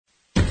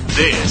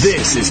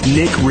This is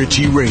Nick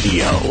Ritchie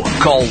Radio.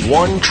 Call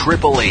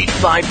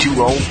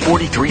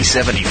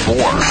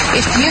 1-888-520-4374.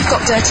 If you've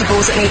got dirty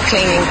balls that need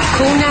cleaning,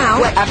 call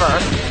now, wherever.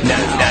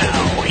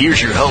 Now,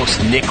 here's your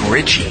host, Nick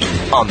Ritchie,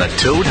 on the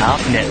Toad Hop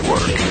Network.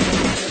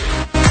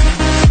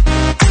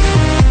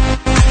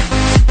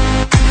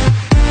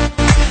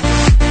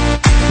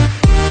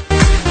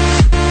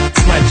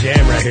 It's my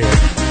jam right here.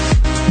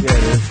 Yeah,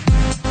 it is.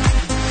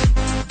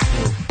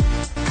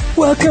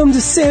 Welcome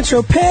to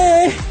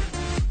Saint-Tropez.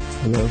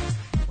 Hello.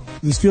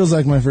 This feels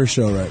like my first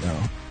show right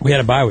now. We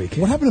had a bye week.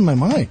 What happened to my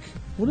mic?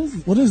 What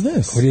is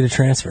this? We need a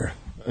transfer.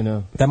 I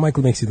know. That mic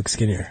makes you look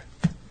skinnier.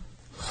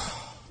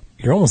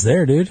 You're almost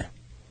there, dude.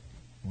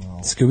 Wow.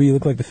 Scooby, you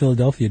look like the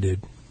Philadelphia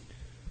dude.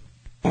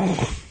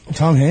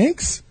 Tom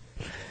Hanks?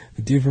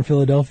 The dude from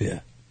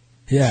Philadelphia.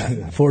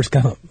 Yeah, Forrest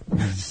Gump.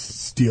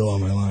 Steal all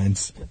my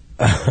lines.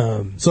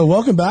 So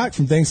welcome back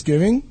from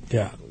Thanksgiving.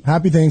 Yeah.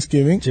 Happy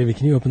Thanksgiving. JV,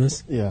 can you open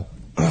this? Yeah.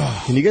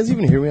 Can you guys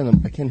even hear me on the...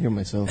 I can't hear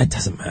myself. It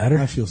doesn't matter.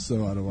 I feel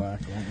so out of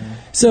whack right now.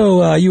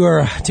 So you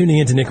are tuning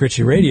into Nick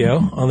Ritchie Radio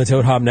on the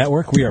Toad Hop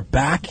Network. We are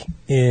back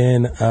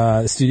in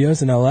the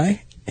studios in LA,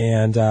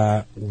 and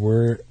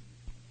we're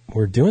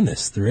doing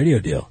this, the radio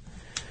deal.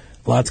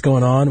 Lots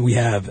going on. We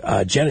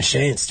have Jenna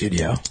Shea in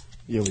studio.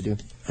 Yeah, we do.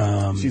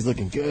 She's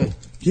looking good.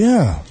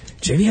 Yeah.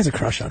 JV has a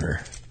crush on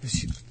her.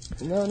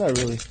 No, not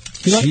really.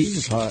 She's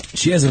just hot.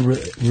 She has a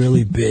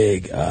really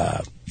big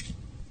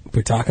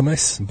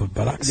buttocks.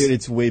 Dude,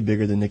 it's way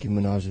bigger than Nicki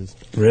Minaj's.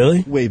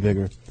 Really? Way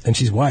bigger. And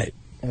she's white.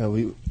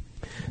 Yeah,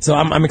 So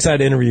I'm excited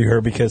to interview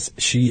her because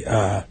she's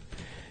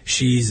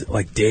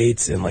like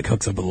dates and like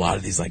hooks up with a lot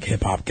of these like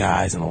hip hop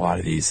guys and a lot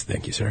of these.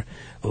 Thank you, sir.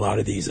 A lot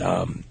of these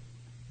not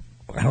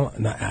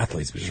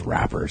athletes, but just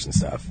rappers and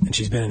stuff. And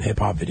she's been in hip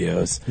hop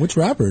videos. Which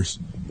rappers?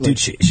 Dude,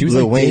 she was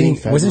Lil like Wayne,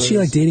 dating. Wasn't she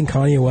like dating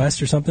Kanye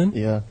West or something?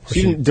 Yeah.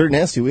 She didn't, Dirt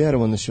Nasty. We had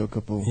him on the show a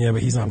couple. Yeah,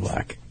 but he's not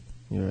black.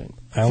 You're right.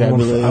 I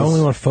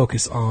only want to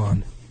focus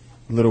on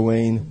Lil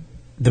Wayne,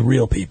 the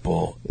real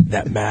people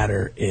that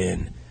matter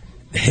in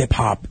the hip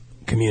hop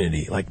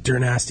community. Like Dirt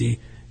Nasty,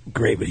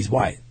 great, but he's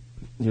white.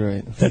 You're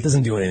right. That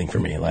doesn't do anything for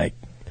me. Like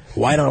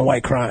white on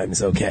white crime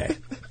is okay.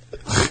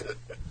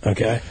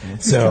 Okay,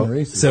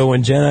 so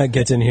when Jenna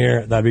gets in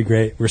here, that'd be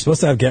great. We're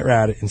supposed to have Get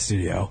Rad in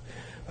studio.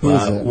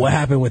 What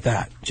happened with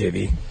that,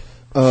 JV?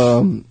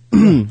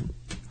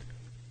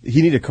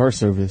 He needed car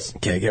service.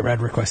 Okay, Get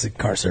Rad requested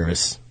car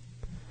service,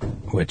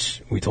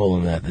 which we told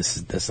him that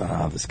that's not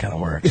how this kind of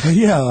works.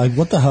 Yeah, like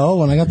what the hell?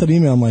 When I got that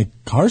email, I'm like,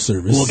 car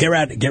service? Well, Get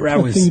Rad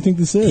what was. What do you think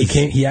this is?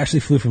 He actually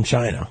flew from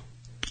China.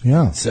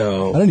 Yeah.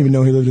 So I didn't even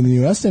know he lived in the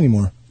U.S.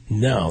 anymore.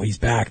 No, he's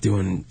back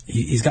doing.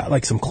 He's got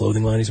like some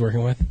clothing line he's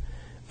working with.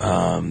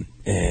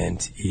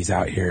 And he's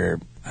out here,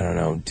 I don't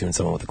know, doing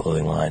something with the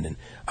clothing line. And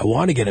I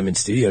wanted to get him in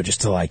studio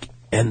just to like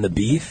end the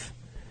beef,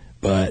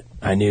 but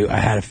I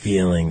had a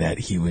feeling that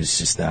he was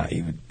just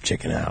he would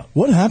chicken out.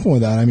 What happened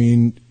with that? I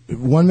mean,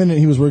 one minute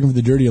he was working for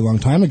the Dirty a long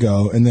time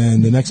ago, and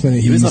then the next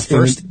minute he was the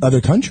first in other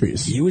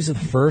countries. He was the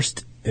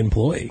first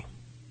employee.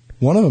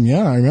 One of them,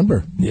 yeah, I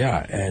remember.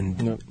 Yeah,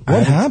 and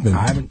what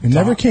happened? It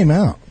never came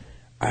out.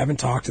 I haven't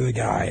talked to the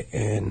guy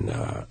in,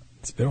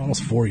 it's been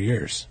almost 4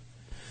 years.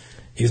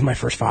 He was my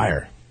first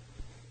fire.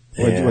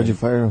 Why'd you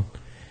fire him?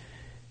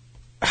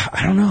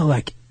 I don't know.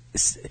 Like,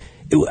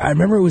 I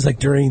remember it was like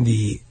during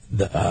the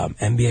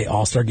NBA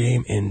All-Star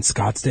game in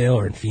Scottsdale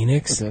or in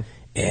Phoenix. Okay.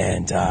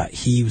 And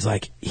he was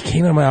like, he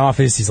came into my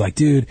office. He's like,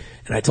 dude.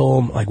 And I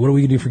told him, like, what are we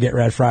going to do for Get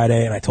Rad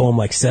Friday? And I told him,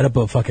 like, set up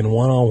a fucking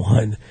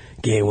one-on-one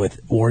game with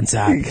Warren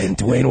Sapp and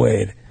Dwayne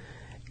Wade.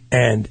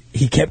 And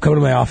he kept coming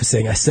to my office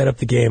saying, I set up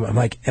the game. I'm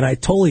like, and I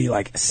totally,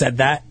 like, said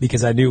that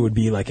because I knew it would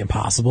be, like,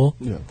 impossible.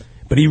 Yeah.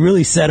 But he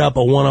really set up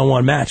a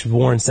one-on-one match with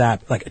Warren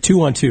Sapp, like a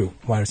 2-on-2.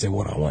 Why did I say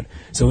one-on-one?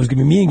 So it was going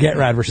to be me and Get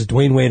Rad versus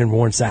Dwayne Wade and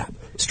Warren Sapp.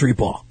 Street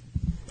ball.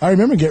 I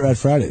remember Get Rad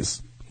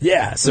Fridays.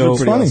 Yeah, so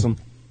pretty awesome.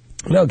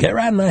 No, Get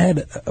Rad and I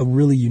had a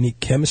really unique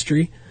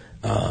chemistry,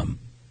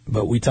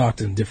 but we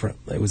talked in different.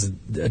 It was a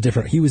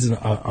different. He was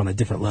on a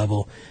different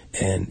level,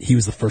 and he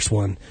was the first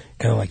one,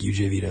 kind of like you,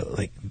 JV, to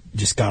like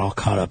just got all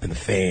caught up in the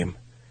fame.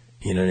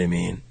 You know what I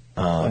mean?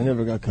 I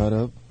never got caught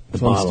up. The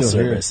So I'm bottle still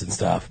service here. and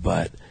stuff,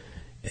 but.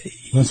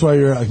 That's why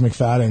you're at like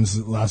McFadden's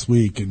last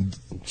week and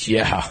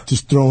Yeah,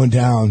 just throwing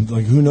down.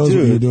 Like, who knows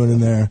what you're doing in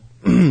there?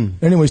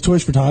 Anyways,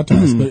 Toys for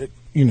Tatas, but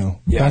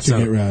back to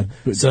Get Rad.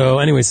 But so,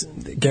 anyways,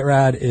 Get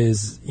Rad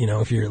is,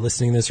 if you're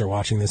listening to this or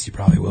watching this, you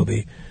probably will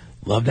be.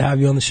 Love to have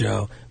you on the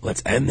show.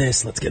 Let's end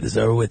this. Let's get this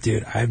over with,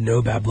 dude. I have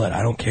no bad blood.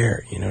 I don't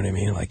care. You know what I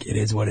mean? Like, it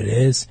is what it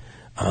is.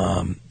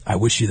 I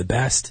wish you the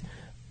best.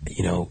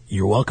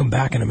 You're welcome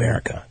back in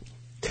America.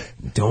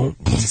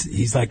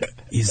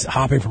 He's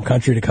hopping from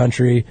country to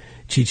country,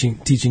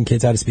 teaching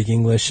kids how to speak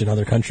English in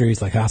other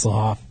countries like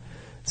Hasselhoff.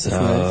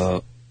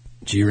 So,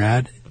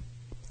 G-Rad,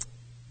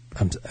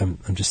 I'm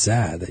just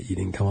sad that you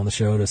didn't come on the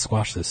show to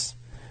squash this.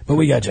 But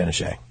we got Jenna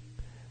Shea.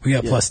 We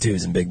got plus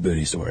twos and big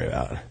booties to worry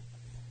about.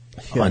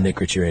 On Nick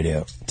Ritchie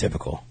Radio.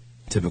 Typical.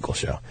 Typical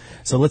show.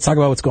 So let's talk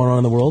about what's going on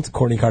in the world.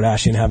 Kourtney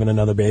Kardashian having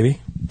another baby.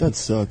 That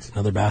sucks.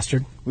 Another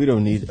bastard. We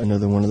don't need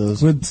another one of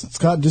those. With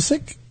Scott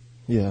Disick?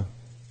 Yeah.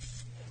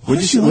 Why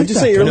What'd does she you like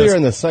say that? earlier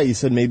on the site? You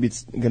said maybe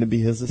it's going to be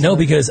his this No, time?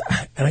 because,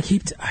 and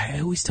I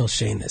always tell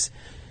Shane this.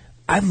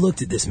 I've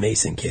looked at this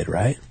Mason kid,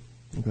 right?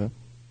 Okay.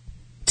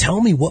 Tell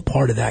me what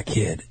part of that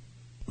kid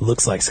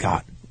looks like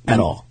Scott at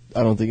all.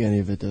 I don't think any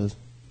of it does.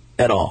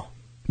 At all.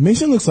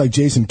 Mason looks like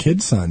Jason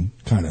Kidd's son,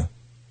 kind of.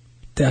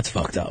 That's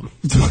fucked up.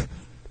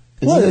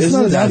 What? It's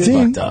not that That's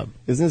team. fucked up.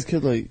 Isn't this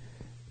kid like...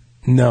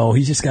 No,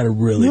 he's just got a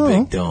really No.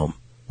 big dome.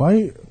 Why?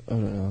 I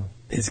don't know.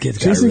 His kid's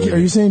got Jason, really are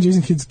you saying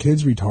Jason Kidd's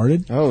kid's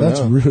retarded? Oh, that's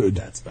no. rude.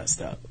 That's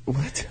messed up.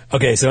 What?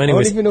 Okay, so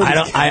anyways, even know what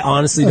his kid- I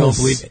honestly don't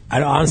believe.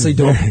 I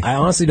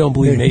honestly don't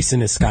believe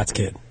Mason is Scott's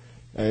kid.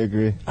 I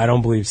agree. I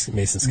don't believe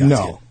Mason's Scott's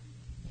No.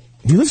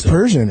 kid. He looks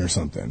Persian or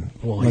something.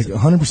 Well, like he's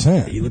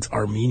 100%. He looks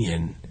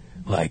Armenian,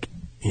 like,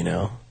 you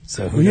know.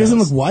 So who He doesn't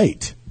knows? look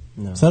white.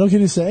 No. Is that okay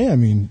to say? I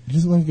mean, he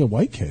doesn't look like a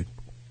white kid.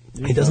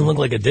 He doesn't look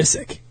like a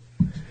Disick.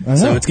 I know.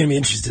 So it's going to be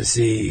interesting to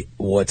see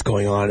what's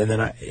going on, and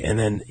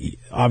then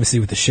obviously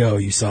with the show,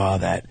 you saw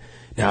that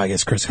now I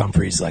guess Chris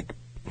Humphries like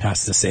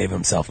has to save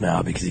himself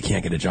now because he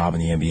can't get a job in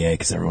the NBA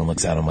because everyone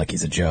looks at him like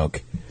he's a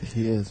joke.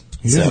 He is.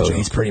 He is a So joke.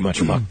 he's pretty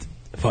much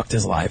fucked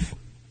his life.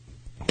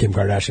 Kim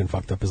Kardashian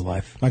fucked up his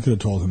life. I could have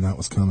told him that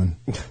was coming.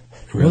 What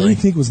do Really? you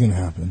think was going to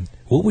happen?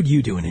 What would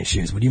you do in his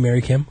shoes? Would you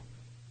marry Kim?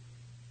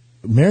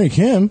 Marry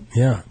Kim?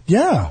 Yeah.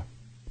 Yeah.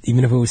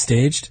 Even if it was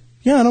staged?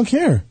 Yeah, I don't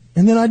care.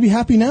 And then I'd be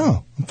happy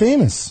now. I'm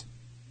famous.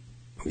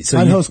 So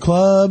I'd you- host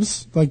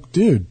clubs. Like,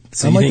 dude,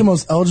 So I'm you like the think-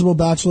 most eligible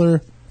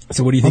bachelor.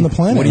 So what do you on think? the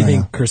planet What do you right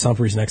think now. Chris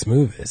Humphries' next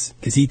move is?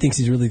 Because he thinks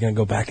he's really going to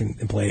go back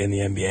and play in the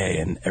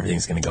NBA, and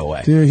everything's going to go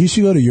away. Dude, he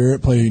should go to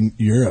Europe, play in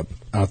Europe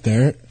out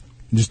there, and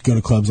just go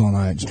to clubs all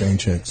night, just bang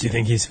chicks. Do you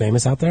think he's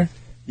famous out there?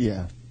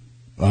 Yeah.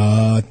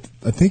 I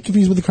think if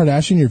he's with the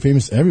Kardashian, you're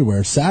famous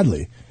everywhere,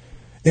 sadly.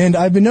 And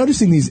I've been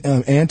noticing these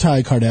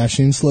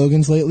anti-Kardashian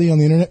slogans lately on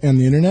the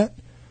internet,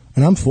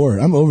 and I'm for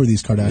it. I'm over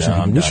these Kardashian No, I'm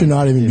people. We done. should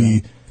not even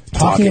be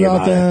talking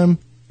about them.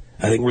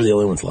 I think we're the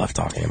only ones left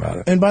talking about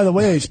it. And by the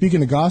way,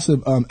 speaking of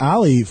gossip,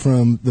 Allie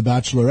from The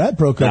Bachelorette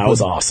broke up That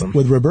was with, awesome.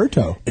 with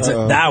Roberto.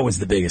 That was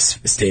the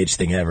biggest stage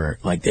thing ever.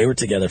 Like, they were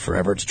together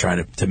forever to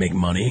try to make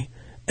money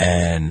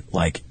and,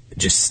 like,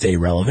 just stay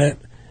relevant.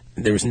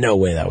 There was no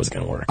way that was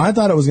going to work. I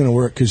thought it was going to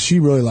work because she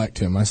really liked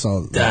him. I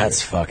saw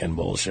That's fucking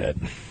bullshit.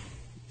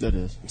 That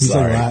is. he's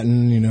sorry. like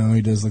Latin, you know,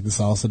 he does like the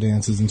salsa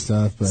dances and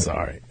stuff. But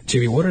Sorry.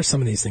 Jimmy, what are some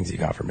of these things you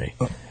got for me?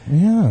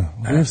 yeah,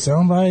 we have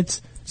sound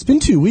bites. It's been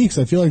 2 weeks.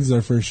 I feel like this is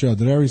our first show.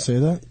 Did I already say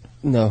that?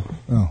 No.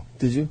 Oh,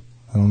 Did you?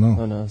 I don't know.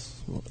 Oh, no.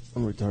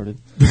 I'm retarded.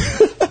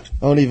 I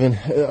don't even...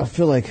 I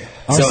feel like...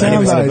 Our So sound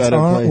anyways, I'm bites bad at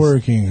aren't place.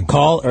 working.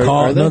 Call.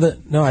 are No, they?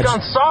 no. I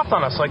Sound soft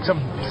on us like some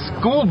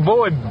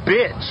schoolboy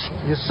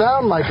bitch. You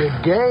sound like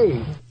a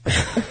gay.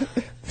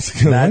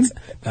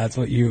 that's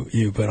what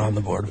you put on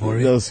the board for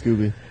me. That was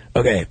Scooby.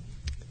 Okay.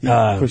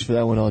 Push for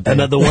that one all day. And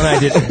the one I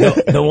did,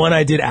 the one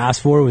I did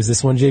ask for was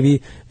this one,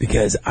 JB,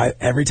 because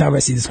every time I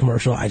see this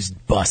commercial, I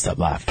just bust up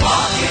laughing.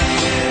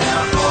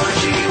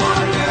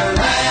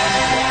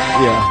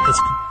 Yeah.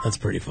 That's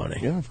pretty funny.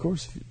 Yeah, of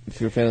course. If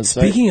you're a fan of the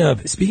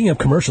site. Speaking of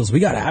commercials, we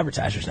got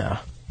advertisers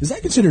now. Is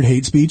that considered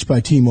hate speech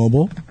by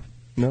T-Mobile?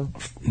 No.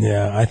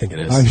 Yeah, I think it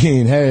is. I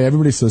mean, hey,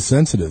 everybody's so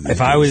sensitive. these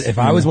if I was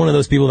days. one of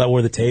those people that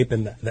wore the tape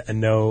and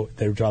no,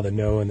 they would draw the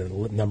no and the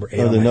number 8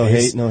 Oh, on the my no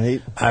face, hate, no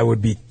hate? I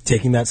would be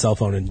taking that cell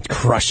phone and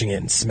crushing it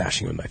and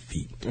smashing it with my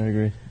feet. I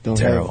agree. Don't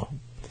Terrible. have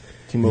Yeah,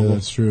 T-Mobile.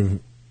 that's true.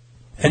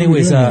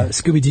 Anyways, What are we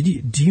doing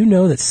Scooby, do you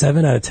know that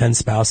 7 out of 10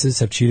 spouses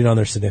have cheated on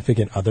their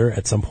significant other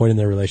at some point in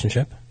their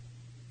relationship?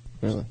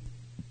 Really?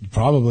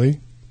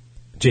 Probably.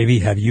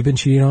 JV, have you been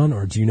cheated on,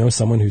 or do you know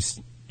someone who's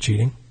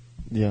cheating?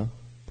 Yeah.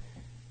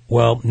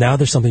 Well, now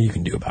there's something you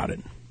can do about it.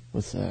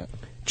 What's that?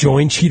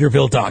 Join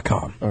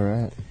Cheaterville.com. All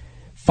right.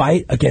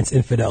 Fight against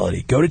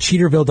infidelity. Go to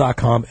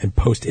Cheaterville.com and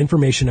post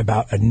information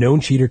about a known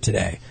cheater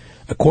today.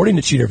 According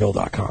to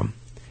Cheaterville.com,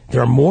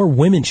 there are more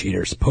women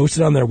cheaters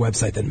posted on their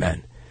website than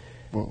men,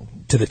 Whoa.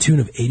 to the tune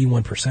of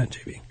 81%,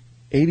 JV.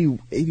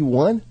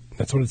 81?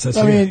 That's what it says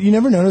I here. mean, you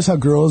never notice how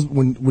girls,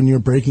 when you're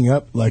breaking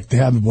up, like they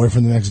have a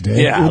boyfriend the next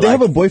day. Yeah. Well, they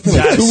have a boyfriend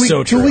that like is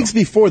so 2 true. weeks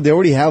before. They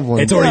already have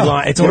one. It's already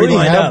Yeah. It's They already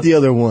lined have up. the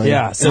other one.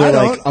 Yeah. So So I they're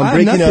don't. like, I I'm have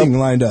breaking nothing up,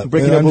 lined up.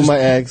 breaking And up I'm with just- my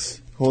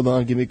ex. Hold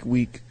on, give me a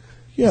week.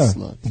 Yeah.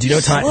 Slut. Do you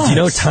know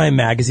Sluts. Time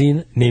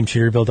Magazine named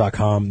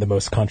Cheaterville.com the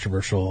most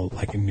controversial,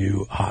 like,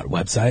 new hot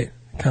website?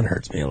 Kind of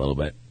hurts me a little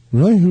bit.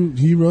 Really?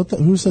 He wrote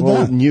that? Who said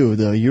Well, that? you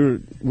though.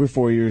 We're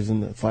 4 years in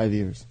the 5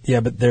 years. Yeah,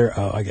 but they're,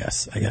 I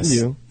guess.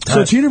 You.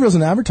 So Cheaterville's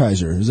an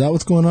advertiser. Is that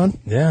what's going on?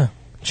 Yeah.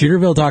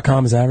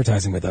 Cheaterville.com is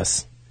advertising with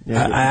us.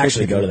 Yeah, I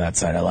actually perfect. go to that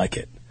site. I like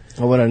it.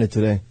 I went on it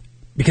today.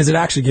 Because it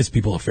actually gives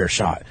people a fair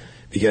shot.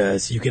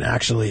 Because you can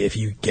actually, if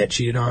you get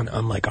cheated on,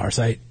 unlike our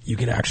site, you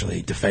can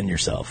actually defend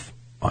yourself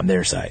on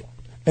their site.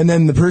 And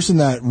then the person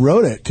that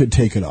wrote it could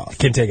take it off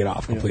Can take it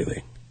off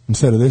completely.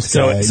 instead of this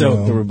So- guy,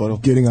 so- The rebuttal.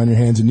 getting on your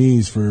hands and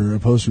knees for a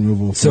post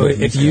removal. So for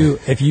if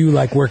this you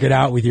like work it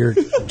out with your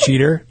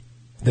cheater,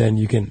 then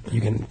you can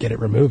get it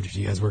removed if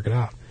you guys work it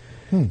out.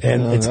 And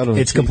I don't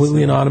it's cheat,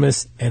 completely so-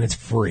 anonymous and it's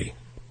free.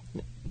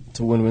 It's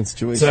a win-win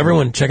situation. So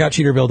everyone, check out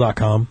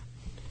cheaterville.com.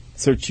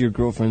 Search your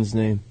girlfriend's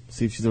name.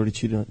 See if she's already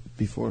cheated on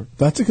before.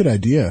 That's a good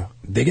idea.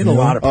 They get a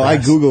lot of press. Oh, I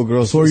Google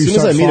girls. Before As you soon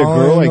as I start meet a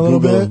girl, following I a little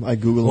Google bit? them. I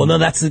Google Well, them.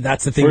 no,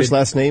 that's the thing. First, that-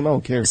 last name, I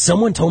don't care.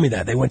 Someone told me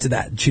that they went to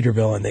that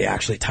Cheaterville and they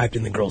actually typed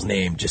in the girl's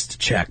name just to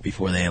check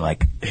before they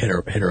like hit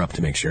her up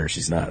to make sure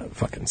she's not a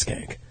fucking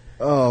skank.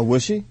 Oh,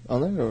 was she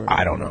on there? Or?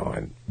 I don't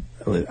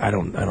know. I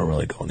don't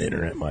really go on the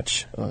internet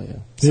much. Oh, yeah.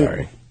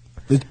 Sorry.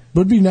 It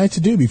would be nice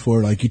to do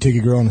before, like, you take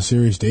a girl on a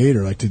serious date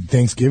or, like, to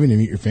Thanksgiving to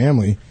meet your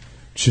family.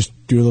 Just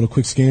do a little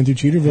quick scan through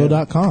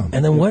cheaterville.com.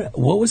 And then what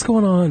was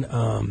going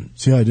on?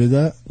 See how I did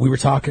that? We were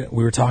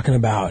talking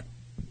about,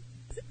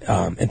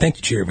 and thank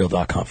you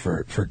Cheaterville.com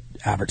for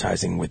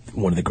advertising with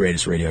one of the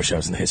greatest radio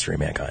shows in the history of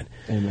mankind.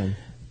 Amen.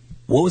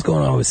 What was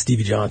going on with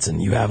Stevie Johnson?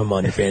 You have him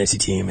on your fantasy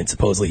team, and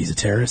supposedly he's a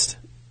terrorist.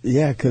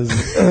 Yeah,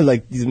 because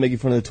like he's making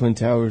fun of the Twin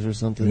Towers or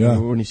something. Yeah.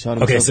 When he shot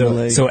himself Okay, in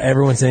the leg. so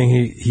everyone's saying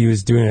he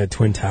was doing a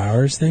Twin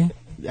Towers thing.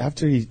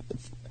 After he,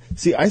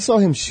 see, I saw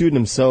him shooting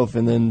himself,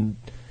 and then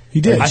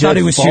He did. I thought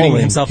he was shooting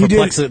himself. He The did,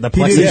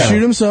 Plexico. he did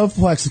shoot himself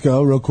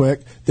Plexico real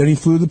quick. Then he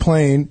flew the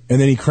plane, and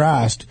then he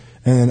crashed.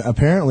 And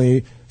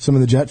apparently, some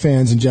of the Jet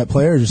fans and Jet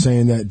players are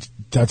saying that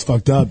that's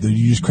fucked up. That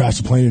you just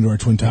crashed the plane into our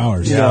Twin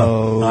Towers.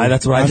 No.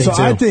 That's what I think so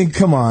too. I think,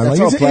 come on, That's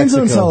like all it's an end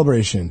zone Plexico.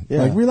 celebration.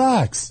 Yeah. Like,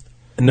 relax.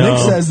 No. Nick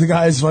says the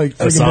guy's like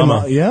freaking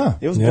Osama. yeah.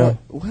 it was Yeah.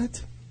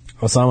 what?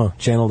 Osama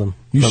channeled him.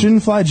 You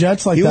shouldn't fly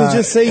jets like He that was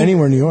just saying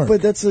anywhere in New York.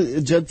 But that's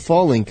a jet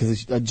falling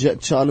because a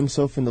jet shot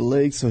himself in the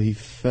leg, so he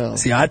fell.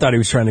 See, I thought he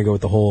was trying to go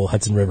with the whole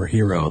Hudson River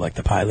hero, like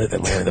the pilot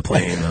that landed the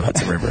plane on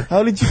Hudson River.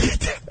 How did you get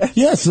that?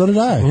 yeah, so did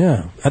I.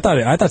 Yeah, I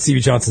thought Stevie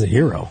Johnson's a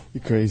hero,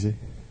 You're crazy.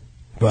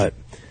 but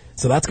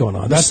so that's going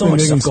on. There's That's so been much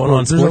big in stuff going on.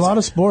 in sports. There's a sports. lot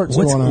of sports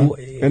What's, going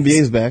on.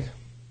 NBA's back.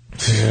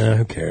 Yeah,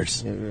 who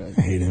cares? Yeah, you're right.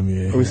 I hate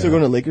NBA. Are we still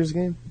going to Lakers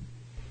game?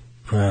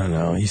 I don't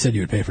know. You said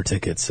you would pay for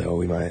tickets, so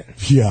we might.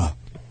 Yeah,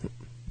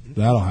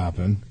 that'll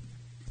happen.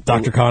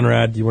 Dr.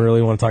 Conrad, you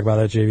really want to talk about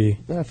that, JV?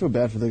 No, I feel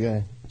bad for the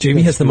guy.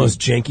 JV has the most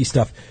janky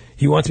stuff.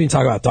 He wants me to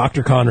talk about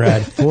Dr.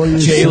 Conrad. 4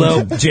 years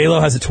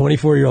J-Lo has a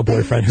 24-year-old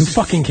boyfriend. Who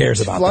fucking cares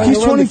about flying that?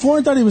 He's 24.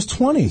 I thought he was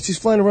 20. She's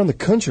flying around the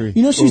country.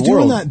 You know, she's or doing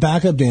world. that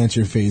backup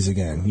dancer phase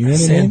again. You know what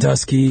I mean?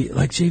 Sandusky,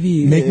 like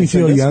JV. Make me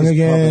feel young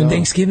again.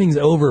 Thanksgiving's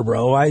over,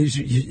 bro.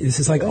 This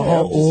is like Yeah, all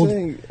I'm just old.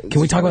 saying,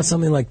 Can we talk about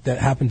something like that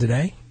happened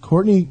today?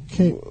 Courtney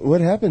came.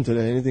 What happened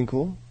today? Anything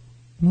cool?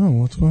 No,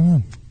 what's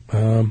going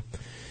on?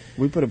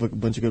 We put up a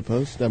bunch of good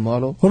posts. That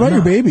model. What about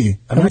your baby?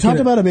 I'm Have we not talked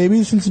gonna- about a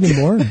baby since it's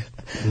been born?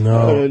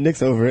 No.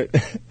 Nick's over it.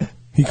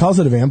 He calls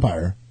it a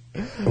vampire.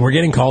 We're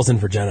getting calls in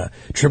for Jenna.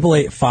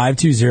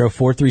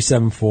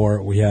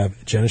 888-520-4374. We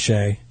have Jenna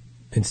Shea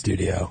in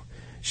studio.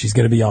 She's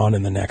going to be on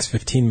in the next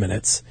 15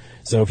 minutes.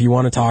 So if you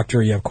want to talk to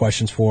her, you have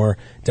questions for her,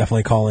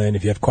 definitely call in.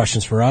 If you have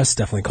questions for us,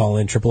 definitely call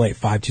in.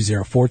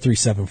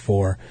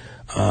 888-520-4374.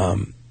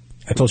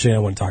 I told Shane I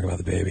wouldn't talk about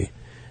the baby,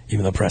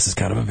 even though Press is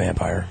kind of a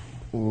vampire.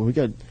 Well, we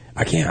got.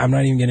 I'm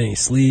not even getting any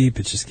sleep.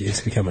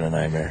 It's becoming a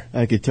nightmare.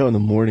 I could tell in the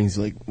mornings,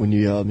 like when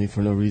you yell at me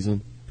for no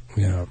reason.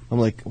 Yeah. I'm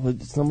like, well,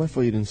 it's not my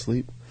fault you didn't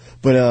sleep.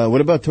 But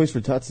what about Toys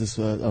for Tots this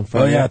on Oh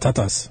Friday? yeah,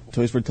 Tatas.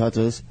 Toys for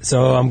Tots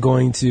So I'm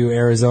going to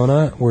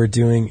Arizona. We're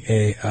doing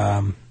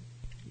a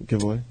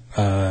giveaway.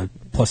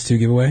 +2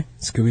 giveaway.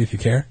 Scooby, if you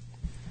care.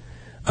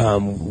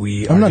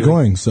 I'm not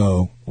going,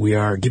 so. We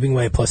are giving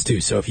away a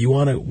 +2. So if you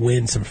want to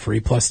win some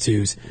free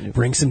 +2s,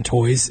 bring some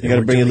toys. You got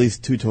to bring at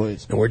least 2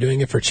 toys. And we're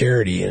doing it for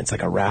charity, and it's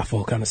like a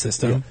raffle kind of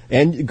system.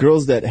 And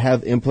girls that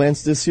have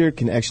implants this year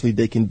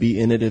they can be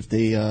in it if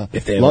they have,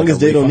 long like, as a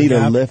they don't refund need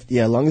tab? a lift.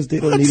 Yeah, long as they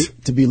don't need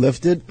it to be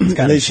lifted. kinda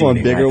They just want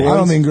cheating, bigger I think. ones. I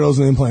don't think girls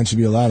with implants should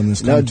be allowed in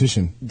this Now,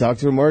 competition.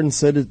 Dr. Martin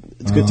said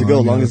it's good to Oh, go,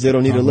 I long know. as they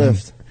don't need a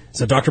lift.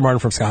 So Dr. Martin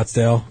from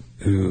Scottsdale,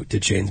 who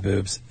did Shane's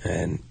boobs,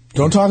 and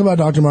Don't talk about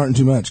Dr. Martin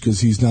too much because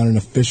he's not an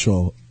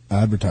official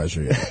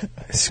advertiser yet.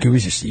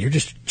 Scooby's you're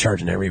just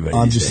charging everybody.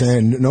 I'm these just days.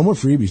 saying, no more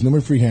freebies, no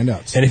more free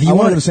handouts. And if you I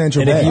want to go to San and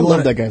if Tropez. you I love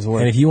want- that guy's work.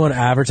 And if you want to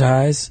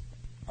advertise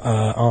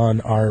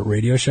on our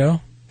radio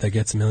show that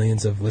gets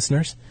millions of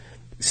listeners,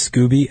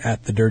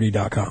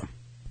 Scooby@thedirty.com.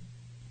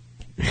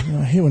 I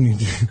hate when you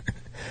do.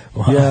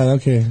 Wow. Yeah,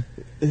 okay.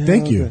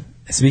 Thank you.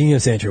 Speaking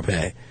of San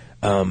Tropez,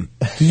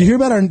 Did you hear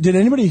about did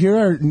anybody hear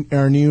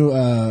our new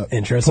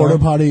Intro Porta song?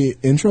 Potty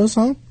intro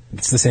song?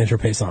 it's the San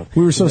Tropez song.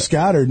 We were so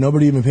scattered,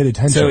 nobody even paid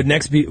attention. So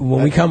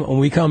when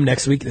we come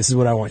next week, this is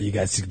what I want you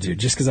guys to do,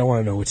 just because I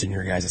want to know what's in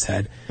your guys'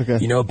 head. Okay.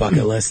 You know, a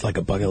bucket list. Like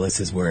a bucket list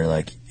is where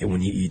like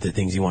when you eat the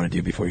things you want to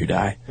do before you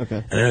die.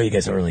 Okay. And I know you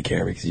guys don't really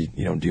care because you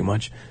don't do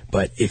much,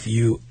 but if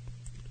you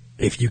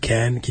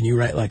can you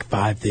write like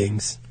 5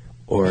 things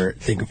or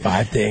think of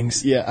 5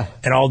 things? Yeah.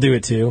 And I'll do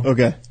it too.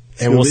 Okay.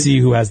 And we'll Scooby? see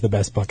who has the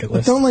best bucket But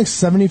list. don't like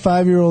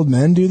 75-year-old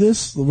men do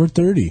this? We're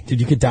 30. Dude,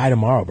 you could die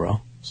tomorrow,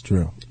 bro. It's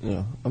true.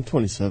 Yeah, I'm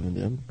 27,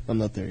 dude. I'm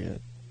not there yet.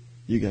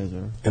 You guys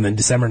are. And then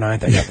December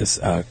 9th, I got this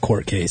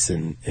court case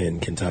in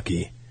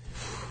Kentucky,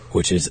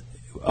 which is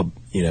a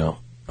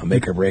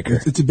make or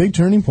breaker. It's a big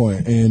turning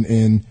point,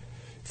 and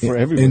for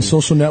everybody. in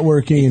social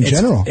networking in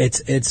general.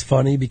 It's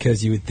funny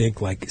because you would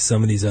think like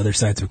some of these other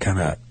sites would kind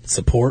of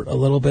support a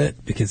little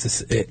bit because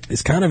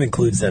this kind of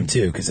includes them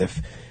too. Because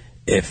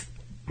if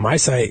my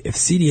site, if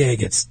CDA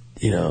gets,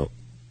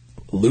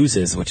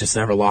 loses, which it's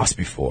never lost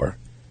before,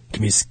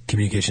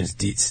 Communications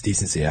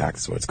Decency Act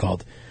is what it's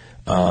called,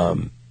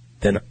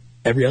 then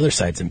every other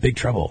site's in big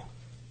trouble.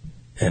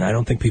 And I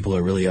don't think people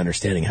are really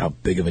understanding how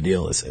big of a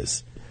deal this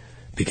is.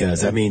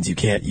 Because that means you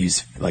can't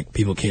use, like,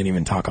 people can't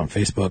even talk on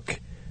Facebook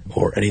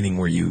or anything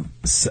where you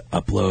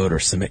upload or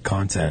submit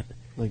content.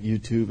 Like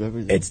YouTube,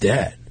 everything. It's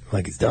dead.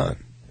 Like, it's done.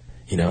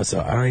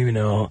 So I don't even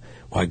know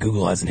why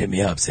Google hasn't hit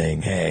me up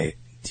saying, hey,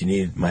 do you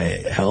need my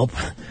help?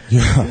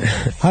 Yeah.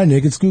 Hi,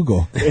 Nick. It's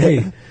Google.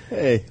 Hey,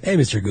 Hey,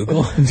 Mr.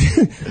 Google.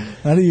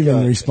 How do you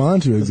even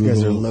respond to it, those Google?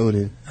 guys are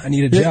loaded. I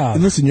need a job.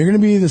 Listen, you're going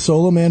to be the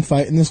solo man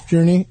fighting this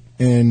journey,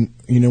 and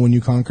when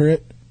you conquer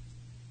it,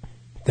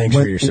 Thanks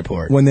for your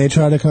support. When they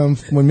try to come,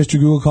 when Mr.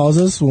 Google calls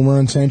us, when we're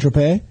in Saint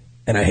Tropez,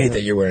 And I hate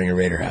that you're wearing a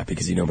Raider hat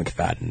because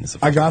McFadden is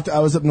a I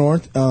was up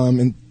north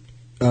in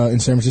San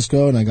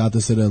Francisco, and I got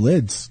this at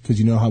Lids because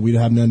you know how we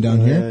have none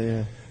down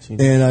here. Yeah.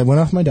 And I went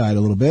off my diet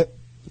a little bit.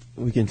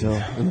 We can tell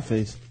in the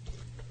face.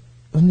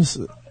 I'm just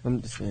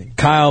saying.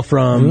 Kyle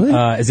from,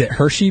 Really? is it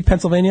Hershey,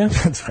 Pennsylvania?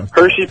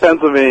 Hershey,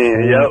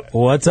 Pennsylvania. Yep.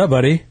 What's up,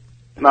 buddy?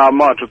 Not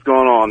much. What's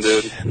going on,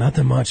 dude?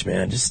 Nothing much,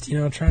 man. Just,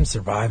 trying to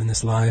survive in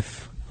this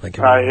life. Like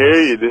I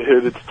hear you,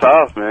 dude. It's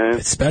tough, man.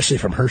 Especially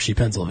from Hershey,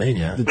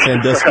 Pennsylvania. Did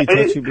Sandusky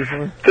touch you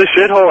before? It's a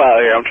shithole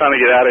out here. I'm trying to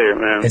get out of here,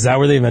 man. Is that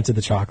where they invented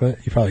the chocolate?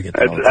 You probably get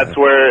that all the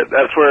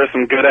That's where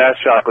some good ass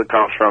chocolate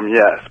comes from.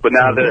 Yes, but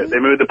now they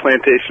moved the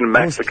plantation to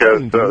Mexico,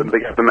 so they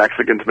got the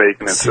Mexicans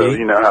making it. So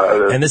you know how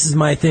it is. And this is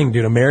my thing,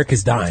 dude.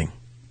 America's dying.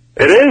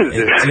 It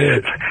is,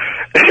 dude.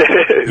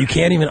 You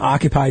can't even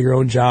occupy your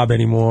own job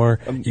anymore.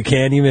 You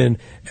can't even,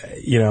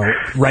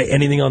 write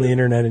anything on the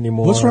internet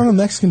anymore. What's wrong with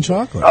Mexican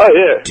chocolate? Oh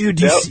yeah,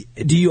 dude.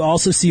 Do you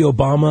also see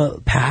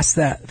Obama pass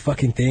that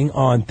fucking thing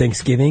on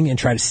Thanksgiving and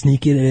try to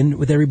sneak it in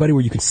with everybody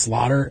where you can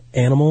slaughter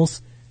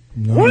animals?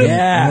 No,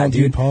 Yeah, I don't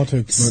do dude.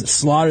 politics.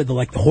 Slaughter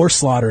the horse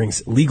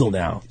slaughtering's legal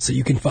now, so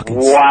you can fucking.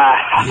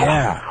 Wow.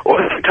 Yeah.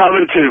 What's it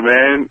coming to,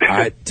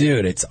 man?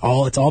 Dude, it's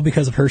all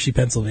because of Hershey,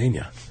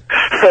 Pennsylvania.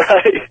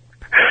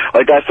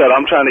 Like I said,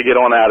 I'm trying to get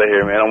on out of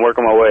here, man. I'm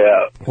working my way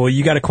out. Well,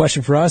 you got a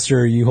question for us, or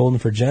are you holding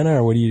for Jenna,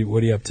 or what are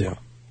you up to?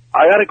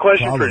 I got a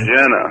question Probably. for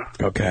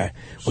Jenna. Okay.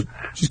 Well,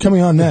 She's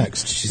coming on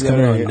next. she's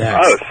coming on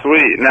next. Oh,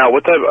 sweet. Now,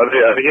 what type are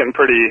they getting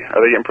pretty?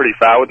 Are they getting pretty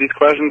foul with these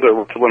questions, or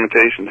what's the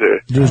limitations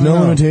here? There's no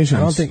limitations.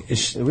 I don't think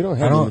We don't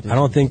have I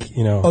don't think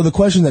Oh, the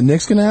question that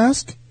Nick's going to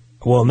ask?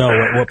 Well, no,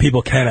 what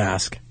people can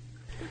ask.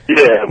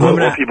 Yeah,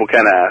 what people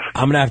can ask.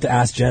 I'm gonna have to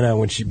ask Jenna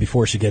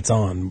before she gets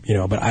on,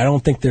 but I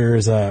don't think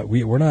there's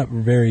we're not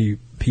very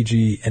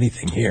PG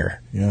anything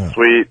here. Yeah.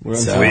 Sweet. We're on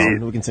So- Zoom.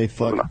 We can say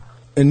fuck.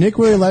 And Nick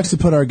really likes to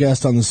put our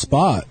guest on the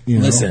spot.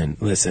 Listen.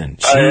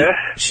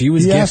 She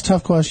was He asked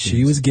tough questions.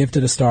 She was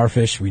gifted a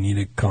starfish. We need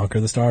to conquer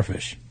the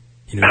starfish.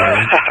 You know what I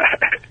mean?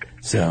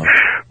 So,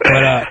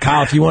 but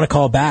Kyle, if you want to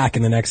call back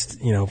in the next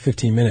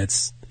 15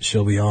 minutes,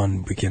 she'll be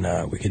on. We can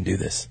do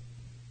this.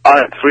 All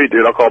right, sweet,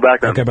 dude. I'll call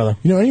back then. Okay, brother.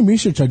 Any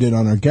research I did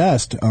on our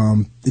guest,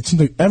 it seemed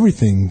like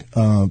everything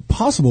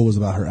possible was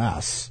about her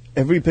ass.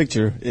 Every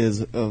picture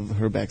is of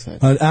her backside.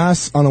 An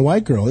ass on a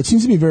white girl. It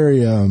seems to be very.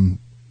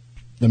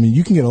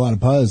 You can get a lot of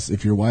buzz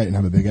if you're white and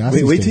have a big ass.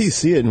 Wait till you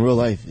see it in real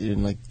life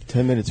in like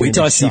 10 minutes. Wait you're till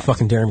gonna I be see shocked.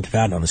 fucking Darren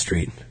McFadden on the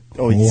street.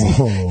 Oh,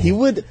 Whoa. he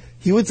would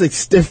like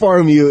stiff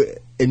arm you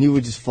and you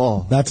would just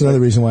fall. That's another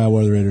reason why I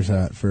wore the Raiders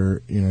hat.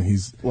 For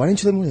he's Why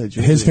didn't you let me wear that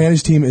jersey? his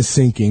fantasy team is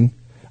sinking.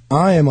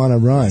 I am on a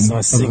run It's not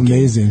of sinking.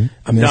 amazing.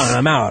 I'm done.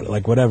 I'm out.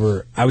 Like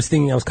whatever. I was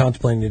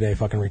contemplating today,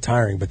 fucking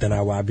retiring. But then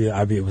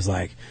it was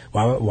like,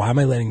 why am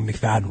I letting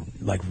McFadden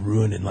like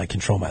ruin and like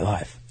control my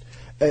life?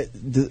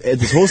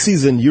 This whole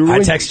season, you I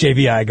ruined. text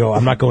JV. I go,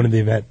 I'm not going to the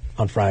event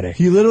on Friday.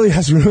 He literally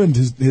has ruined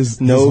his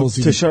whole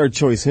season. Tashard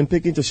Choice. Him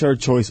picking Tashard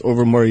Choice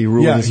over Murray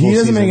ruined Yeah, his he whole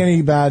doesn't season. make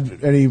any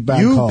bad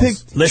You calls.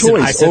 picked Listen,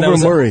 Choice I said over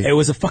that Murray. it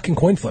was a fucking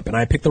coin flip, and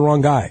I picked the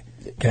wrong guy.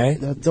 Okay.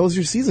 That was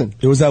your season.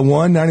 It was that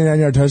one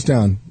 99-yard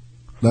touchdown.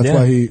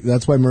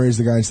 That's why Murray's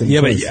the guy instead of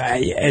Yeah, but Choice.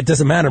 it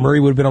doesn't matter. Murray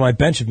would have been on my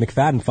bench if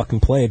McFadden fucking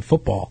played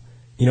football.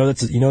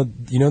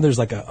 There's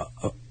like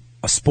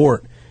a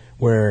sport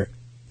where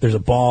there's a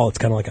ball. It's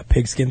kind of like a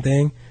pigskin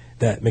thing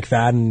that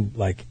McFadden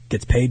like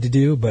gets paid to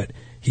do, but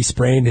he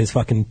sprained his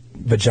fucking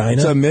vagina.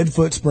 It's a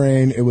midfoot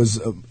sprain. It was,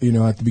 at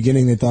the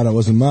beginning they thought it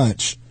wasn't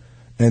much,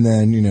 and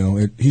then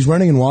he's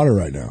running in water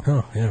right now.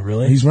 Oh yeah,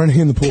 really? He's running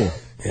in the pool.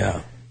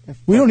 Yeah.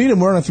 We don't need him.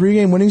 We're on a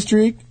 3-game winning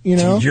streak.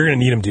 Dude, you're gonna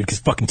need him, dude, because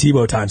fucking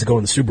Tebow time's to go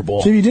in the Super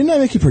Bowl. JV, didn't I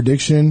make a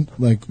prediction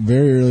like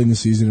very early in the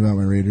season about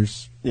my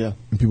Raiders? Yeah.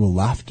 And people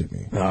laughed at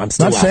me. No, I'm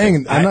still not laughing.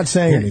 saying. I'm not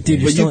saying anything.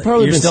 Dude, But you've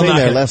probably you're been still saying not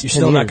that gonna, last you're 10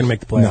 still not years. going to make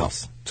the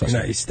playoffs. Trust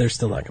me. They're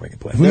still not going to make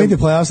the If we playoffs. make the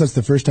playoffs, that's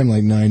the first time in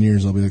like 9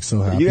 years I'll be like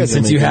so happy. You guys are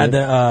Since you making had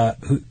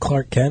it. the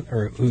Clark Kent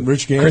or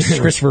Rich Gann.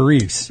 Christopher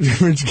Reeves.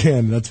 Rich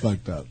Gann, that's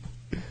fucked up.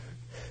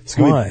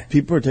 Scooby, Why?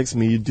 people are texting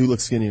me. You do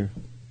look skinnier.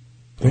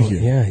 Thank you.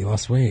 Yeah, he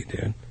lost weight,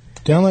 dude.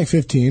 Down like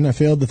 15. I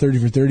failed the 30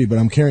 for 30, but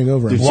I'm carrying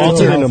over. Dude,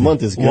 Walter in a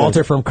month is good.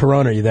 Walter from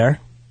Corona, are you there?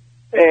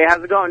 Hey,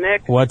 how's it going,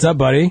 Nick? What's up,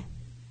 buddy?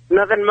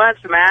 Nothing much,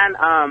 man.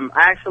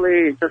 I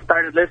actually just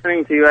started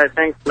listening to you, I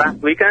think, last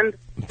weekend.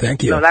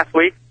 Thank you. No, last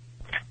week.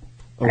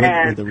 Cool.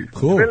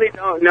 I really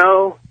don't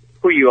know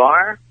who you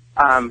are,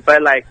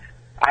 but, like,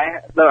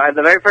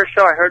 the very first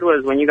show I heard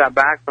was when you got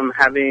back from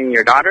having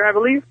your daughter, I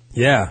believe.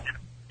 Yeah.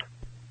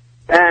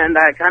 And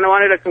I kind of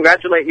wanted to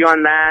congratulate you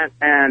on that,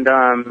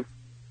 and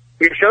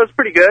your show's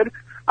pretty good.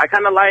 I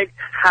kind of like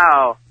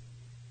how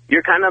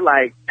you're kind of,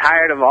 like,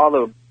 tired of all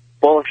the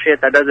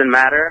bullshit that doesn't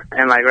matter,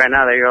 and, like, right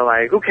now that you're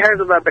like, who cares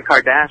about the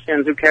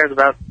Kardashians, who cares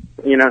about,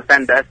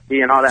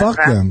 Sandusky and all that Fuck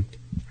crap? them.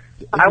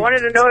 I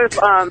wanted to know if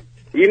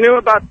you knew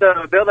about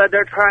the bill that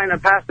they're trying to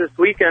pass this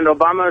weekend.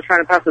 Obama is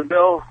trying to pass a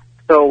bill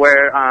so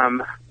where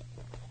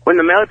when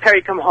the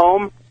military come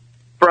home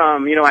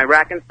from,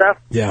 Iraq and stuff,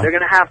 Yeah. they're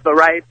going to have the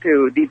right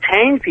to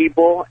detain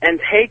people and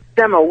take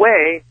them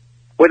away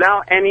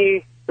without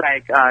any,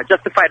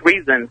 justified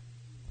reason.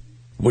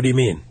 What do you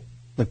mean?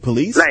 Like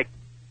police?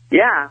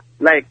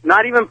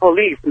 Not even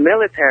police,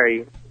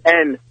 military.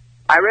 And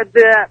I read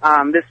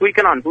that this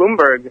weekend on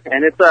Bloomberg,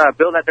 and it's a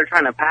bill that they're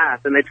trying to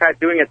pass, and they tried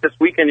doing it this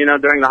weekend,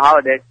 during the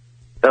holiday.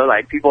 So,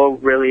 people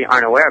really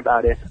aren't aware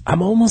about it.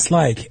 I'm almost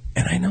like,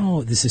 and I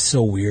know this is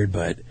so weird,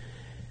 but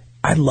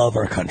I love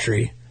our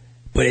country.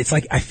 But it's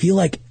like, I feel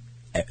like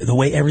the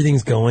way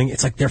everything's going,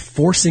 it's like they're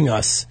forcing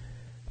us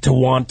to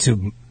want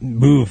to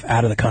move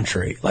out of the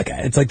country. Like,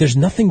 it's like there's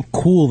nothing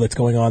cool that's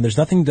going on. There's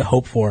nothing to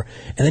hope for.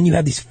 And then you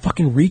have these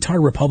fucking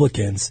retard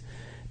Republicans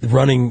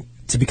running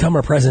to become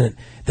our president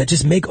that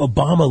just make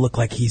Obama look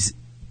like he's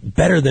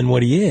better than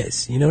what he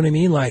is. You know what I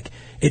mean? Like,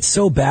 it's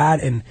so bad.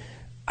 And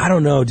I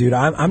don't know, dude.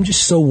 I'm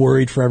just so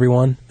worried for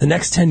everyone. The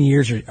next 10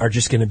 years are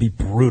just going to be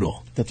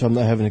brutal. That's why I'm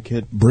not having a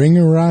kid. Bring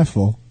a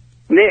rifle.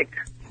 Nick.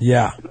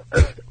 Yeah.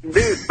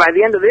 Dude, by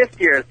the end of this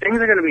year, things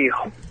are going to be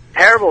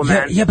terrible,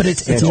 man. Yeah, but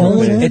it's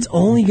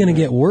only going to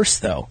get worse,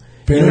 though.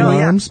 Bear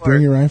arms,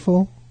 bring your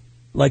rifle.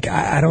 Like,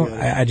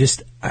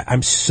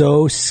 I'm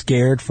so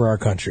scared for our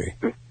country.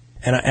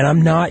 And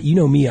I'm not, you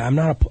know me, I'm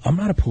not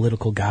a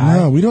political guy.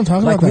 No, we don't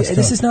talk about that stuff.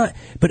 This is not,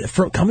 but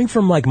coming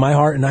from like my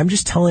heart, and I'm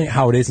just telling it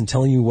how it is and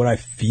telling you what I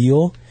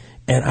feel.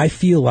 And I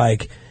feel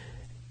like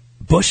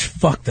Bush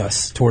fucked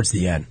us towards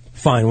the end.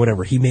 Fine,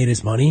 whatever. He made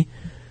his money.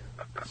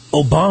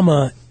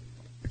 Obama,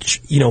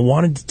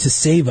 wanted to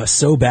save us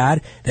so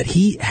bad that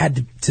he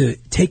had to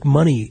take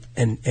money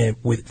and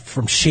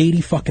from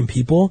shady fucking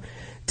people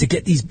to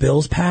get these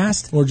bills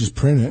passed, or just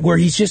print it. Where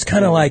he's just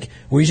kind of like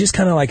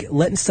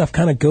letting stuff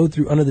kind of go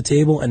through under the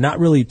table and not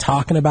really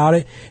talking about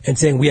it and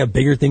saying we have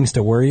bigger things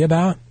to worry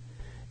about.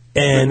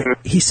 And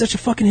he's such a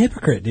fucking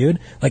hypocrite, dude.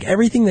 Like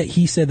everything that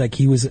he said, like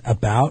he was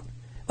about,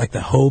 like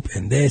the hope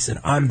and this, and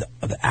I'm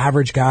the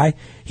average guy.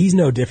 He's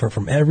no different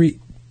from every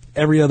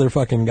other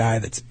fucking guy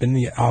that's been in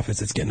the office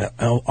that's getting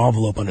an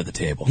envelope under the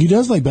table. He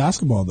does like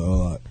basketball though a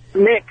lot.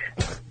 Nick.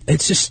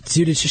 It's just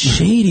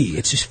shady.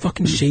 It's just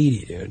fucking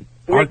shady, dude.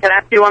 Nick, can I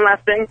ask you one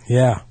last thing?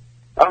 Yeah.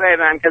 Okay,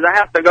 man, because I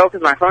have to go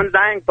because my phone's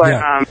dying.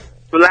 But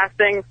the last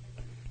thing,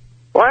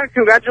 I want to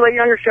congratulate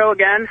you on your show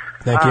again.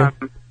 Thank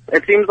you.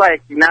 It seems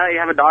like now that you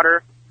have a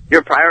daughter,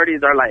 your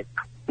priorities are like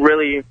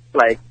really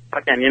like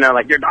fucking,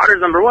 like your daughter's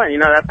number one.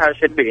 That's how it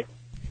should be.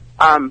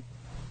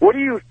 What do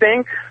you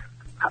think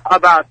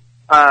about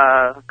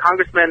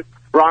Congressman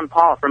Ron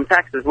Paul from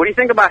Texas? What do you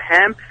think about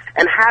him?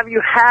 And have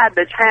you had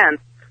the chance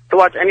to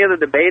watch any of the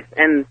debates?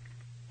 And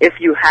if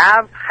you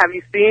have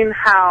you seen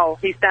how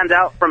he stands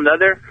out from the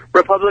other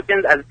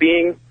Republicans as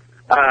being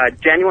a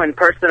genuine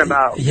person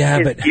about his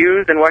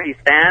views and where he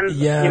stands?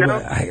 Yeah,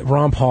 but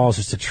Ron Paul's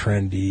just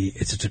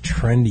it's just a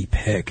trendy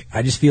pick.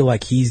 I just feel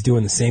like he's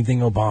doing the same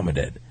thing Obama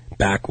did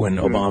back when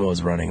Obama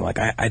was running. Like,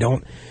 I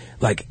don't,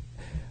 like,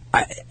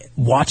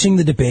 watching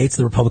the debates,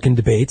 the Republican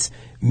debates,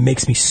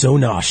 makes me so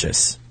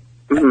nauseous.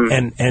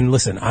 Mm-hmm. And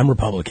listen, I'm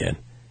Republican.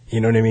 You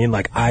know what I mean?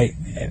 Like,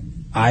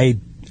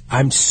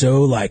 I'm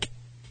so, like,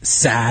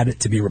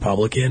 sad to be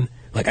Republican.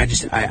 Like, I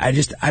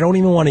don't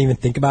even want to even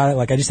think about it.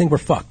 Like, I just think we're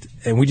fucked.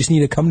 And we just need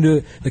to come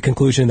to the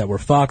conclusion that we're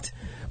fucked.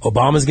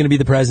 Obama's going to be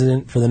the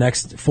president for the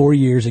next 4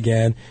 years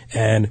again.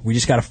 And we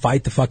just got to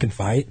fight the fucking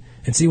fight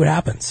and see what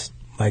happens.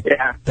 Like,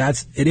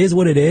 it is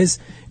what it is.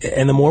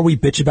 And the more we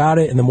bitch about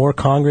it and the more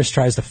Congress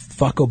tries to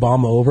fuck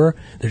Obama over,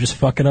 they're just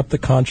fucking up the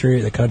country,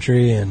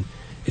 and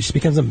it just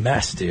becomes a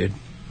mess, dude.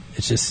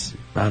 It's just,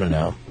 I don't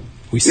know.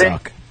 We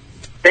suck.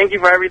 Thank you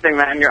for everything,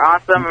 man. You're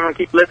awesome. I'm going to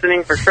keep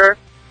listening for sure.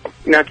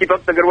 Keep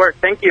up the good work.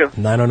 Thank you.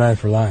 909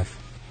 for life.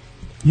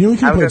 We could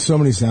have put so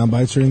many sound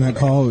bites during that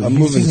call. I'm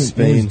moving to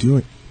Spain.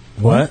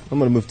 What? I'm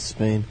going to move to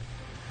Spain.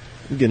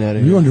 I'm getting out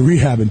of here. You're going to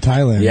rehab in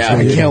Thailand. Yeah,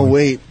 I can't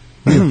wait.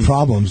 We have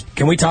problems.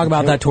 Can we talk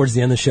about that towards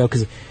the end of the show?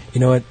 Because, you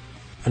know what?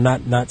 I'm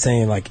not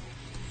saying, like,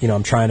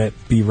 I'm trying to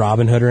be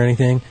Robin Hood or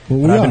anything.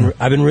 Well,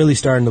 I've been really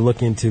starting to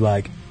look into,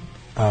 like,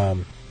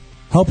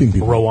 helping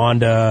people.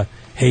 Rwanda,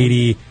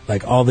 Haiti,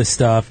 like, all this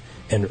stuff,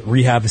 and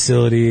rehab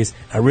facilities.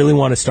 I really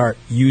want to start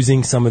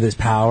using some of this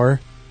power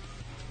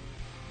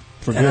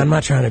For And good. I'm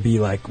not trying to be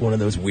like one of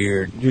those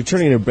weird. You're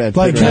turning into Brad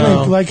Like Pitt.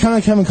 kind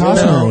of Kevin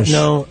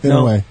Costner-ish in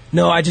a way.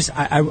 No, I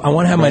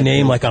want to have my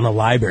name like on a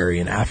library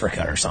in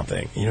Africa or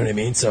something. You know what I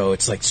mean? So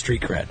it's like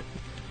street cred.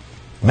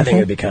 I think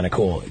it'd be kind of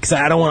cool because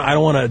I don't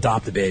want to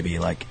adopt a baby.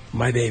 Like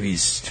my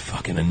baby's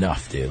fucking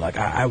enough, dude. Like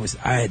I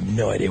had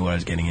no idea what I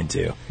was getting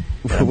into.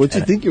 What'd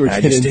you think you were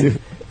getting into?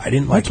 I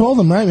didn't I like. told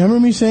him, right? Remember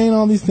me saying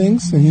all these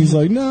things? And he's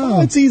like, no.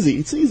 Oh, it's easy.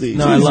 It's easy.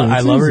 No, I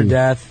love her to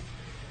death.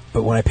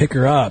 But when I pick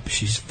her up,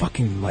 she's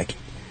fucking like,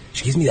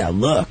 she gives me that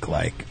look,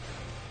 like,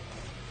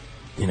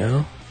 you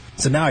know.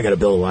 So now I got to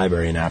build a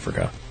library in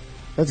Africa.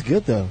 That's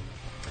good though.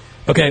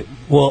 Okay,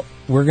 well,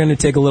 we're going to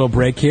take a little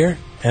break here,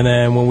 and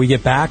then when we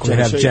get back, we're going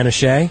to have Jenna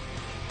Shea.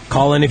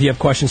 Call in if you have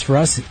questions for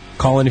us.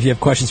 Call in if you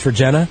have questions for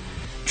Jenna.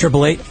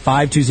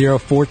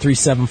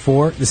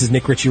 888-520-4374. This is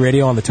Nick Ritchie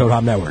Radio on the Toad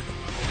Hop Network.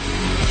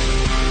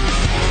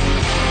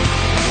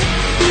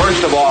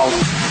 First of all,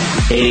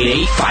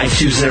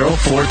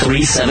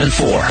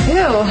 888-520-4374.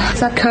 Ew, is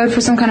that code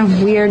for some kind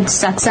of weird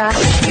sex act?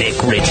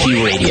 Nick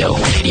Ritchie Radio.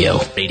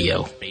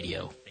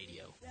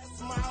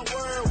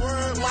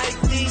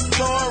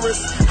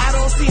 I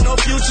don't see no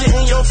future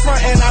in your front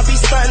and I be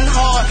stunting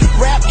hard.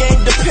 Rap game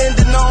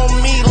depending on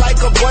me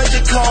like a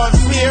budget card.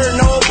 Fear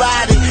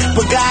nobody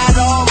but God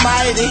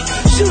Almighty.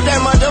 Shoot that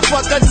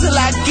motherfucker till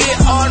I get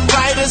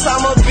arthritis.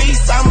 I'm a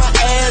beast, I'm a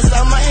ass,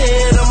 I'm a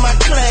head of my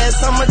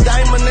class. I'm a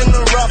diamond in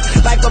the rough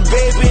like a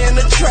baby in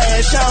the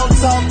trash. I don't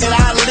talk it,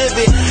 I live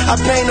it. I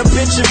paint a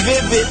picture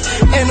vivid.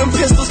 And them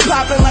pistols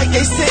popping like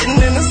they sitting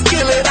in a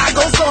skillet. I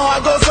go so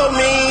hard, go so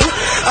mean.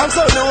 I'm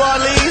so New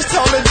Orleans,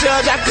 told the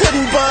judge I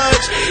couldn't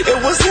budge. It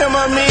was him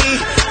or me.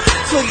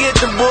 Forget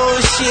the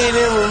bullshit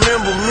and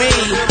remember me.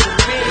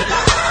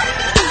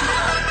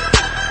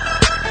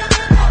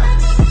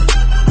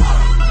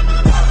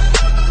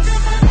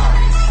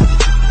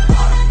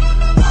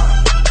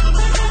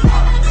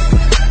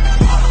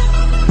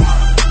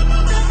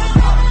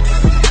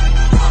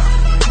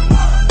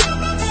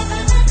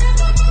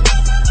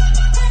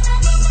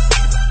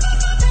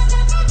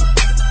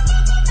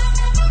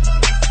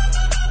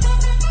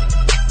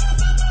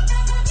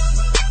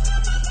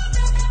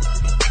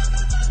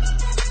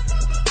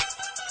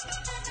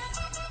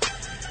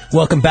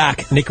 Welcome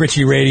back, Nick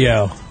Ritchie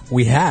Radio.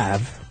 We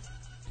have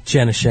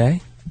Jenna Shea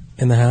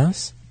in the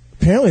house.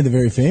 Apparently, the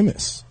very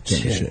famous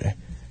Jenna Shea.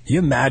 You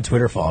have mad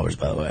Twitter followers,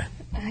 by the way.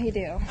 I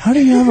do. How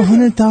do you have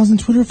 100,000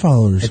 Twitter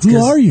followers? It's Who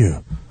 'cause- are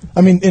you?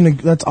 I mean,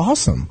 that's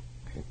awesome.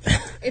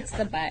 It's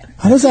the butt.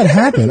 How does that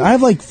happen? I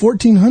have like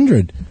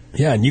 1,400.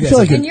 Yeah, and you I guys feel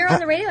like And you're on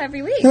the radio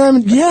every week.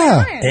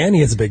 Yeah. And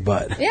he has a big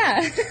butt.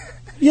 Yeah.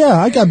 Yeah,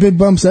 I got big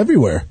bumps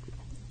everywhere.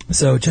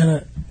 So,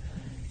 Jenna,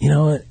 you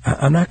know what?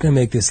 I'm not going to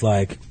make this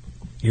like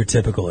your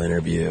typical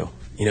interview.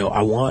 You know,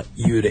 I want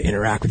you to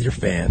interact with your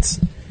fans.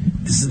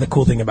 This is the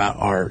cool thing about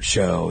our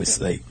show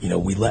is like, you know,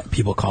 we let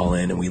people call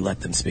in and we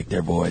let them speak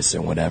their voice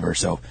and whatever.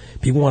 So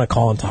people want to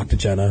call and talk to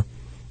Jenna.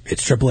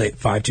 It's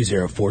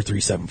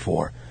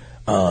 888-520-4374.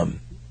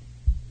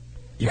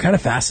 You're kind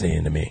of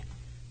fascinating to me.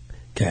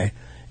 Okay.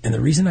 And the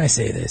reason I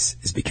say this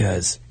is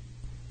because,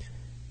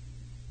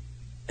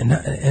 and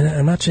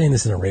I'm not saying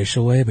this in a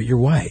racial way, but you're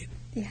white.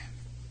 Yeah.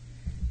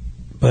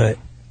 But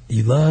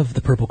you love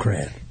the purple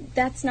crayon.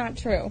 That's not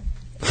true.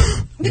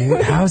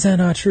 How is that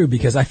not true?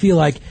 Because I feel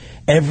like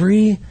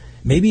maybe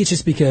it's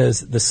just because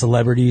the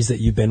celebrities that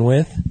you've been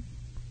with.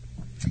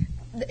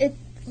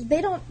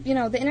 They don't,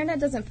 the internet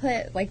doesn't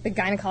put like the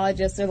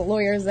gynecologists or the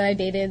lawyers that I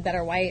dated that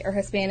are white or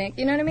Hispanic.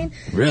 You know what I mean?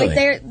 Really?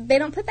 Like they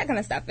don't put that kind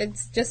of stuff.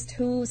 It's just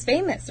who's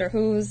famous or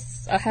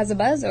who's has a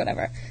buzz or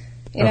whatever.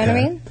 You know what I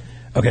mean?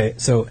 Okay,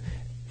 so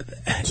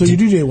you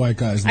do date white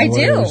guys, I do.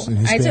 lawyers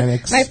and I do.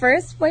 Hispanics. My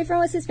first boyfriend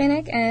was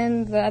Hispanic,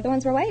 and the other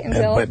ones were white.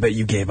 Until but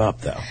you gave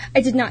up though.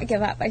 I did not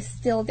give up. I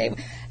still date.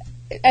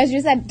 As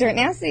you said, Dirt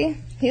Nasty.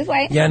 He's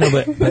white. Yeah, no,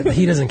 but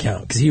he doesn't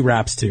count because he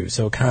raps too.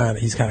 So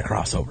he's kind of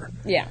crossover.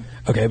 Yeah,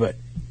 Okay, but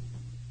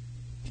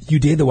you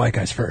dated the white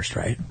guys first,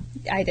 right?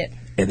 I did.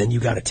 And then you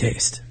got a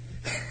taste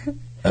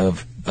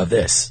of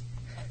this,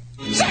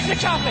 Chocolate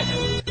chocolate!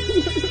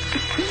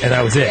 and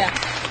that was it.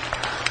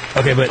 Yeah,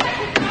 Okay, but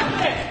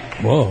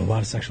whoa, a lot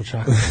of sexual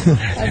chocolate.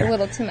 that was a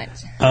little too much.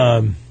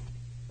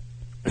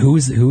 Who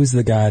is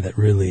the guy that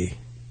really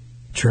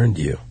churned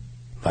you?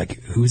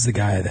 Like, who's the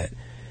guy that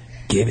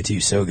gave it to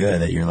you so good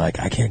that you're like,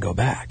 I can't go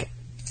back?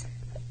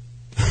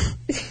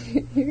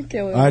 You're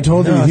killing me. I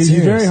told you, No, he's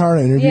serious. very hard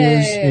on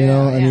interviews. Yeah,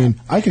 I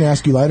mean, I can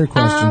ask you lighter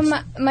questions.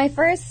 My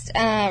first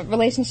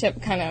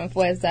relationship kind of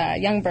was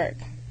Young Burke,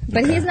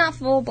 but Okay. he's not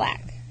full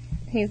black.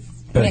 He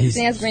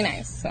has green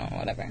eyes, so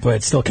whatever. But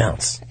it still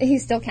counts He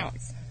still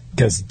counts.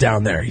 because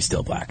down there he's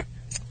still black,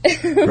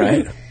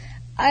 right?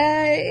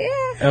 Yeah.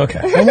 Okay.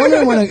 I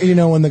wonder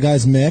when the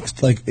guy's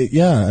mixed. Like,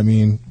 I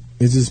mean,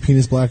 is his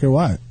penis black or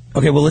white?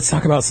 Okay. Well, let's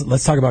talk about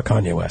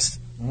Kanye West.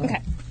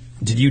 Okay.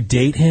 Did you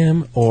date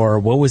him, or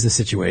what was the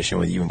situation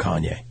with you and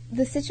Kanye?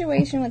 The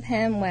situation with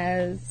him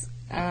was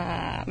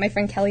my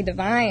friend Kelly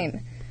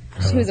Devine,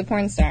 who was a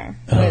porn star,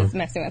 was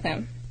messing with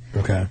him.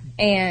 Okay.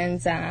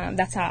 And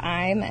that's how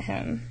I met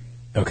him.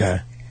 Okay.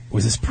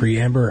 Was this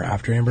pre-Amber or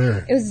after Amber?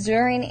 Or? It was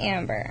during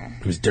Amber.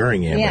 It was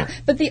during Amber. Yeah,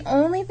 but the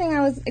only thing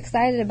I was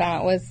excited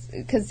about was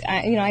because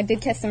I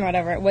did kiss him or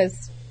whatever. It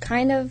was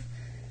kind of,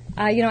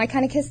 I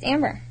kind of kissed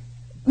Amber.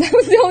 That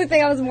was the only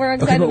thing I was more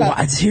excited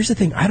about. Here's the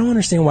thing: I don't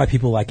understand why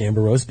people like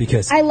Amber Rose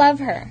because I love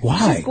her.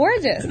 Why? She's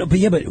gorgeous. No,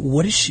 but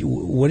what is she?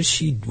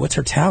 What's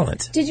her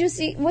talent? Did you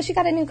see? Well, she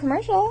got a new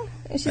commercial.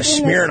 She's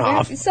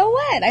Smirnoff. So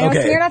what? I know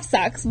Okay. Smirnoff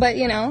sucks, but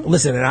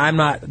Listen, and I'm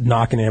not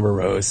knocking Amber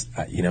Rose.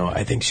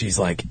 I think she's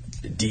like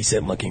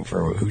decent looking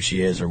for who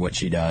she is or what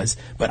she does,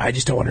 but I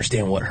just don't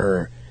understand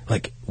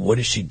what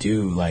does she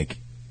do? Like,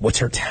 what's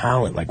her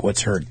talent? Like,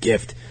 what's her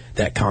gift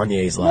that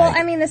Kanye's like?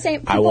 Well, I mean, the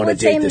same. I want to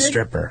date this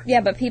stripper.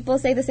 Yeah, but people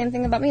say the same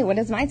thing about me. What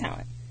is my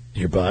talent?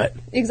 Your butt.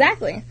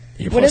 Exactly.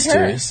 Your what is her?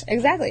 posteriors.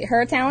 Exactly.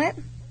 Her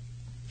talent.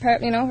 Her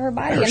body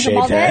Her and her shaved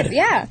bald head. head.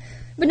 Yeah,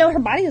 but no, her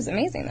body is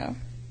amazing though.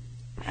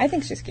 I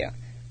think she's cute.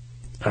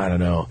 I don't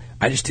know.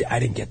 I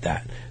didn't get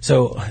that.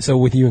 So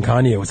with you and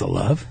Kanye, was it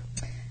love?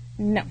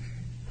 No.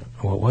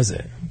 What was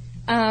it?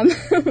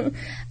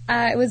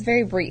 It was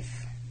very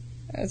brief.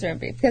 It was very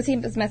brief because he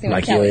was messing with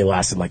Like he Kelly. only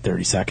lasted like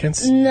 30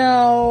 seconds?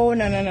 No.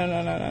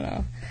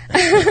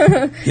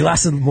 He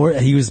lasted more.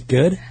 He was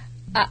good?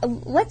 Why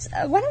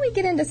don't we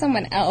get into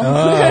someone else?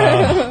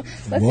 Oh.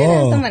 Let's get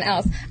into someone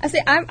else.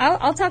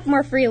 I'll talk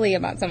more freely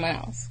about someone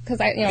else because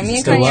me and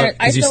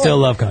Kanye. You still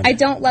love Kanye? I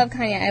don't love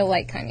Kanye. I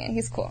like Kanye.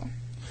 He's cool.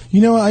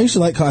 You know, I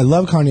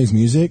love Kanye's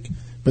music,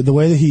 but the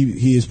way that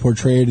he is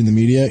portrayed in the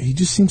media, he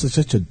just seems like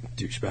such a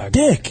douchebag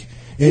dick.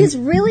 And He's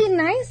really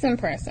nice in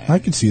person. I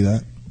could see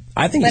that.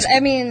 I think. But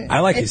I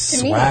like his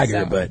to me,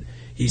 swagger, so. but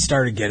he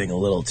started getting a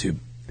little too.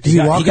 Does he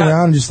walk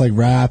around and just like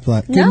rap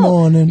like "Good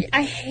morning"?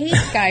 I hate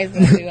guys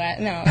that do that.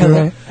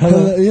 No.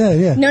 Hello.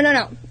 Yeah.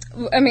 No.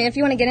 I mean, if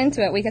you want to get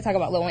into it, we could talk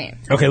about Lil Wayne.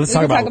 Okay, let's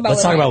talk about Lil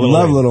Wayne.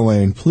 Love Lil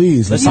Wayne,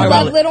 please. Let's You talk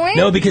love about Lil Wayne?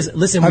 No, because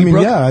listen,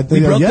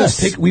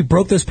 yes. we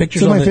broke those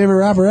pictures. He's on my favorite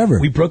rapper ever.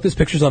 We broke those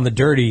pictures on the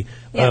Dirty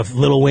of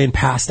Lil Wayne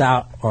passed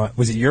out.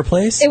 Was it your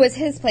place? It was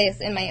his place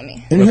in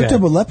Miami. And he hooked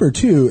up with Leper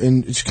too,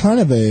 and it's kind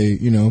of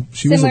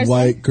she was Similar a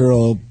white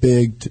girl,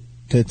 big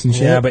tits and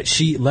shit. Yeah, but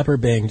Leper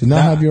banged. Did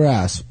not have your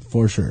ass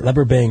for sure.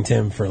 Leper banged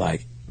him for the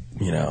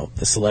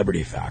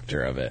celebrity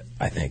factor of it.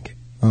 I think.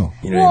 Oh,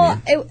 you know what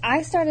I mean?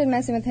 I started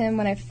messing with him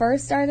when I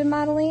first started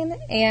modeling,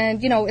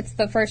 and it's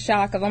the first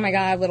shock of, oh my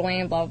god, Lil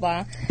Wayne, blah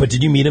blah. But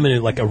did you meet him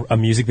in a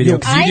music video?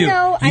 'Cause you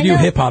do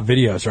hip hop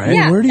videos, right?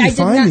 Yeah, where do you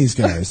find these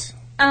guys?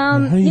 How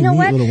do you know meet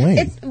what? Lil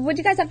Wayne? What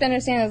you guys have to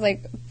understand is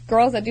like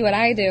girls that do what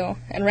I do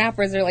and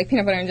rappers are like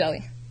peanut butter and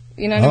jelly.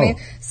 You know what I mean?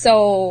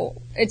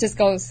 So it just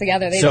goes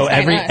together. They So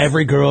just find us.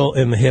 every girl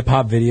in the hip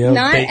hop video,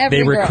 Not every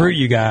they girl. recruit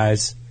you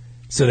guys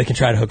so they can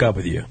try to hook up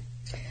with you.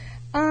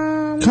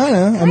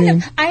 Kind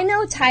of. I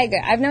know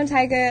Tyga. I've known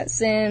Tyga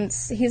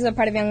since he's a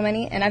part of Young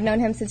Money, and I've known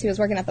him since he was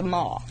working at the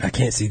mall. I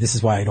can't see. This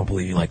is why I don't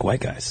believe you like white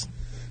guys.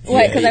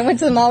 What? Because I went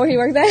to the mall where he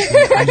worked at.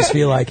 I just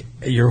feel like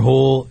your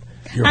whole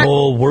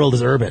world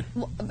is urban.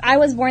 I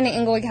was born in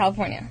Inglewood,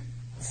 California,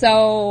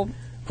 so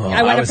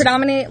I went to a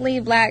predominantly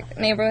black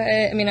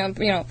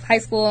neighborhood. High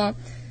school,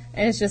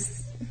 and it's just.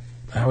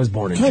 I was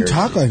born in Kind of Jersey.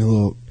 talk like a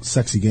little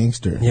sexy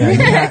gangster.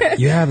 Yeah,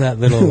 you have that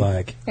little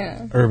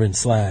urban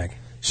slag.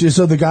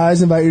 So the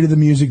guys invite you to the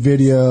music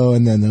video,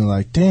 and then they're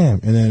like, "Damn!"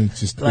 And then it's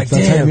just Like,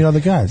 that's how you damn. mean all the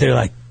guys. They're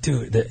like,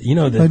 dude, they're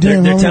Like,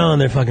 damn, homie. telling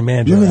their fucking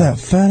man, Look at that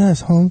fat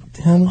ass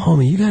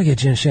homie, you gotta get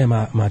Jen Shea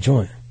my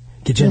joint.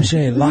 Get Jen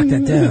Shea, lock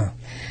that down.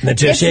 And then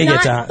Jen It's Shea not-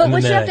 gets out. But and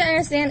what then you have to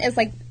understand is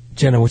like.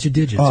 Jenna, what's your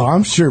digits? Oh,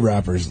 I'm sure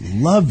rappers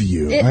love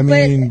you. It- I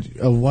mean,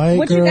 a white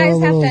What girl. you guys have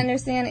little- to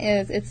understand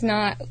is it's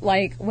not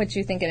like what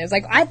you think it is.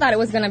 Like, I thought it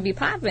was going to be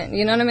popping.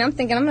 You know what I mean? I'm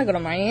thinking I'm going to go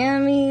to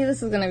Miami.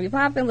 This is going to be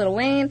popping. Lil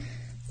Wayne.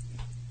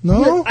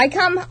 No? I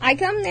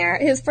come there.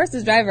 His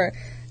driver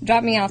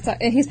dropped me off.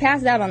 And he's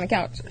passed out on the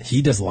couch.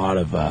 He does a lot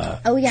of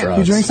Oh, yeah. drugs.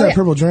 He drinks that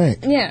purple drink.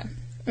 Yeah.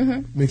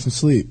 Makes him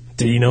sleep.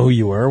 Did you know who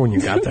you were when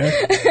you got there?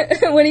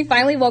 When he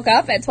finally woke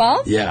up at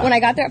 12? Yeah. When I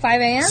got there at 5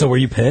 a.m.? So were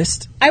you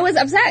pissed? I was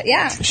upset,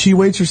 yeah. She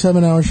waits for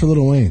 7 hours for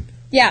Lil Wayne.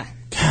 Yeah.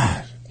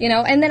 God.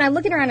 And then I'm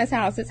looking around his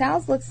house. His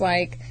house looks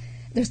like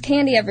there's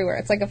candy everywhere.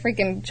 It's like a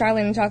freaking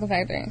Charlie and the Chocolate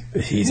Factory.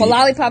 Well,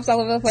 lollipops all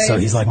over the place. So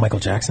he's like Michael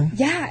Jackson?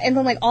 Yeah, and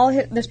then like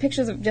there's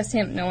pictures of just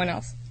him, no one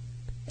else.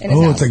 In his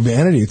Oh, house. it's like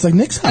vanity. It's like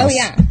Nick's house. Oh,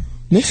 yeah.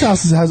 Nick's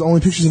house has only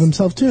pictures of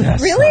himself, too.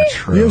 That's Really? not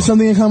true. You have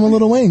something in common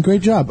with Lil Wayne.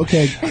 Great job.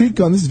 Okay, keep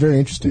going. This is very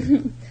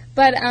interesting.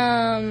 But,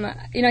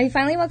 he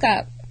finally woke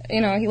up.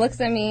 He looks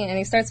at me and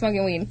he starts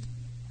smoking weed,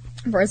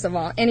 first of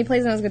all. And he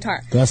plays on his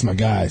guitar. That's my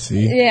guy,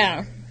 see?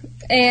 Yeah.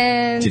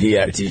 And... Did he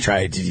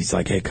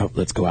like, hey, come,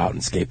 let's go out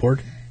and skateboard?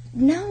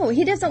 No,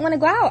 he doesn't want to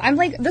go out. I'm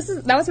like,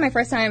 that was my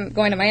first time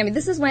going to Miami.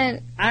 This is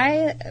when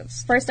I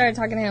first started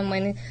talking to him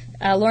when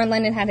Lauren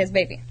London had his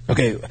baby.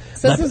 Okay.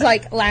 So this was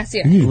like last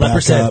year. Leper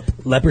said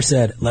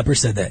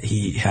that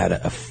he had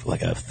a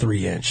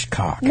 3-inch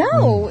cock.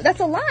 No,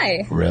 that's a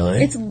lie.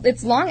 Really?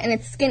 It's long and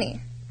it's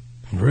skinny.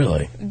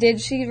 Really?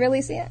 Did she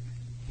really see it?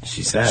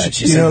 She said.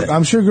 She You said know, that,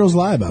 I'm sure girls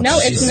lie about No,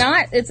 that. it's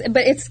not.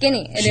 But it's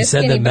skinny. It She is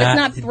said skinny, the but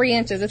ma- it's not 3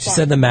 inches. It's she long.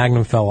 said the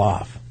magnum fell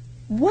off.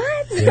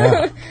 What?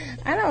 Yeah.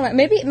 I don't know.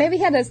 Maybe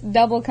he had a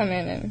double come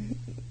in and,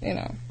 you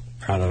know.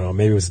 I don't know.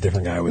 Maybe it was a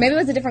different guy. Maybe it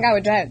was a different guy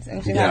with dreads,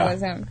 and she thought it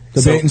was him.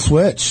 The bait and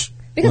switch.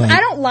 Because I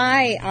don't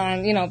lie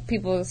on, you know,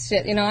 people's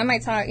shit. You know, I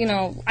might talk, you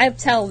know, I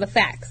tell the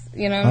facts.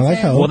 You know what I'm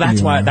saying? Well,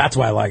 that's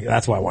why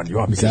I wanted you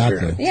on, because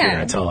Exactly. you're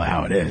going to tell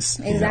how it is.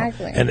 you know?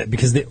 Exactly. And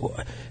because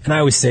and I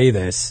always say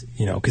this,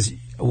 you know, because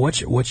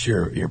what's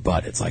your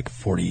butt? It's like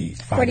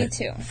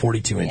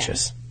 42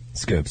 inches.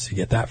 Scoops, you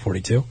get that?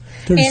 42?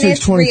 36,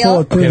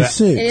 24,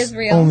 36. It is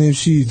real. Only if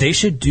she's... They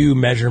should do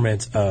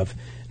measurements of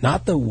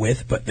not the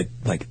width, but the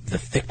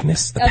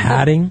thickness, the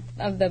padding.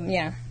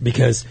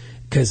 Because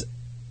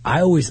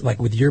I always, like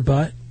with your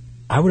butt,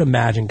 I would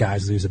imagine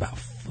guys lose about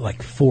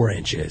 4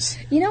 inches.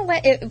 You know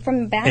what?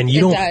 From the back, and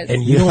you it don't, does.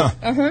 And you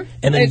don't,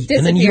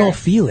 and then you don't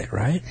feel it,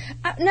 right?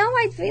 No,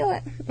 I feel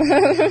it.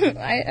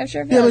 I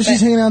sure feel it. Yeah, but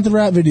she's hanging out at the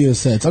rap video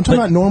sets. I'm talking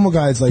about normal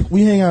guys. Like,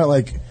 we hang out at,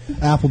 like,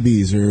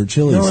 Applebee's or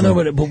Chili's. No,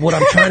 but what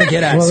I'm trying to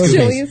get at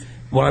Chili's.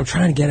 What I'm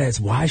trying to get at is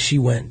why she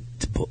went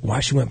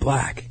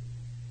black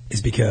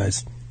is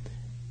because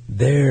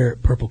their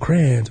purple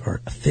crayons are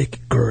thick,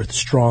 girth,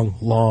 strong,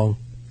 long,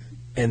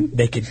 and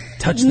they could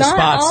touch the Not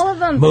spots all of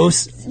them.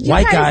 most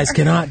white guys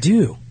cannot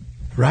do,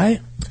 right?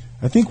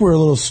 I think we're a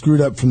little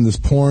screwed up from this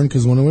porn,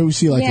 because when we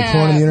see like the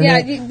porn on the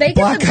internet, they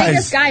black get the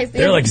biggest guys.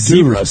 They're like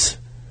zebras.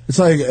 It's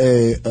like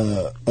a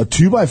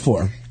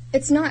 2x4,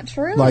 It's not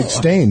true. like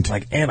stained,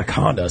 like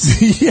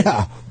anacondas.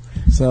 yeah.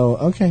 So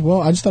okay,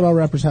 well, I just thought all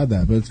rappers had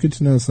that, but it's good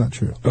to know it's not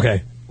true.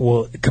 Okay,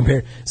 well,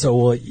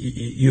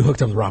 you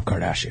hooked up with Rob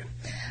Kardashian,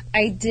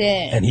 I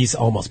did. and he's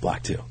almost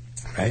black too,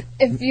 right?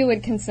 If you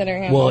would consider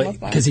him Well, almost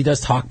black. because he does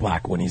talk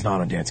black when he's not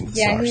on Dancing with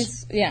the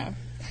Stars.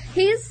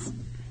 He's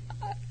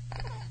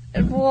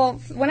well,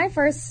 when I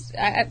first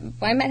I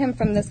met him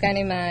from this guy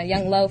named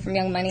Young Lo from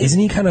Young Money. Isn't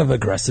he kind of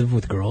aggressive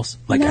with girls?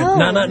 Like No,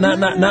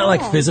 not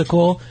like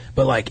physical,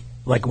 but like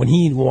when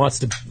he wants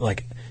to,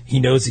 like, he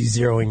knows he's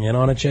zeroing in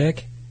on a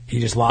chick, he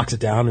just locks it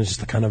down and is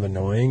just kind of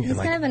annoying. He's and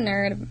like, kind of a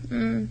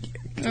nerd.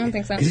 I don't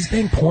think so. Because he's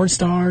paying porn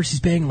stars, he's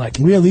paying like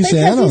Lisa because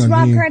Anna. he's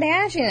Rob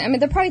Kardashian. I mean,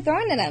 they're probably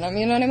throwing it at him.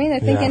 You know what I mean? They're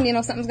thinking,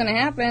 Yeah. something's going to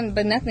happen,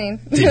 but nothing.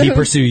 Did he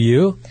pursue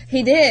you?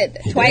 He did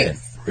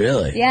twice. Did.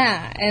 Really?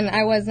 Yeah, and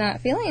I was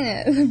not feeling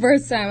it the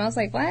first time. I was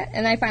like, what?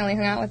 And I finally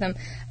hung out with him.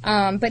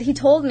 But he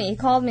called me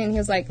and he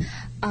was like,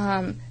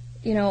 I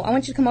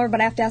want you to come over, but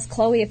I have to ask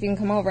Chloe if you can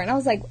come over. And I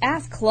was like,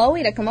 ask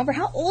Chloe to come over?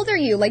 How old are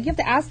you? Like, you have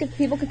to ask if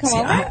people could come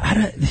over?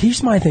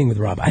 Here's my thing with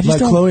Rob. I just like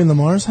don't, Chloe in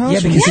Lamar's house? Yeah,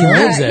 because he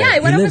lives there. Yeah, I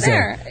went He over lives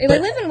there. there. We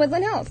But- live in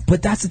Woodland Hills.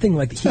 But that's the thing,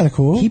 like, kind of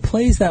cool. He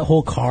plays that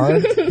whole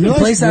card. He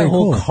plays that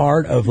whole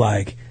card of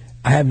like,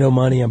 I have no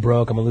money, I'm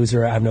broke, I'm a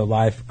loser, I have no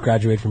life,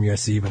 graduate from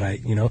USC, but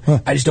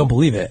I just don't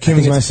believe it.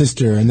 Kim's my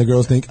sister, and the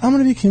girls think, I'm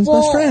going to be Kim's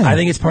best friend. I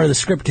think it's part of the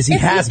script because he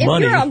has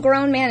money. If you're a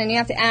grown man and you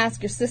have to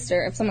ask your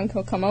sister if someone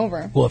could come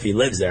over. Well, if he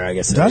lives there, I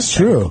guess it That's is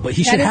true. technical. But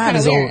he should That is have kinda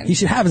his own. weird. He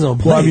should have his own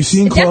place. Well, have you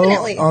seen Chloe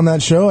Definitely. on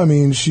that show? I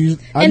mean, I'd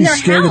And be their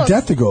scared house, to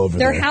death to go over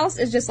their there. house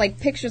is just like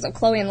pictures of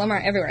Chloe and Lamar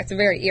everywhere. It's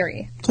very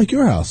eerie. It's like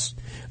your house.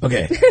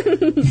 Okay.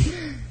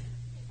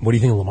 What do you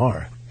think of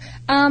Lamar?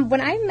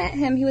 When I met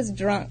him, he was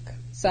drunk,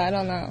 so I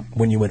don't know.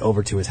 When you went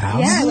over to his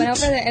house? Yeah, I went over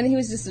there and he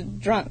was just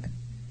drunk.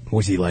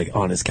 Was he like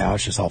on his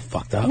couch, just all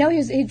fucked up? No,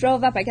 he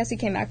drove up. I guess he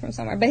came back from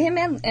somewhere. But him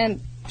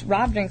and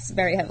Rob drinks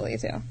very heavily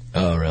too.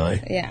 Oh,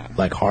 really? Yeah.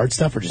 Like hard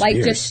stuff or just Like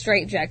beers? just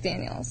straight Jack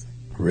Daniels.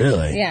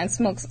 Really? Yeah, and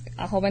smokes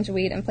a whole bunch of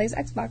weed and plays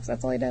Xbox.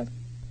 That's all he did.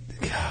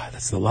 God,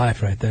 that's the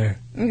life right there.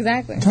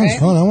 Exactly. Sounds right?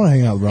 fun. I want to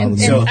hang out with Rob.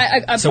 And,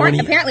 and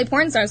apparently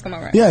porn stars come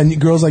over. yeah, and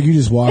girls like you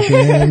just walk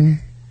in.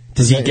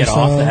 Does he present get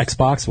off the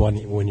yourself.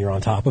 Xbox when you're on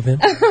top of him?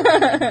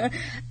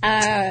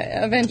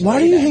 Eventually. Why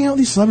do you hang out with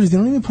these celebrities? They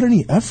don't even put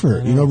any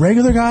effort.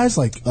 Regular guys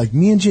like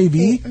me and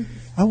JV,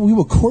 we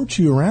will court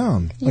you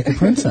around like a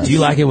princess. Do you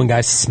like it when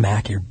guys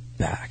smack your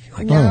back?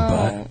 Like your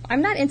butt? No,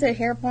 I'm not into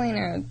hair pulling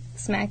or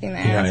smacking the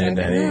You're not ass. or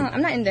into anything. any? No,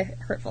 I'm not into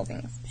hurtful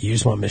things. You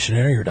just want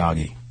missionary or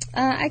doggy?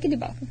 I could do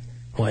both.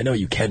 Well, I know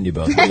you can do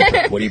both.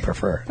 What do you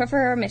prefer?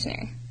 Prefer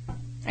missionary.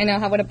 I know,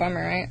 what a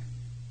bummer, right?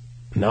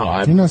 No,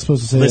 You're not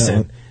supposed to say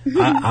listen,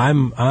 that.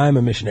 I'm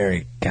a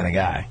missionary kind of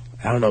guy.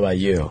 I don't know about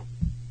you.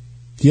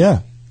 Yeah.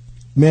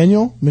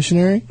 Manual,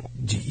 missionary.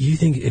 Do you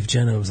think if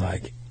Jenna was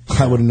like,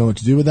 I wouldn't know what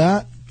to do with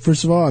that.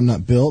 First of all, I'm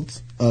not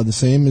built the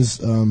same as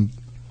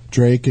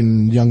Drake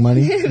and Young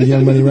Money, the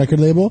Young Money record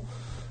label.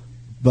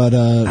 But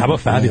how about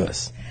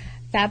Fabulous?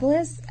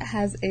 Fabulous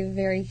has a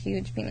very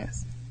huge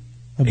penis.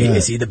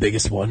 Is he the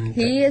biggest one?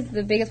 He is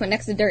the biggest one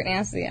next to Dirt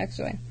Nasty,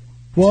 actually.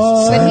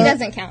 What? But he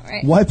doesn't count,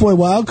 right? White Boy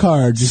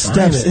Wildcard just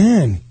Simon. steps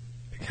in.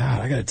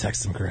 God, I gotta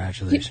text him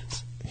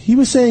congratulations. He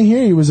was saying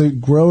here he was a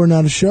grower,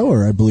 not a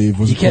shower, I believe.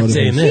 Was He a kept quote of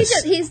saying his.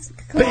 this. He's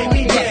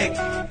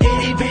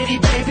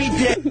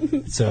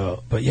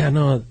So, but yeah,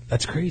 no,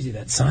 that's crazy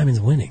that Simon's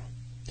winning.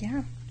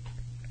 Yeah.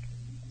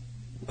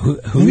 Who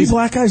Maybe is,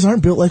 black guys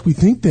aren't built like we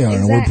think they are,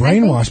 and we're Exactly. I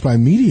think- brainwashed by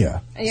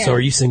media. Yeah. So are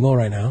you single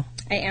right now?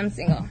 I am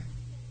single.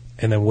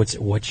 And then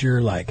what's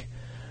your like?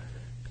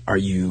 Are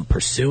you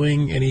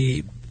pursuing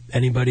any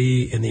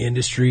anybody in the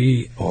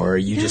industry, or are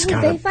you just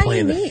kind they of find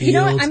playing the me. field? You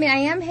know what? I mean, I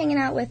am hanging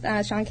out with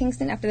Sean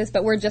Kingston after this,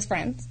 but we're just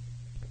friends.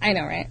 I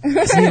know, right?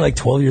 Isn't he like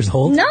 12 years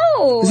old?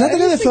 No. Is that the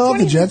guy He's that fell off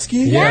the 20. jet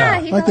ski? Yeah.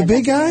 He Like fell the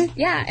big off jet guy?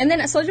 ski. Yeah, and then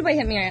Soulja Boy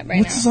hit me up right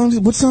What's the now.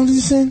 song? What song did he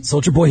sing?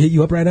 Soulja Boy hit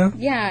you up right now?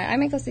 Yeah, I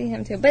might go see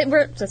him too, but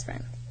we're just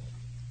friends.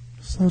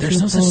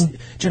 There's no such...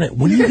 Jenna,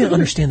 when are you going to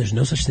understand there's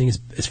no such thing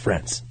as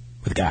friends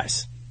with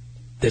guys?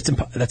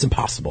 That's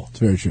impossible. It's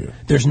very true.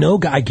 There's no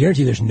guy, I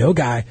guarantee you, there's no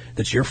guy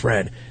that's your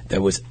friend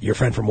that was your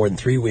friend for more than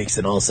 3 weeks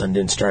and all of a sudden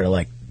didn't start to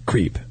like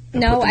creep.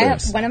 No, I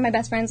have one of my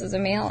best friends is a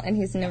male, and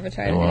he's never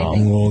tried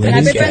anything. well, and then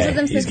I've he's been friends gay. with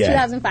him He's since gay.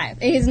 2005.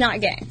 He's not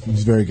gay.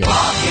 He's very good.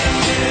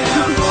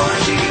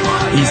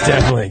 He's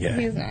definitely gay.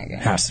 He's not gay.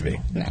 Has to be.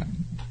 No.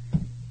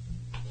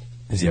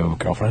 Does he have a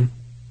girlfriend?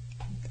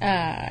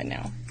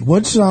 No.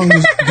 What song?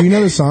 Do you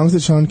know the songs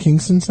that Sean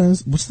Kingston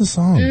says? What's the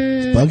song?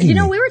 It's bugging You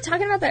know, me. we were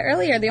talking about that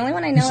earlier. The only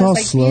one I know It's is all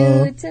like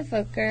slow.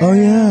 Beautiful Girl. Oh,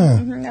 yeah.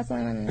 That's the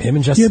only one I know. Him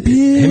and Justin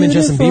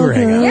Bieber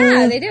hang out.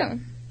 Yeah, they do.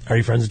 Are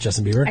you friends with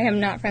Justin Bieber? I am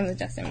not friends with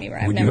Justin Bieber.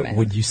 I've Would never you met him.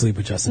 would you sleep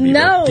with Justin Bieber?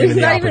 No, Given he's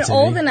the not even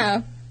opportunity? old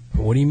enough.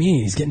 What do you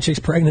mean? He's getting chicks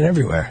pregnant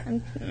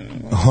everywhere.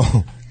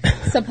 Oh.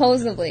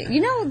 Supposedly.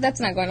 You know that's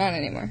not going on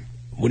anymore.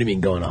 What do you mean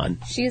going on?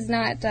 She's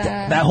not...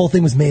 That whole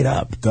thing was made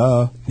up.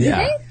 Duh. Yeah.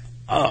 think?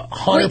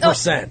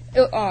 100%.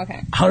 Oh,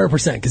 okay.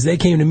 100%. Because they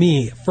came to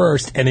me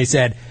first and they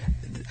said,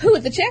 Who,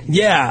 the chick?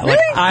 yeah, like,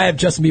 Really? I have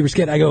Justin Bieber's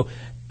kid. I go,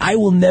 I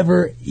will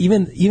never,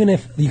 even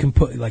if you can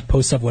put, like,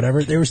 post stuff,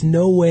 whatever, there was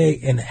no way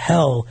in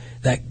hell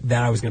that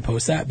I was going to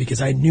post that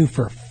because I knew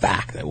for a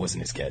fact that it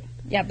wasn't his kid.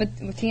 Yeah, but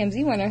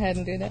TMZ went ahead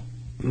and did it.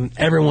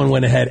 Everyone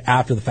went ahead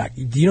after the fact.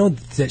 Do you know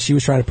that she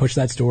was trying to push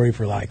that story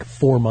for like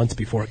 4 months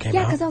before it came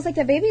Yeah, out? because I was like,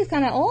 the baby's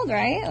kind of old,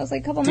 right? It was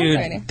like a couple months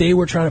already. Dude, they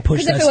were trying to push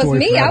Because that if it was story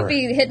me, forever. I'd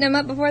be hitting him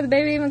up before the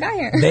baby even got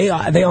here. They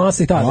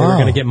honestly thought they were Wow.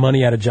 going to get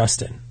money out of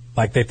Justin.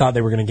 Like they thought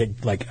they were going to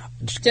get like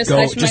Just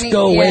hush money?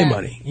 go away Yeah.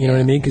 money. You know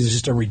what I mean? Because it's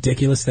just a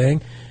ridiculous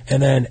thing.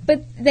 And then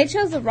But they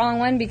chose the wrong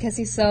one because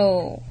he's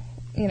so,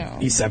 you know...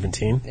 he's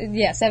 17.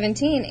 Yeah,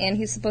 17, and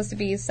he's supposed to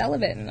be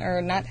celibate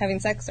or not having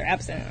sex or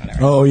abstinent or whatever.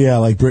 Oh yeah,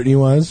 like Britney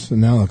was,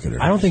 and now look at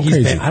her. I don't think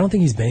Crazy. I don't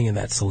think he's banging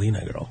that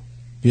Selena girl.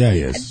 Yeah,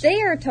 he is.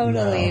 They are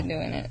totally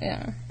doing it,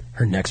 yeah.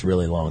 Her neck's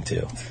really long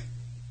too.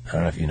 I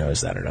don't know if you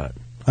noticed that or not.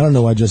 I don't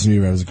know why Justin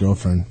Bieber has a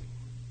girlfriend.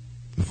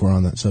 If we're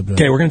on that subject.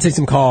 Okay, we're going to take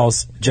some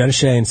calls. Jenna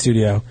Shea in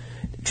studio.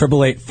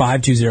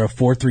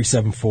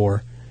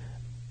 888-520-4374.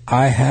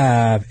 I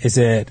have, is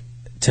it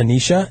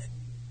Tanisha?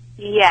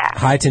 Yeah.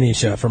 Hi,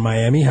 Tanisha from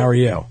Miami. How are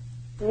you?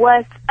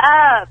 What's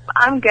up?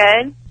 I'm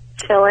good.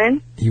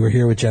 Chilling. You were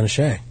here with Jenna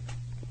Shea.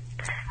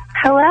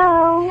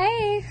 Hello.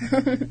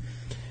 Hey.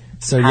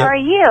 So How are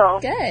you?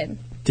 Good.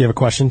 Do you have a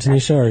question,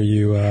 Tanisha? Or are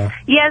you?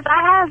 Yes,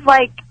 I have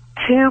like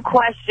 2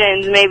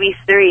 questions, maybe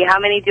 3. How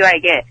many do I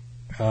get?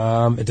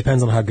 It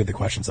depends on how good the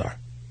questions are.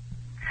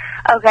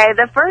 Okay,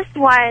 the first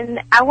one,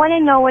 I want to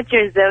know what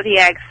your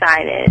zodiac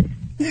sign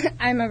is.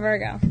 I'm a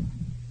Virgo.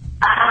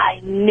 I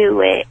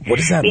knew it. What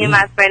does that Me mean? and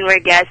my friend were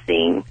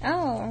guessing.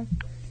 Oh.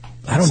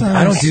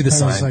 I don't do the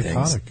Sounds sign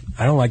psychotic. things.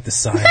 I don't like the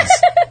signs.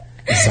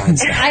 the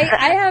signs.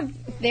 I have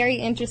very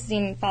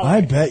interesting followers.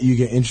 I bet you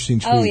get interesting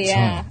tweets. Oh,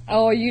 yeah. Huh?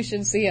 Oh, you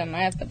should see them.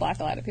 I have to block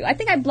a lot of people. I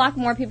think I block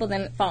more people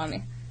than follow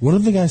me. What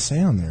did the guys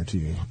say on there to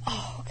you?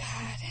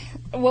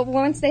 Well,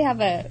 once they have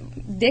a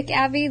Dick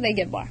Abby, they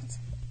get blocked.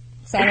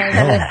 So I don't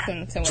even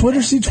listen to what Twitter,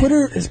 they see, say.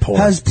 Twitter Is porn.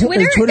 has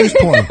Twitter? Twitter's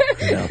porn.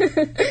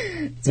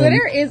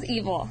 Twitter is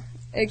evil.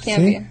 It can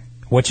See? be.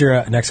 What's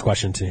your next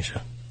question,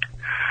 Tanisha?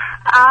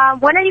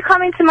 When are you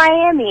coming to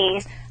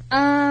Miami?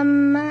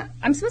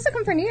 I'm supposed to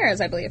come for New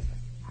Year's, I believe.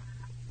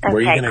 Where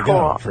are you Okay, going to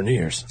cool. go for New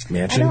Year's?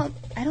 Mansion?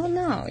 I don't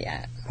know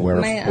yet. Where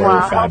My,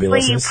 Well,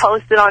 Fabulous hopefully you is?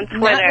 post it on Not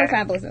where Twitter.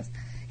 Fabulous is.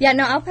 Yeah,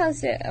 no, I'll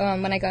post it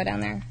when I go down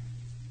there.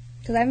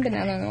 Because I haven't been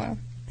down there in a while.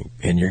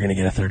 And you're going to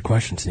get a third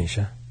question,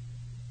 Tanisha.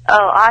 Oh,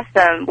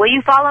 awesome. Will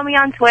you follow me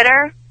on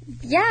Twitter?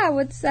 Yeah,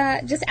 what's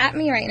just at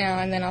me right now,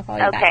 and then I'll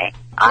follow you back. Okay.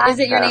 Awesome. Is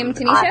it your name,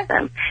 Tanisha?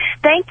 Awesome.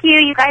 Thank you.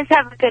 You guys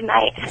have a good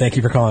night. Thank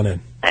you for calling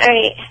in. All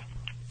right.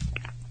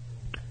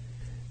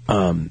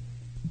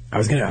 I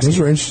was going to ask Those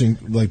you. were interesting,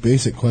 like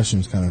basic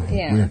questions, kind of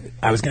Yeah. weird.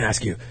 I was going to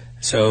ask you.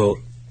 So,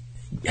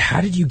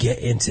 how did you get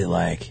into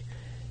like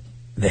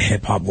the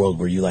hip hop world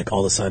where you like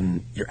all of a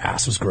sudden your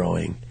ass was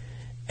growing,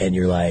 and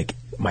you're like,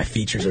 my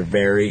features are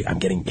I'm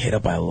getting hit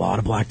up by a lot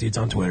of black dudes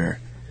on Twitter,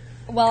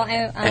 Well,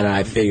 and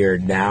I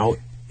figured now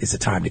is the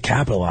time to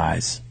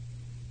capitalize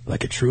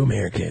like a true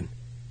American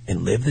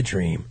and live the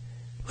dream.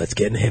 Let's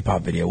get in a hip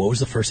hop video. What was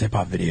the first hip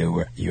hop video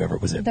where you ever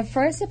was it? the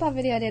first hip hop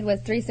video I did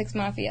was 3 6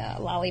 Mafia,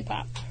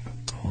 Lollipop.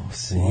 Oh,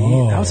 see,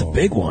 that was a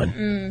big one.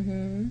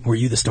 Mm-hmm. Were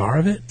you the star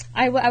of it?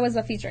 I was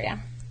a feature, yeah.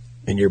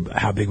 And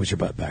how big was your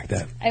butt back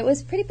then? It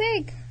was pretty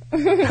big.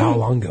 How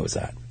long ago was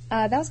that?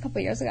 That was a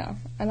couple years ago.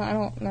 I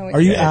don't know. What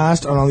Are you year.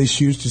 asked on all these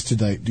shoots just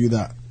to like do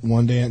that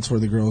one dance where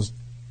the girls?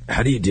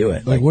 How do you do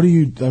it? Like, what do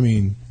you? I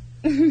mean,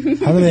 how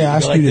do they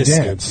ask like you to this,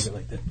 dance? Scoop.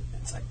 Like this.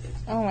 It's like this.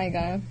 Oh my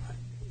god.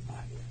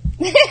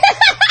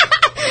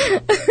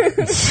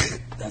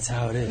 That's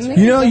how it is.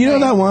 You know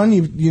that one.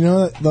 You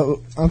know that.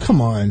 Oh, come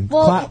on.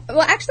 Well,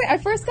 actually, I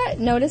first got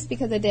noticed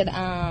because I did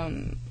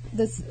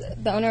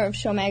the owner of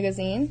Show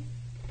Magazine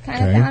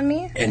kind of found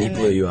me, and he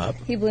blew you up.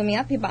 He blew me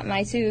up. He bought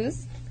my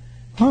shoes.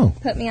 Oh.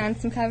 Put me on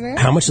some covers.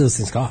 How much do those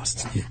things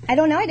cost? I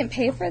don't know. I didn't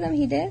pay for them.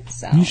 He did.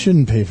 So You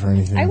shouldn't pay for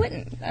anything. I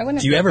wouldn't.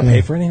 Do you ever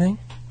pay for anything?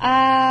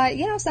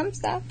 Some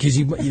stuff. Because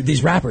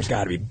these rappers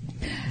got to be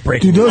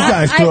breaking. Dude, those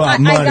guys throw out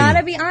money. I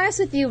gotta be honest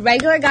with you.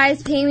 Regular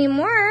guys pay me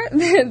more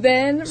than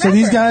rappers. So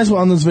these guys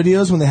on those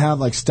videos when they have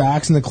like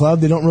stacks in the club,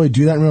 they don't really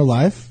do that in real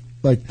life.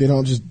 Like they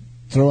don't just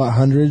throw out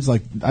hundreds.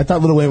 Like I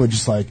thought Lil Wayne would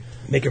just like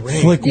make it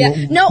rain.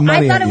 No,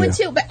 I thought it would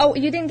too. But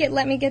you didn't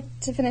let me get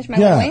to finish my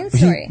Lil Wayne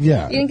story. You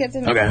didn't get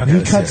to. Okay.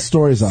 He cut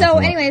stories off. So,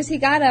 anyways, he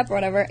got up or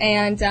whatever,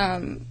 and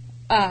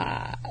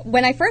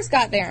when I first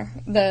got there,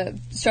 the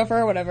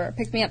chauffeur or whatever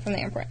picked me up from the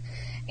airport,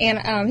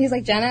 and he's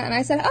like, Jenna, and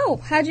I said, oh,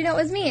 how'd you know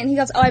it was me? And he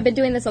goes, oh, I've been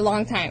doing this a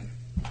long time.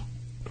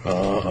 So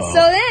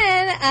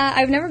then,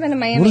 I've never been to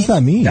Miami. What does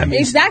that mean?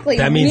 Exactly.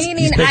 That means meaning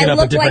he's picking I up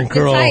a look different like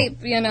girl. the type,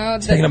 you know.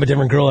 He's picking up a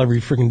different girl every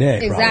freaking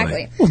day.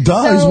 Exactly. Probably.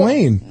 Well, he's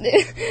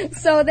Wayne.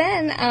 So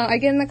then I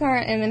get in the car,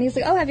 and then he's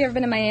like, oh, have you ever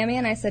been to Miami?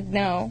 And I said,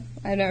 no,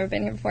 I've never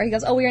been here before. He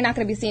goes, oh, well, you're not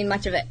going to be seeing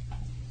much of it.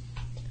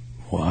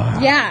 Wow.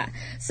 Yeah.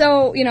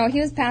 So, you know,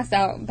 he was passed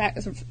out.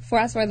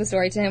 Fast forward the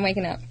story to him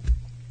waking up.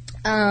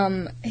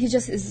 He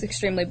just is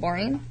extremely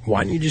boring.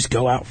 Why don't you just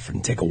go out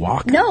and take a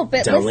walk? No,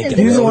 but down listen, Lincoln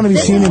He doesn't Road? want to be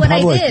This seen is in what I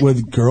public did.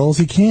 with girls.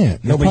 He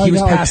can't. No, but he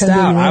was passed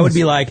out. I would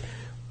be like,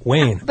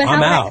 Wayne, But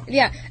I'm how out.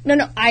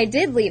 No, I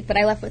did leave, but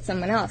I left with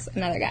someone else,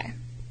 another guy.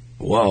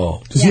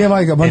 Whoa. Does he have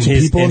like a bunch of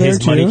people in there his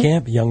too? money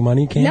camp, Young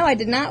Money camp? No, I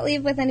did not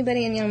leave with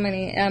anybody in Young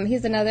Money.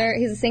 He's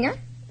a singer,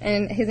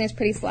 and his name's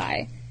Pretty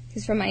Sly.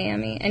 He's from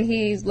Miami, and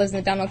he lives in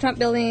the Donald Trump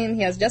building.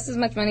 He has just as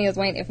much money as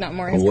Wayne, if not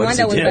more. His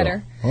condo was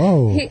better.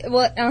 Oh.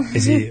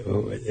 Is he?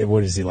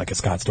 What is he, like a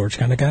Scott Storch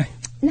kind of guy?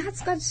 Not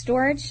Scott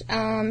Storch.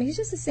 He's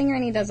just a singer,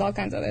 and he does all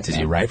kinds of other Does stuff.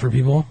 he write for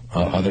people?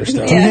 Other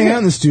stuff? Can you hang out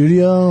in the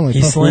studio? Like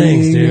He Puff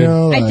slings, Lee, dude. You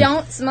know, I like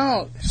don't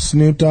smoke.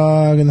 Snoop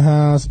Dogg in the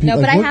house. No,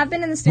 like, but I what- have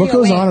been in the studio. What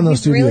goes Wayne. on in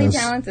those He's really studios?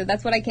 talented.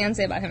 That's what I can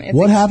say about him. It's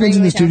What happens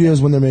in the extremely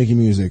studios when they're making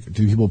music?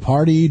 Do people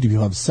party? Do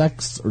people have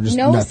sex? Or just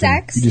No nothing?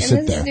 sex You just in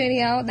sit the there.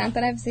 studio. Not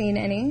that I've seen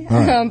any. All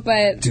right.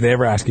 But Do they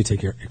ever ask you to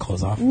take your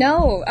clothes off?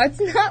 no, it's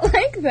not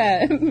like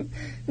that.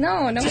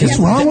 No. What's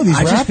wrong with these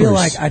I just feel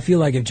rappers?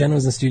 like if Jenna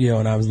was in the studio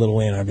and I was Lil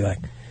Wayne, I'd be like,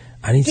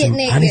 I need Get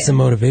naked. some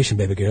motivation,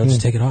 baby girl.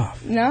 Just take it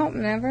off. No,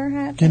 never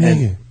had. Get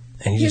naked.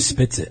 And he just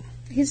spits it.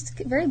 He's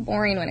very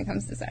boring when it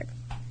comes to sex.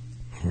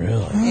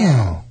 Really?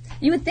 Oh.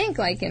 You would think,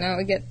 like, it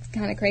would get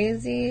kind of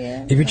crazy.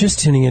 If you're just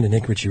tuning in to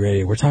Nick Ritchie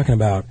Radio, we're talking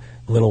about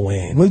Lil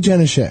Wayne. With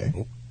Jenna Shea.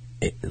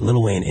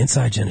 Lil Wayne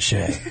inside Jenna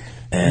Shea.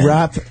 And,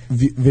 Rap,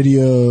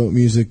 video,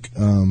 music,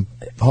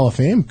 Hall of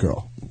Fame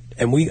girl.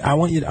 and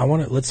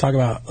let's talk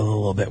about a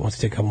little bit once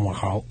we take a couple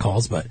more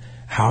calls, but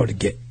how to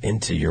get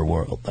into your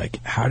world.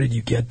 Like, how did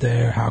you get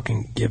there? How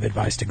can give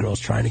advice to girls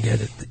trying to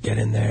get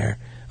in there?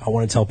 I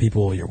want to tell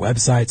people your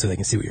website so they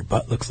can see what your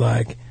butt looks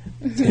like.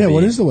 Yeah,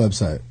 what is the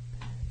website?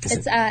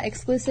 It's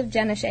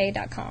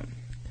exclusivejennashay.com.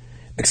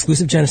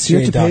 Exclusivejennashay.com. Do you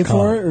have to pay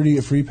for it, or do you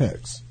get free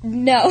pics?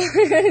 No.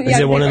 Is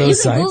it one of those You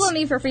sites? can Google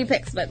me for free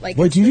pics, but like.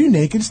 Wait, do you do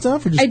naked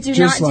stuff, or just I do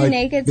just not do like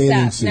naked bathing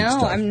stuff. suit No,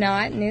 stuff? I'm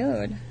not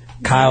nude.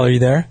 Kyle, are you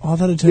there? All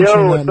that attention. Yo,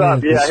 on what's that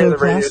up? man. Yeah, I It's hear so the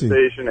radio classy.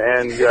 station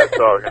and you guys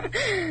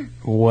talking.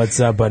 What's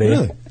up, buddy?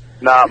 Really?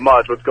 Not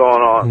much. What's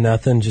going on?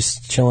 Nothing.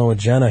 Just chilling with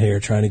Jenna here,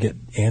 trying to get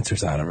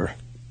answers out of her.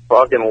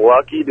 Fucking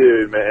lucky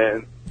dude,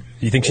 man.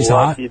 You think she's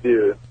hot? Lucky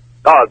dude.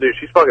 Oh, dude,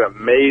 she's fucking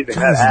amazing.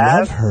 Guys that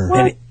love ass.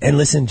 her. And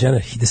listen,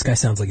 Jenna, this guy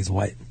sounds like he's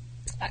white.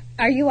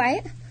 Are you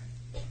white?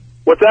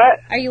 What's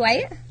that? Are you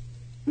white?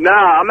 Nah,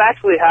 I'm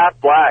actually half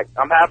black.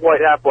 I'm half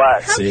white, half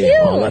black. How See, cute.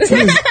 well, that's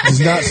Does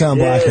not sound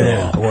black at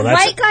Yeah, all. well,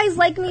 that's White guys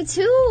like me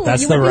too.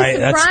 that's you the would right. Be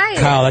That's surprised.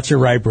 Kyle. That's your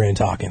right brain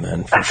talking,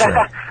 then for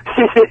sure.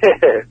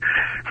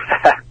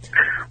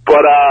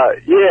 But,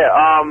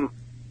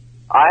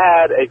 I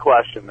had a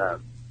question then.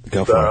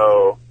 Go for it.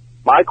 So,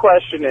 my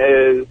question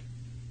is,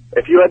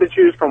 if you had to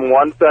choose from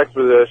one sex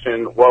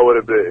position, what would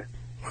it be?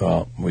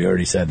 Well, we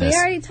already said We this,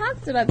 already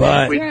talked about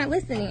But- that. You're not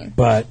listening.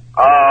 but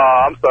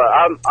I'm sorry.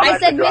 I'm I actually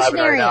said driving right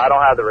missionary. now. I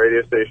don't have the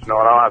radio station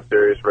on. I don't have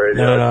Sirius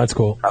radio. no, it's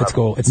cool. It's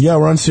cool. It's Yeah,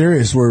 we're on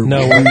Sirius. We're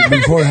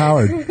before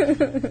Howard.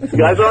 You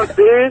guys are on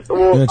Sirius?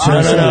 Well,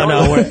 Yeah,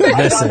 no.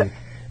 Listen.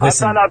 I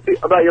found out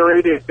about your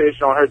radio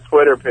station on her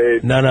Twitter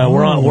page. No,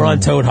 we're on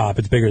Toad Hop.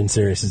 It's bigger than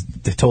Sirius. It's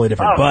totally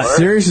different. Oh, But word.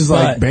 Sirius is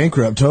like But-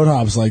 bankrupt. Toad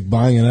Hop's like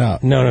buying it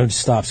out. no, just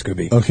stop,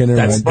 Scooby. Okay, never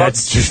mind.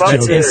 That's Fuck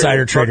Sirius.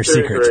 insider trader Fuck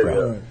Sirius secrets,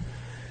 radio. bro.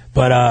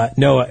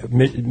 But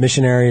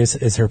missionary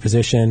is her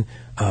position.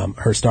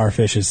 Her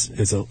starfish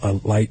is a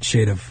light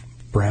shade of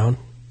brown.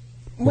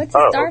 What's a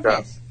Oh, starfish?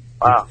 okay.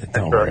 Wow.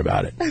 Don't worry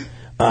about it.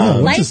 Yeah,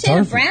 what's Light a shade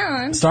of starfish?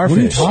 brown. Starfish. What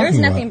are you talking There's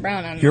about? nothing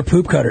brown on it. Your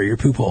poop cutter, your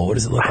poop hole. What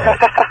does it look like?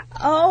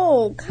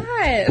 Oh,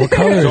 God. What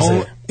color is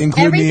Don't it?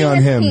 include Everything me on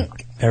is him.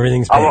 pink.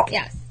 Everything's I'm pink.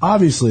 Yes.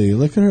 Obviously,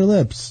 look at her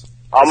lips.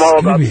 I'm all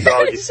about the Scooby.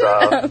 doggy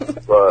style.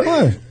 But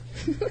What?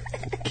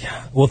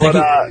 Well, thank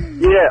you.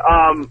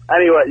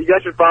 Anyway, you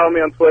guys should follow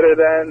me on Twitter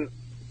then,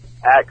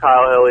 at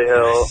Kyle Hilly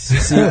Hill.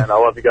 And I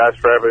love you guys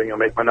for everything. You'll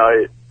make my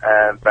night.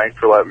 And thanks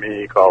for letting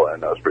me call in.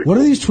 That was pretty What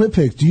cool. are these twit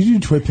pics? Do you do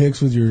twit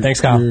pics with your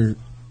Thanks, Kyle. your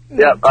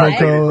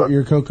Yep.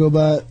 your Coco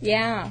butt?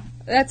 Yeah.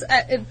 That's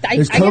I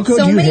Is get Coco-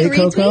 so do you many hate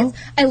retweets. Coco?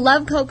 I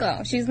love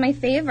Coco. She's my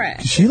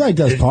favorite. She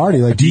does party.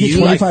 Like, do you get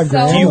 25 so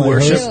grand? Do you like,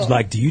 worship? cute.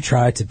 Like, do you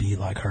try to be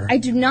like her? I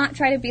do not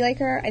try to be like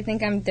her. I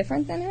think I'm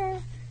different than her.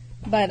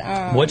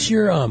 But What's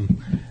your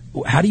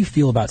how do you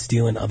feel about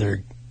stealing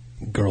other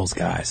girls'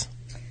 guys?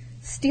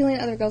 stealing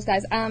other girls'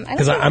 guys?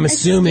 Because I'm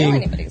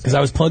assuming, because I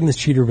was plugging this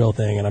Cheaterville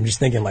thing, and I'm just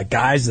thinking like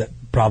guys that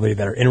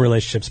are in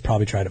relationships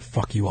probably try to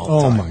fuck you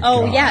all the time. my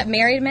Oh yeah,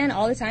 married men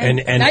all the time.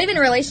 And not even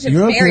relationships.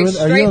 You're okay married, with?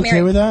 Are straight you okay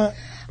married. with that?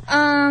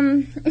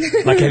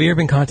 Like, have you ever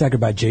been contacted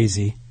by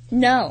Jay-Z?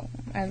 No,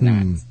 I'm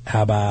not.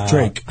 How about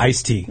Drake?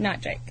 Ice-T?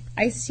 Not Drake.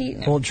 Ice-T.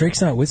 No. Well,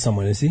 Drake's not with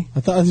someone, is he?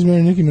 I thought he was married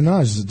to Nicki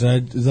Minaj. Is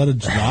that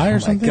a lie or Oh my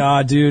something?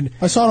 god, dude!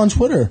 I saw it on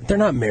Twitter. They're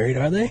not married,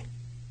 are they?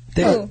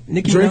 Who?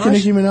 Nicki Drake Minaj? and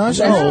Nicki Minaj?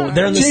 No,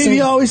 they're in the JV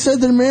same. always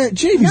said they're married.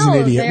 JV's No, an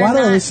idiot. they're Why do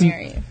I not listen?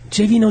 married.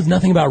 JV knows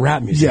nothing about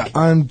rap music. Yeah,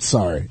 I'm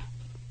sorry.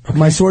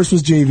 My source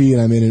was JV,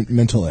 and I made a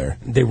mental error.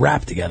 They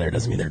rap together.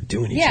 Doesn't mean they're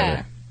doing each Yeah.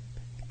 other.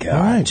 God, All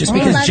right. just Well,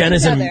 because that's Jen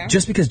is each in other.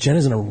 just because Jen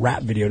is in a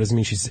rap video doesn't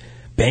mean she's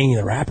banging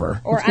the rapper.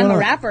 Or What's I'm going a on?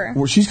 rapper.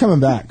 Well, she's coming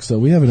back, so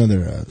we have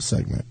another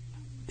segment.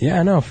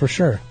 Yeah, no, for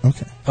sure.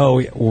 Okay.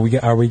 Oh,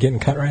 are we getting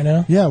cut right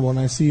now? Yeah, when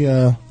I see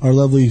our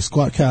lovely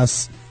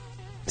Squatcast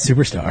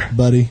Superstar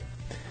buddy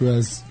who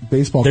has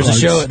baseball There's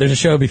cards. a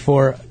show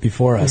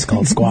before us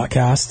called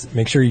Squatcast.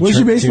 Make sure you Where's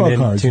your tune baseball in-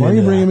 cards? tune Why don't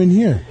you into bring that. them in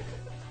here?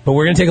 But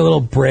we're gonna take a little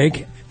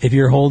break. If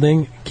you're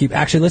holding,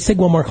 actually, let's take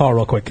one more call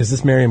real quick because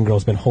this Miriam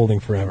girl's been holding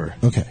forever.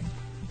 Okay.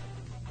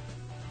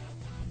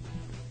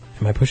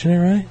 Am I pushing it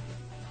right?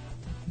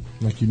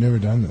 Like you've never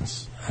done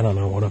this. I don't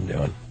know what I'm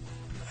doing.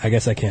 I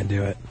guess I can't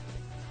do it.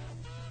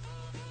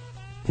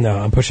 No,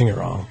 I'm pushing it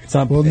wrong. It's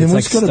not. Well, then it's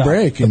let's like go to stuck.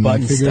 break The and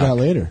button's figure it stuck. out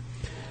later.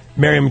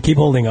 Miriam, keep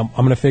holding. I'm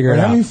going to figure We're it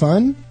out. having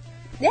fun?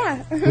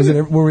 Yeah.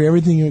 Were we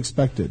everything you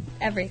expected?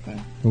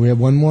 Everything. We have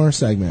one more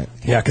segment.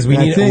 Yeah, because we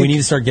And I need think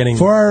to start getting.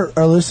 For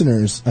our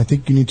listeners, I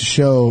think you need to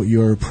show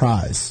your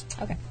prize.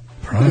 Okay.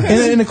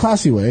 In a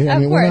classy way. I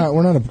Of mean, course.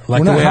 we're not Like we're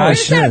the not way I Howard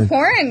It's not a Stern.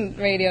 porn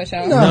radio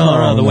show.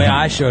 No, the way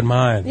I showed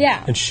mine.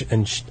 Yeah.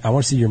 And I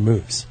want to see your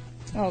moves.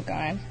 Oh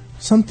God.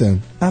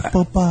 Something.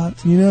 Apple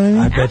bot. You know what I mean?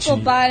 I bet Apple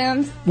you.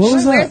 bottoms. What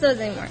was Who wears that? those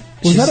anymore?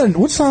 Was that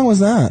what song was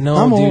that? No,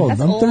 I'm dude. old.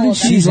 That's I'm old. 32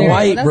 That's She's very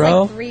white, old. That's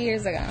bro. like 3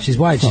 years ago. She's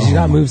white. She's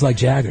got moves like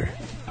Jagger.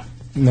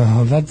 No,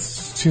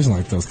 she doesn't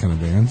like those kind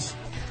of bands.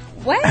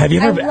 What? Have you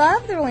ever- I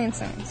love the Rolling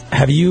Stones.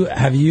 Have you Good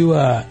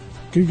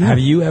girl. have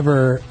you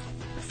ever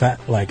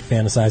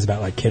fantasized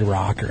about like Kid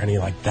Rock or any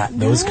like that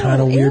those No.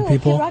 kind of weird Ew,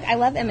 people? Kid Rock. I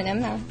love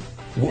Eminem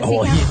though.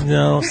 Well, count?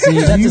 no, see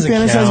that Do you doesn't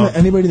fantasize count. about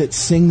anybody that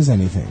sings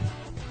anything?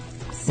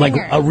 Like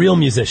Singer. a real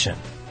musician.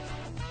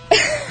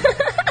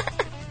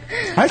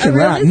 I can A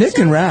real rap. Nick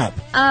can rap.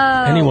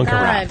 Oh, Anyone can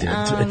God.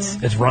 rap,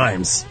 dude. It's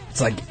rhymes.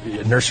 It's like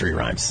nursery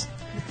rhymes.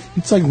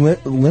 It's like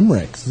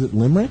limericks. Is it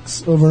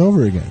limericks? Over and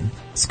over again.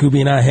 Scooby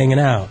and I hanging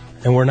out,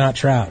 and we're not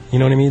trout. You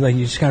know what I mean? Like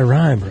you just gotta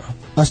rhyme, bro.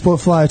 I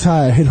sport fly a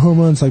tie. I hit home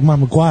runs like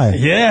Mom McGuire.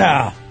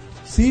 Yeah.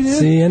 See, dude?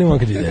 See, anyone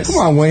could do this. Come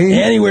on, Wayne.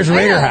 And he wears a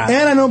Raider hat.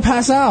 And I don't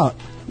pass out.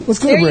 Let's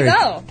go There to you break.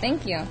 go.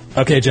 Thank you.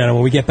 Okay, Jenna,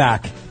 when we get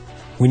back,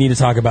 we need to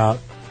talk about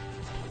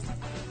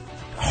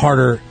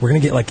harder. We're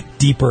going to get like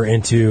deeper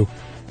into,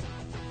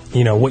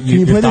 what Can you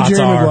your play the thoughts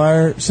Jerry are.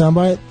 Maguire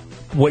soundbite?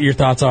 What your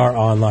thoughts are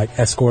on like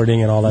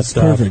escorting and all that It's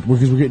stuff. perfect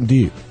because we're getting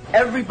deep.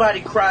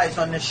 Everybody cries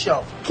on this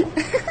show.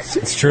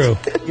 It's true.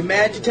 You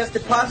mad you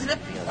tested positive?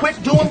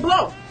 Quit doing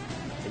blow.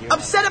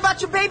 Upset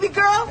about your baby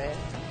girl?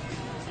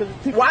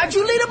 Why'd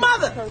you leave the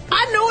mother?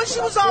 I knew it. She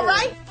was all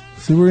right.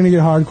 See, we're gonna get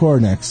hardcore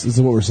next.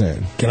 Is what we're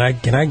saying. Can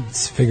I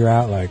figure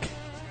out like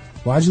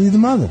Why'd you leave the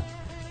mother?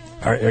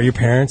 are your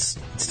parents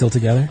still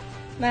together?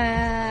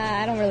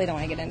 I don't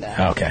want to get into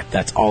that. Okay,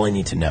 that's all I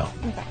need to know.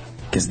 Okay.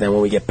 Because then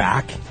when we get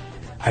back,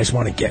 I just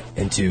want to get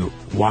into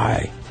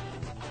why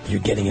you're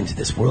getting into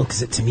this world.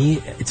 Because to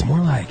me, it's more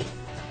like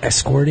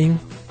escorting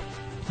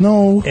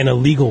No, in a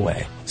legal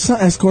way. it's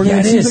not escorting. Yeah,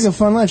 it it seems is. like a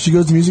fun life. She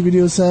goes to music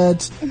video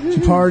sets. She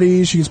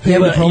parties. She gets paid Yeah,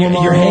 to but promo you're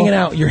model. hanging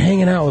out. You're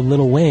hanging out with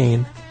Lil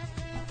Wayne.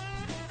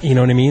 You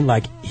know what I mean?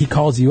 Like he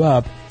calls you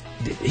up.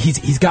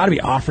 He's got to be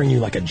offering you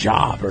like a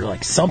job or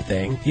like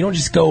something. You don't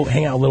just go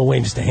hang out with Lil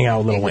Wayne just to hang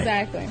out with Lil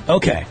Exactly. Wayne.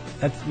 Okay,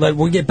 when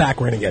we get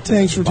back, we're gonna get to.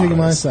 Thanks the for taking bottom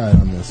of my this. side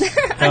on this.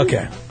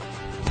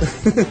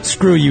 Okay.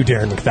 Screw you,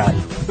 Darren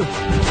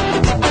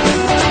McFadden.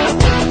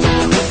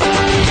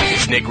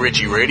 It's Nick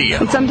Ritchie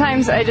Radio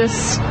Sometimes I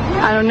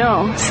don't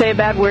know, say a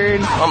bad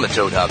word. on the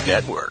Toad Hop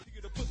Network.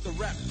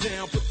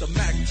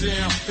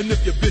 And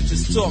if your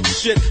bitches talk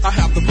shit, I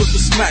have to put the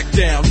smack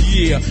down,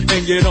 yeah,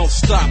 and you don't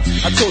stop.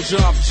 I told you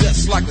I'm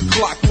just like a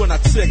clock when I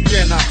tick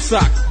and I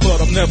talk,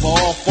 but I'm never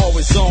off,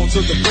 always on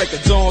till the break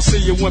of dawn. See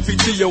you when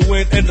PTO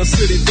in the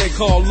city they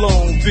call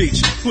Long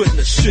Beach, putting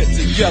the shit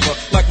together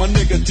like my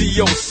nigga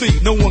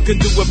DOC. No one can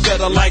do it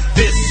better like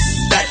this,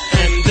 that,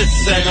 and this,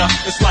 and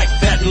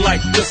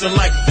like this and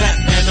like that,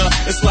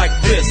 and it's like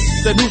this.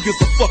 Then who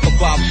gives a fuck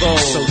about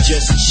those? So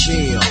just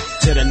chill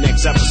to the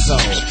next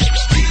episode.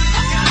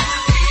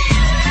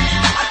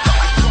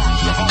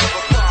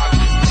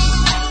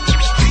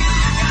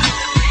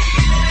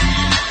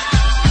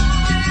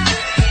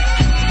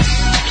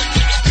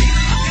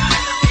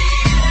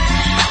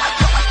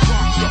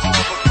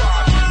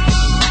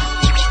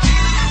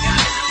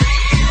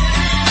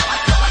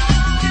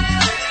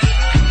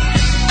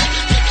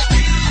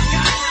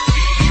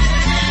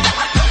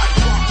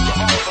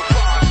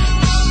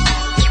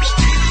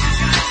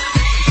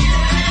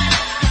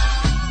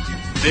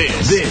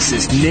 This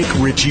is Nick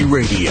Ritchie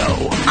Radio.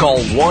 Call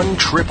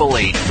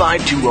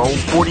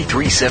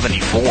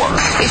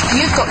 1-888-520-4374. If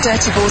you've got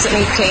dirty balls that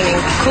need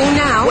cleaning, call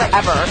now,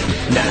 wherever.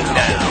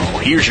 Now,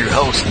 here's your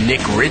host,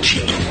 Nick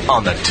Ritchie,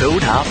 on the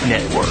Toad Hop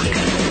Network.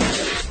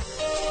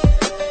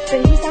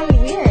 But he sounded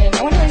weird.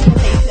 I wonder what he's going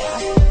to say to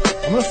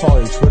that. I'm going to follow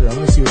your Twitter. I'm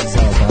going to see what it's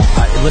all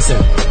about.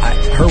 Listen,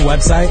 her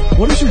website.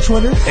 What is your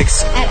Twitter?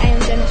 At I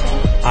am Jenna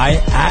Shea.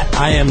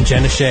 I am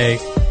Jenna Shea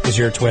is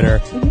your Twitter.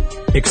 Mm-hmm.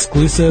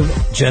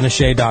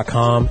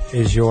 ExclusiveJennaShea.com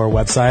is your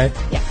website.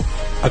 Yeah.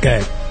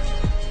 Okay.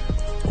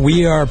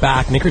 We are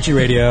back, Nick Ritchie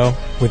Radio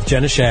with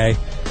Jenna Shea.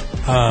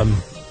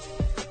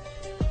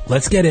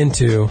 Let's get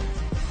into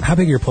how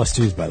big are your plus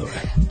twos, by the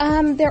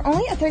way? They're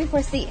only a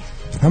 34C.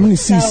 How many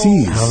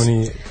cc's? How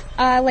many?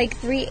 Like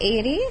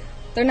 380.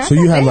 They're not. So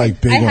that you had big.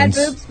 like big I ones.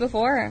 had boobs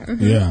before.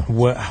 Mm-hmm. Yeah.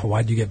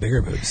 Why'd you get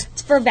bigger boobs?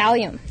 It's for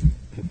Valium.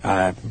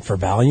 For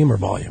Valium or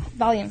volume?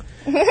 Volume.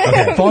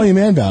 Okay. Volume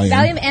and Valium.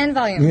 Valium and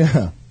volume.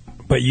 Yeah.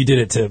 But you did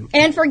it to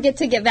And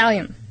to get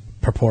Valium.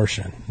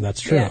 proportion. That's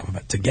true. Yeah.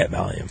 But to get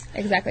Valium.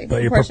 Exactly.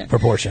 But Proportion. your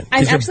proportion.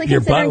 I'm 'Cause actually your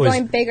butt considering was-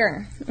 going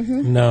bigger.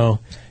 Mm-hmm. No,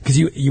 because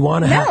you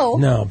want to have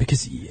No.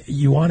 because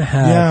you want to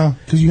have Yeah,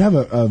 because you have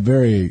a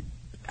very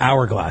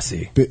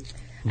hourglassy.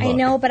 I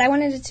know, but I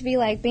wanted it to be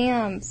like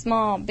bam,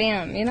 small,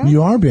 bam, you know?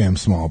 You are bam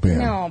small bam.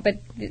 No,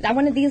 but I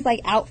wanted these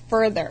like out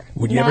further.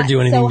 Would you not ever do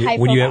anything? So high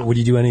profile. Would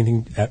you do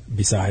anything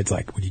besides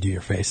like? Would you do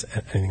your face?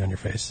 Anything on your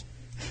face?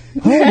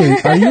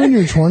 Holy, are you in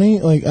your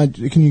 20? Like,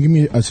 can you give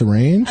me a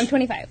range? I'm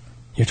 25.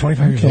 You're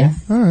 25 years Okay, old.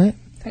 all right.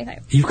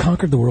 25. You've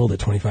conquered the world at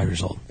 25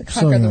 years old.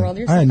 Conquered the world.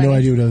 You're so I had no funny.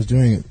 idea what I was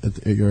doing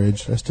at your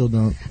age. I still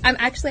don't.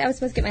 I was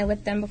supposed to get my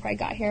lip done before I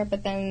got here,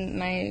 but then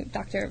my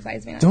doctor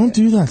advised me not Don't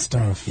to. do that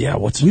stuff. Yeah,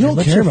 we don't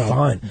lips care are about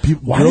fine.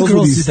 Why do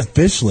girls do do the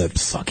fish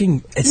lips?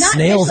 Fucking Not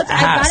snail's fish lips.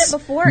 ass. I got it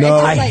before. No,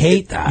 It's I like-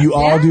 hate that. You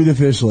all Yeah? do the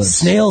fish lips.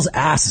 Snail's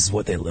ass is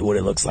what it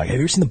looks like. Have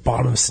you ever seen the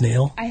bottom of a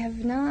snail? I have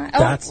not.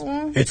 That's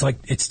well,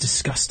 it's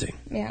disgusting.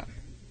 yeah.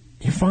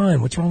 You're fine.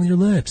 What's wrong with your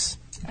lips?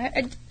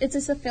 It's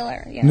just a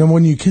filler. Yeah. No,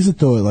 when you kiss it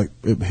though,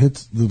 it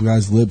hits the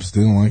guy's lips.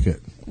 They don't like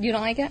it. You don't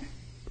like it?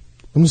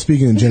 I'm just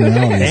speaking in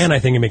generalities. And I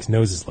think it makes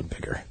noses look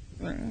bigger.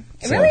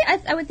 Really?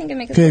 I would think it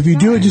makes it. Okay, if you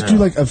do it, just do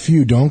No. like a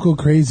few. Don't go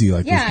crazy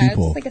like Yeah, those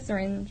people. it's like a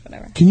syringe,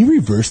 whatever. Can you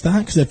reverse that?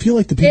 Because I feel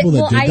like the people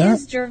that did I that.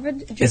 use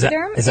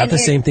Juvederm. Is that and the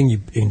same thing you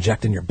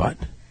inject in your butt?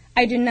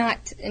 I do not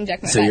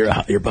inject my So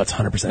butt. your butt's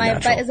 100% My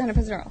natural. butt is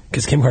 100% real.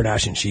 Because Kim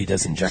Kardashian, she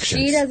does injections.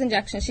 She does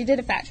injections. She did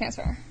a fat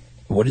transfer.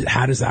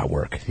 How does that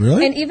work?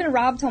 Really? And even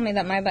Rob told me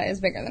that my butt is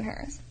bigger than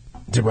hers.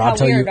 Did Rob How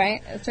tell weird, you?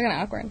 right? It's kind of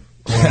awkward.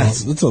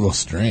 That's a little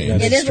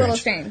strange. It is a little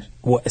strange.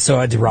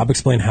 So did Rob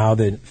explain how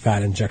the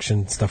fat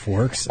injection stuff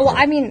works? Well,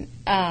 I mean,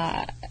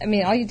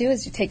 all you do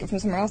is you take it from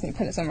somewhere else and you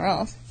put it somewhere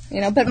else.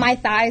 You know, but my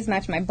thighs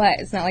match my butt.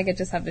 It's not like I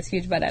just have this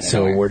huge butt out of So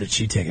nowhere. where did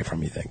she take it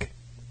from, you think?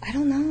 I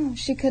don't know.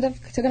 She could have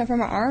taken it from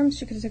her arms.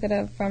 She could have taken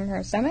it from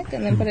her stomach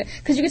and then put it...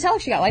 Because you could tell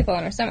if she got lipo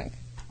in her stomach.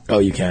 Oh,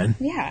 you can?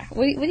 Yeah.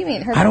 What do you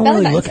mean? Her I don't belly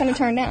really button's look- kind of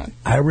turned down.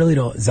 I really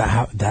don't. Is that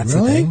how? That's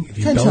Really? the thing? If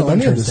Can't belly tell button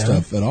any of turns this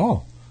down- stuff at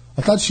all.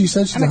 I thought she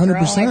said she's I'm a girl.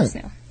 I just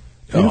 100%. know.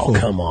 Oh,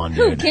 come on,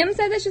 Who? dude. Kim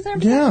said that she's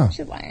 100%? Yeah.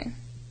 She's lying.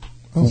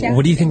 Oh. She has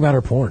What do you to think about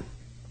her porn?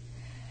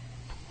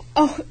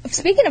 Oh,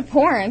 speaking of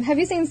porn, have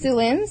you seen Sue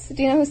Lynn's?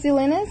 Do you know who Sue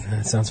Lynn is?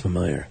 That sounds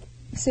familiar.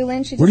 Sue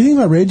Lynn, she What do you think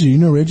about Ray J? You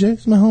know Ray J?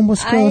 It's my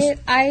homeboy girls.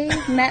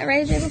 I met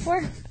Ray J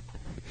before,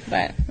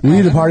 but We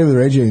need a party with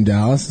Ray J in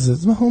Dallas.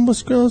 Is it my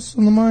homeboy girls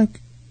on the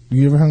mic?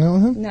 You ever hung out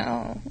with him?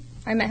 no,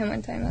 I met him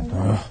one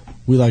time.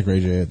 We like Ray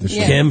J at the show.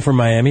 Yeah. Kim from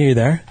Miami, are you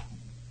there?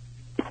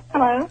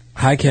 Hello.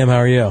 Hi, Kim. How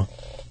are you?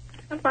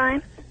 I'm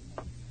fine.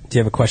 Do you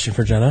have a question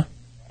for Jenna?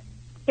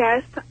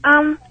 Yes.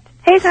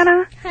 Hey,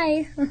 Jenna.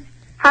 Hi.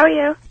 How are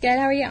you? Good.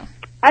 How are you?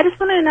 I just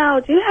want to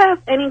know, do you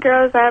have any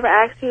girls that ever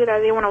asked you that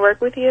they want to work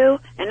with you?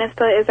 And if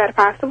so, is that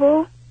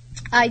possible?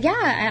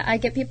 Yeah, I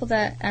get people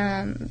that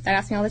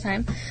ask me all the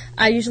time.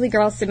 Usually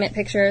girls submit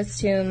pictures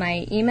to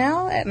my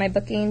email at my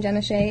booking,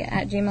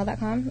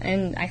 jennashay@gmail.com,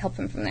 and I help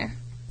them from there.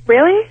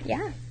 Really?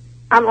 Yeah.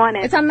 I'm on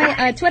it. It's on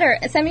my Twitter.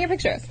 Send me your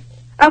pictures.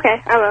 Okay,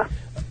 I will.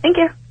 Thank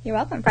you. You're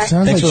welcome.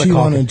 Sounds Thanks like for the she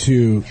call. wanted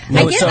to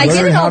I get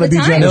learn it how all to the be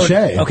time. Jenna No,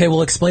 Shea. Okay,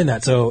 well, explain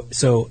that. So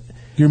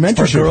Your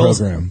mentorship for girls,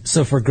 program.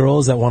 So for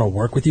girls that want to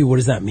work with you, what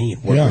does that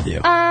mean? Work with you?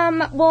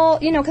 Well,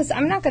 because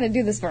I'm not going to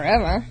do this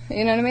forever.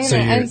 You know what I mean? So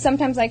and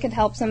sometimes I could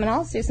help someone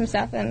else do some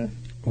stuff, and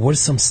What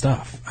is some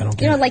stuff? I don't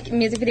get You know, it. like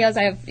music videos.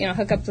 I have,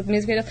 hookups with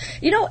music videos.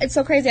 You know, it's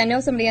so crazy. I know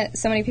so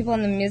many people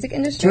in the music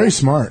industry. It's very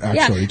smart,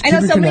 actually. Yeah, I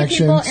know so many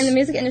people in the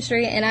music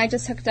industry, and I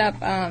just hooked up,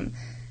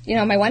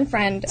 my one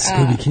friend.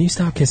 Scooby, can you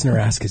stop kissing her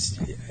ass? Because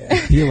I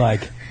feel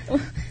like well,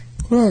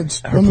 her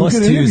I'm a plus good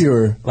twos,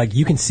 interviewer. like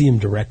you can see them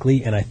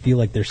directly, and I feel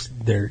like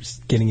they're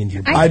getting into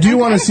your. I do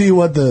want to see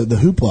what the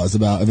hoopla is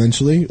about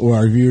eventually, or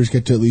our viewers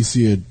get to at least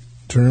see a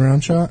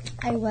turnaround shot.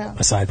 I will.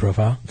 A side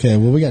profile. Okay,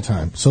 well, we got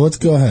time, so let's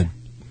go ahead.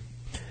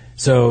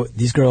 So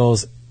these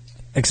girls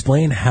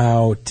explain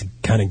how to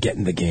kind of get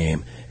in the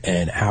game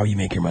and how you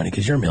make your money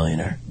because you're a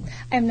millionaire.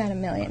 I'm not a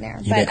millionaire,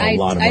 You but make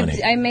a lot of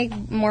money. I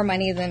make more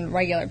money than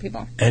regular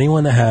people.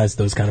 Anyone that has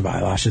those kind of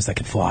eyelashes that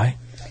can fly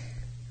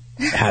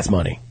has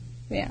money.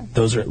 Yeah,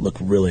 Those look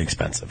really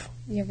expensive.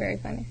 you're very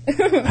funny.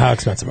 How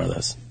expensive are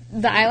those?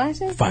 The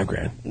eyelashes?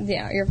 $5,000.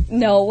 Yeah,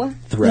 no.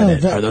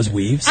 Threaded. Are those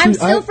weaves? I'm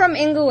still from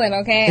Inglewood,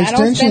 okay? I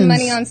don't spend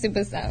money on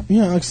stupid stuff.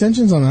 Yeah,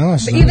 extensions on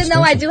eyelashes. But even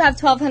though I do have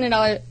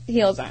 $1,200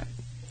 heels on.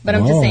 But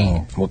I'm just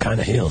saying. What kind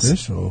of heels?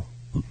 Official.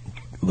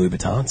 Louis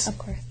Vuittons? Of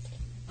course.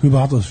 Who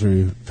bought those for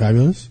you?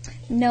 Fabulous?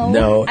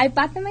 No. I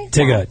bought them myself.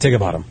 Tigga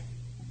bought them.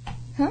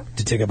 Huh?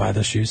 Did Tigga buy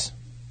those shoes?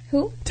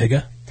 Who?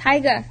 Tigga?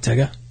 Tyga.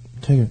 Tigga?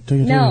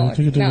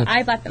 No,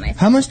 I bought them myself.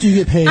 How much do you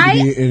get paid to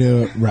be in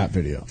a rap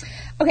video?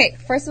 Okay,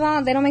 first of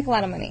all, they don't make a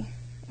lot of money.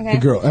 Okay. The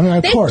girl, I mean,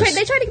 of course.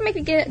 They tried to make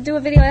me do a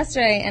video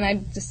yesterday, and I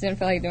just didn't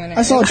feel like doing it.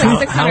 I saw it was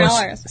like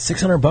 $600.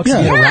 $600 to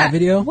get a rap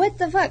video? What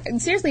the fuck?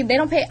 Seriously, they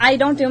don't pay. I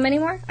don't do them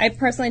anymore. I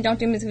personally don't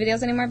do music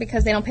videos anymore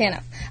because they don't pay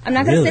enough. I'm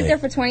not going to sit there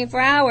for 24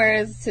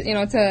 hours to make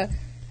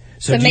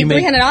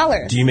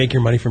 $300. Do you make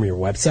your money from your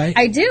website?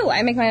 I do.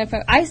 I make money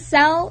from. I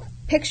sell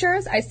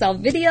pictures. I sell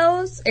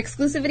videos,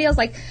 exclusive videos.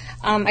 Like,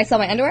 I sell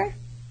my underwear.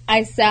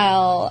 I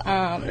sell.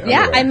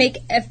 I make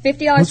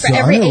 $50 for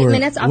every 8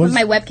 minutes off of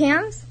my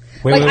webcams.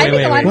 Wait, I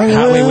make a lot of money.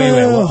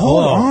 Wait,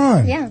 hold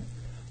on. Yeah.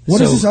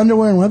 What is this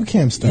underwear and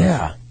webcam stuff?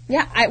 Yeah.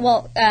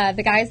 Yeah.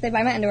 The guys, they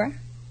buy my underwear.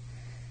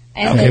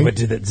 And Okay, but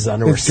does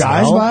underwear If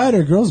guys smell? buy it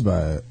or girls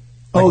buy it?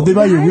 Oh, they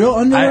buy your real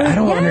underwear? I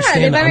don't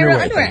understand they buy the my real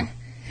underwear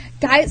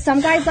underwear.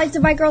 Some guys like to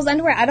buy girls'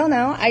 underwear. I don't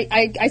know.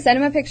 I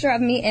send them a picture of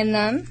me in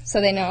them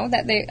so they know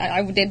that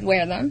I did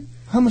wear them.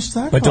 How much does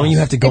that But cost? don't you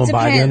have to go and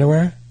buy the depends.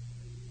 underwear?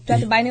 Do I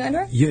have to buy new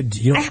underwear? You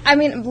don't. I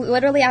mean,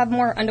 literally, I have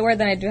more underwear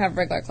than I do have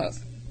regular clothes.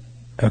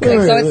 Okay.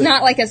 So it's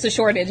not like it's a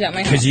shortage at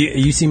my house. Because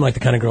you seem like the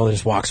kind of girl that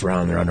just walks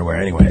around in their underwear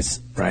anyways,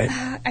 right?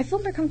 I feel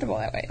more comfortable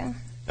that way, yeah.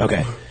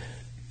 Okay.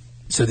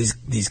 So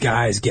these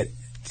guys get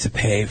to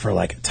pay for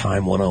like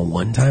time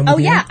one-on-one time with Oh,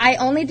 you? yeah. I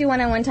only do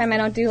one-on-one time. I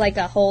don't do like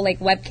a whole like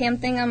webcam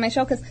thing on my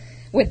show because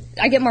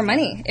I get more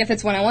money if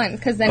it's one-on-one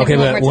because then Okay, I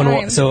but get more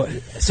time. so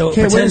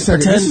Okay, wait a second.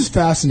 pretend This is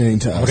fascinating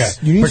to us.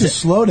 Okay. You need to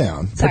slow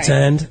down.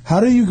 Pretend.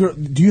 How do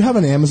you have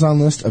an Amazon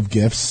list of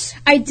gifts?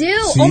 I do.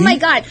 See? Oh my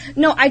god!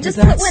 No, I just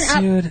put one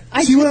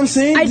up. See what I'm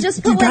saying? I just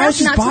The put one up guys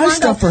just not too buy long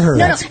stuff ago. for her.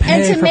 No, That's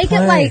and to make it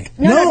like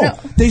no.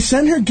 They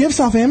send her gifts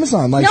off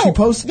Amazon. Like No, she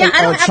posts yeah, a I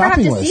don't ever have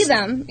shopping to list. see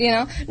them,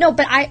 No,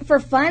 but for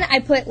fun, I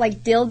put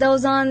like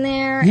dildos on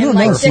there You and don't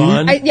like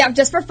know, see?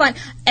 just for fun.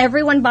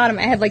 Everyone bought them.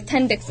 I had like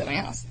 10 dicks at my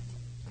house.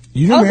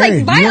 You're I was married.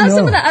 like, buy You don't out some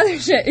know. of the other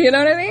shit. You know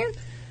what I mean?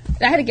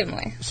 I had to give them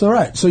away. So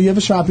right, so you have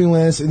a shopping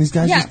list, and these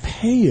guys Yeah. just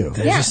pay you.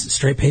 They're Yeah. just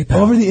straight PayPal.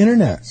 Over the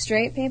internet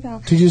Straight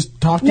PayPal. to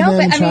just talk to No, them,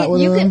 but and I chat mean,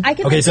 with them. I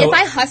can Okay, so- if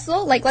I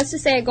hustle, like let's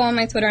just say I go on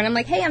my Twitter and I'm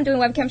like, hey, I'm doing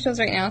webcam shows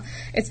right now.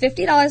 It's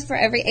 $50 for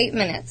every 8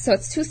 minutes, so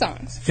it's 2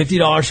 songs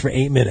 $50 for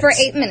 8 minutes. for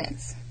 8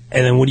 minutes.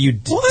 And then what do you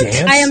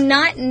dance? I am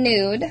not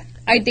nude.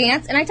 I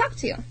dance and I talk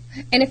to you.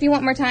 And if you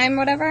want more time,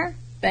 whatever,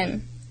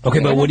 then Okay,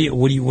 but what do you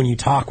when you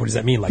talk? What does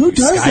that mean? Like Who you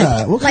does Skype?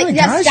 that? What kind of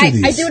guys are Skype.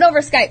 these? I do it over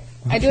Skype.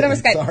 I do it over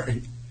Skype.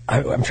 Sorry,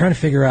 I'm trying to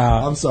figure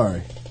out. I'm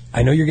sorry.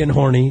 I know you're getting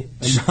horny.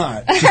 I'm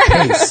not. Just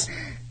pace.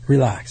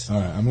 Relax. All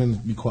right, I'm going to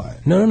be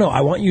quiet. No.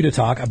 I want you to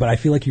talk, but I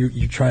feel like you're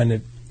trying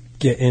to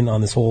get in on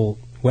this whole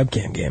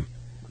webcam game.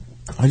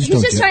 I just He's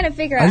don't just get, trying to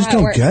figure out I just how it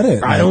don't works. get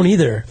it. I don't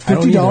either.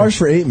 $50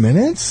 for 8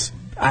 minutes?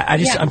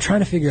 I'm trying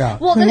to figure out.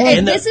 Well, then,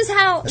 And this is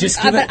how.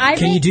 Just give but it, I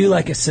can you make- do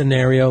like a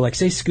scenario? Like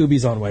say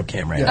Scooby's on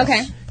webcam right now.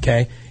 Okay.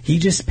 Okay. He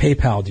just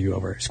PayPal'd you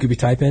over. Scooby,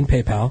 type in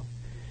PayPal.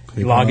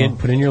 Log in.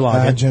 Put in your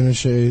login. Jenna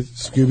Shea,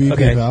 Scooby,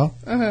 Okay.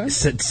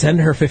 PayPal. Send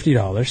her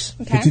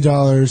 $50. Okay.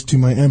 $50 to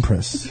my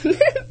Empress.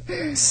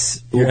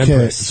 Your Okay,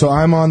 Empress. so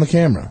I'm on the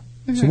camera.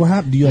 So what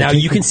happened? Do you Now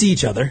take you can see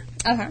each other.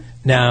 Uh-huh.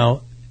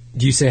 Now,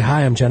 do you say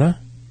hi? I'm Jenna.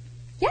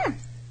 Yeah.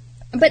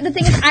 But the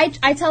thing is,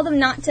 I tell them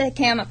not to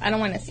cam up. I don't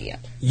want to see you.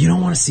 You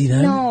don't want to see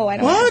them. No, I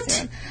don't want What? to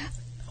see them.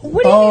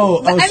 What do you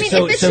mean? But, I mean,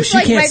 so- if it's so just she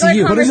like can't see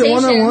regular you. But is it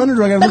conversation. one-on-one, or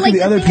do I gotta But, look at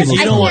the other thing is, Because I you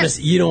don't can't- want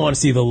to. You don't want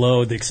to see the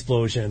load, the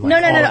explosion. Like, No,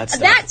 all no. That,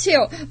 stuff. That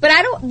too. But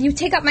I don't. You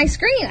take up my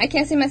screen. I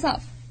can't see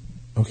myself.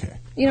 Okay.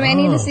 You know, I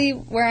need to see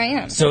where I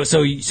am.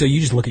 So you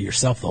just look at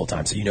yourself the whole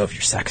time, so you know if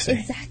you're sexy.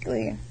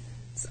 Exactly.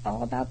 It's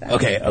all about that.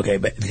 Okay,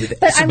 but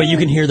I but you mean-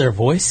 can hear their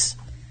voice.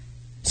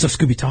 So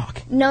Scooby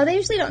talk. No, they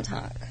usually don't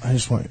talk. I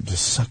just want to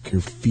suck your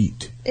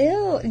feet.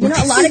 Ew. You know,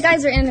 a lot of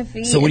guys are into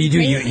feet. So what do you do?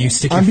 You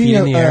stick your I'm feet being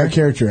in the air? a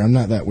character. I'm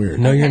not that weird.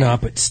 No, you're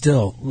not. But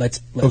still, let's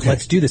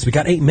do this. We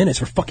got 8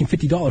 minutes. We're fucking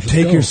 $50.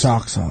 Take your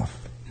socks off.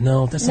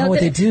 No, that's not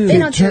what they do. They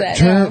don't do that.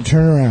 No.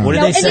 Turn around. What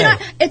do they say? You know,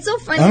 it's so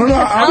funny. I don't know.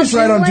 because Obviously,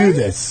 I don't do one.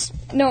 this.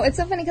 No, it's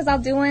so funny because I'll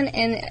do one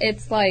and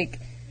it's like,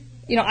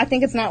 you know, I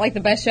think it's not like the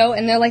best show,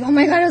 and they're like, "Oh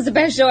my god, it was the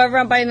best show ever."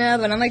 I'm buying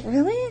another one. I'm like,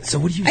 really? So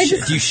what do you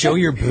do? You show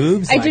your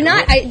boobs? I do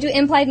not. I do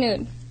implied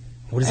nude.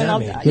 What does that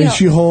mean? When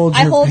she holds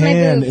her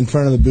hand in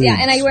front of the boobs. Yeah,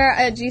 and I wear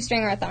a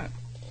G-string or a thong.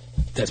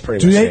 That's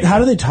pretty much it. How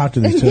do they talk to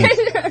this?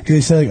 Do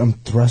they say like, "I'm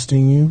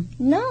thrusting you"?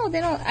 No,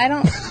 they don't. I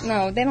don't.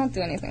 No, they don't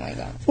do anything like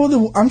that.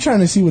 Well, I'm trying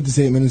to see what this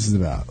 8 minutes is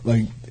about.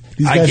 Like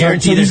these I guys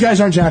guarantee these guys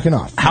aren't jacking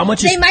off. How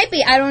much? They might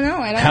be. I don't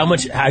know. How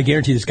much? I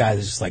guarantee this guy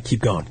is just like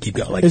keep going.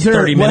 Like Is there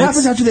 30 what minutes.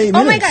 happens after the 8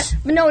 Oh minutes?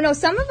 my god! No.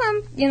 Some of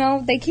them, you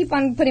know, they keep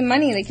on putting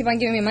money. They keep on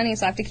giving me money,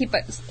 so I have to keep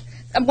it.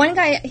 One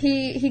guy,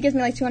 he gives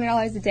me like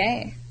 $200 a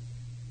day.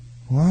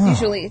 Wow.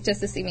 Usually, just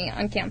to see me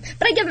on cam.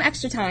 But I give him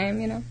extra time,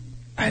 you know.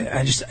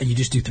 You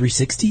just do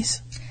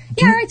 360s?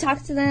 Yeah, I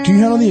talk to them. Do you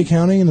handle the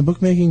accounting and the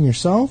bookmaking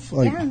yourself?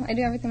 Like, Yeah, I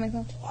do everything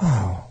myself.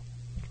 wow.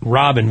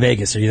 Rob in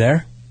Vegas, are you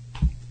there?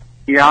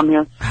 Yeah, I'm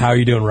here. How are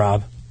you doing,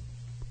 Rob?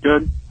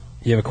 Good.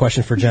 You have a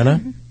question for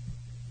Jenna?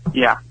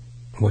 Yeah.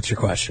 What's your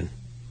question?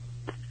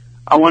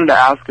 I wanted to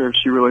ask her if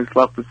she really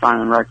slept with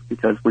Simon Rex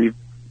because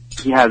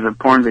he has a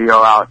porn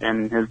video out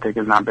and his dick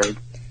is not big.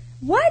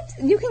 What?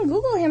 You can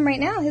Google him right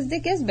now. His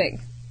dick is big.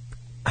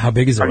 How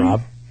big is it,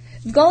 Rob?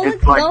 Go It's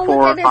look. like Go 4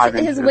 look or at 5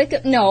 his inches. wiki.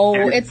 No,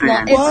 it's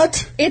not.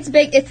 What? It's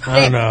big. It's thick.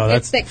 I don't know.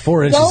 It's That's thick.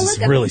 4 inches Go is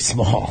look at- really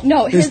small.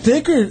 No, Is his,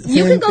 thick or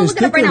you can go is look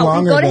it up thick right or now.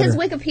 longer Go to his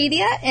better?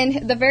 Wikipedia,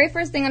 and the very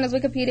first thing on his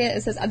Wikipedia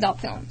it says adult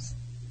films.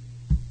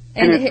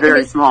 And it's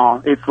very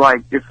small. It's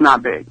like, it's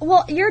not big.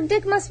 Well, your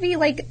dick must be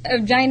like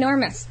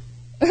ginormous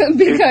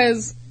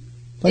because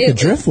Like a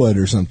driftwood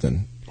or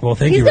something. Well,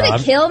 thank he's you, gonna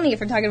Rob. kill me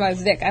for talking about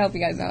his dick. I hope you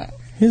guys know it.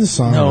 Here's a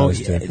song. No, on his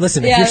dick.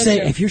 listen. Yeah, if that's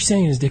true. you're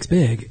saying his dick's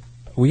big,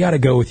 we got to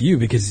go with you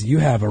because you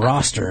have a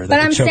roster that But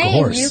could I'm choke a saying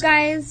horse. you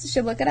guys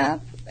should look it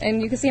up,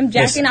 and you can see him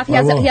jacking Yes, off.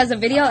 I will. He has a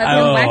video of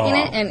him whacking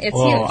it, and it's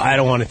huge. I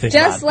don't want to think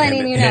Just about letting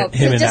him, you know.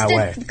 him in just that to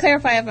way.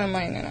 clarify if I'm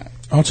lying or not.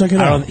 I'll check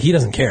it out. He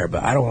doesn't care,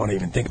 but I don't want to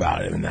even think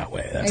about it in that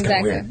way. That's kind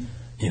Exactly. of weird.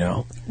 You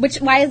know?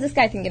 Why is this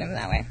guy thinking of him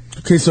that way?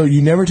 Okay, so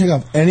you never take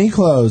off any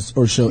clothes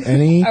or show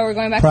any Oh, we're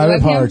going back to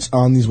private the webcam? parts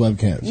on these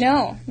webcams.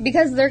 No,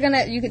 because they're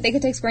gonna. They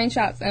could take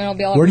screenshots, and it'll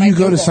be all Where over do you my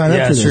go to Google. sign up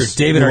Yeah, for sure. this?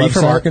 David, The are you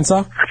from website?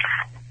 Arkansas?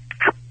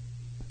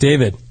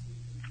 David.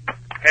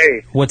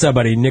 Hey. What's up,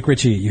 buddy? Nick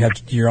Ritchie.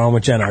 You're on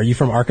with Jenna. Are you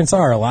from Arkansas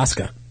or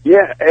Alaska?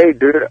 Yeah, hey,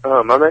 dude.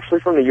 I'm actually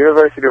from the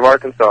University of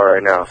Arkansas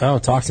right now. Oh,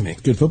 talk to me.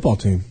 Good football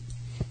team.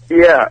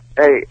 Yeah,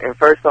 hey, and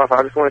first off,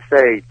 I just want to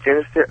say,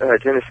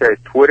 Jenna shares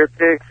Twitter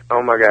pics.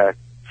 Oh, my God.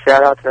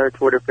 Shout out to her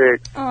Twitter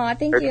pics. Aw,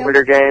 thank Her you.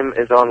 Twitter game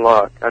is on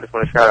lock. I just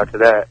want to shout out to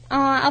that.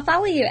 I'll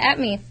follow you. At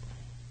me.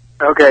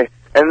 Okay,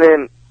 and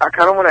then I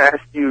kind of want to ask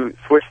you,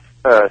 switch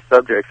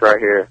subjects right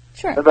here.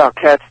 Sure. About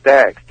Cat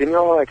Stacks. Didn't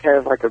y'all,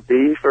 have, a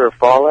beef or a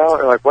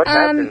fallout? Or, what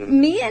happened?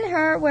 Me and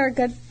her were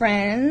good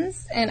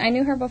friends, and I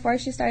knew her before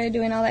she started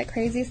doing all that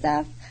crazy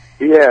stuff.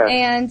 Yeah.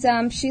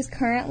 And she's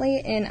currently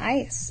in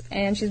ICE,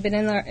 and she's been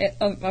in there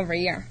over a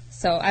year.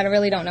 So I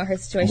really don't know her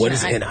situation. What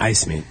does in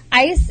ICE mean?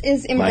 ICE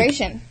is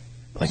immigration.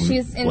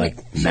 She's in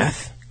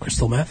meth?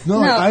 Crystal meth?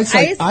 No,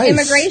 ICE,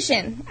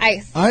 immigration.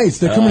 ICE. ICE,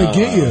 they're coming to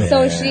get you.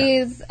 So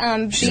she's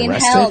being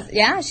arrested? held.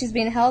 Yeah, she's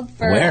being held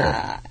for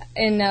Where?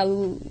 in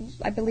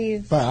I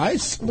believe by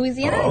ICE,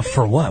 Louisiana. Oh,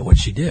 for what? What'd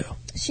she do?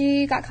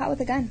 She got caught with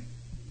a gun,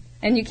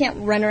 and you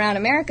can't run around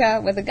America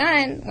with a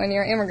gun when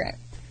you're an immigrant.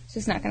 It's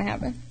just not going to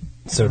happen.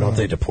 So don't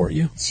they deport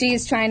you?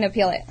 She's trying to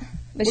appeal it,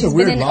 but What a she's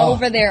weird been law.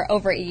 over there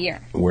over a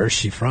year. Where's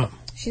she from?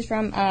 She's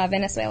from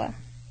Venezuela.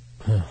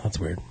 Huh, that's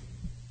weird.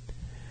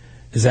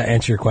 Does that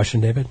answer your question,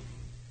 David?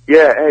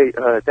 Yeah, hey,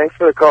 thanks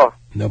for the call.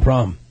 No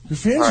problem.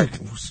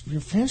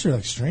 Your fans are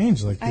like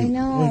strange. Like I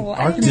know. Like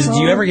I Arkansas.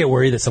 Do you ever get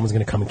worried that someone's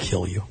going to come and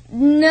kill you?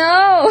 No,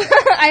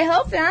 I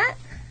hope not.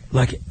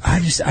 Like,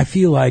 I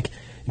feel like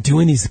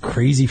doing these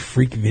crazy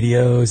freak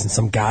videos and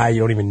some guy you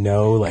don't even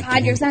know, like.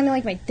 God, you're sounding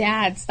like my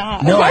dad.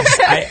 Stop. No,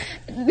 I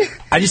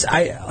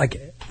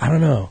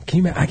don't know.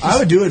 Can you? I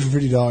would do it for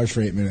 $50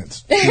 for 8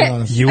 minutes. To be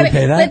honest. You would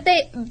pay that?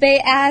 But they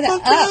add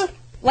up.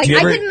 Like Do you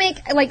I ever- could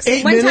make like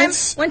 8 one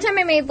minutes? time. One time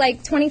I made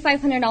like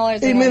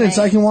 $2,500. 8 minutes,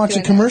 I can watch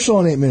a commercial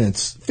in 8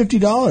 minutes.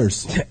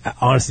 $50.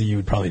 Honestly, you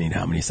would probably need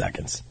how many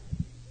seconds?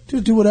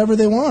 Dude, do whatever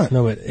they want.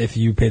 No, but if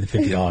you pay the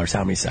 $50,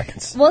 how many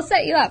seconds? We'll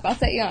set you up. I'll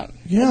set you up.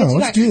 Yeah,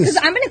 let's do this. Because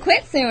I'm going to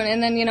quit soon,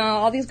 and then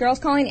all these girls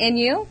calling and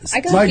you.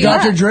 I can Like hook you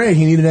Dr. up. Dre,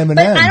 he needed Eminem.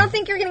 But I don't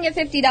think you're going to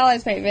get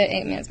 $50 for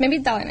 8 minutes. Maybe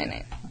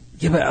 $1.99.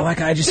 Yeah, but like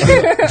I just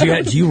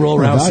feel, do you roll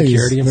around with value's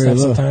security and very stuff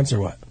low. sometimes, or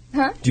what?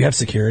 Huh? Do you have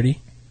security?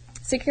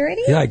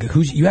 Security? Yeah, like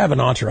you have an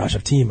entourage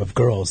of team of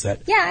girls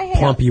that Yeah, I hang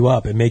plump out. you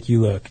up and make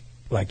you look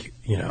like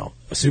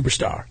a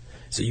superstar.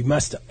 So you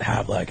must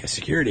have like a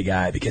security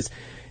guy because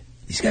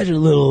these guys are a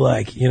little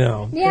like they're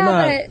Yeah,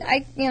 not- but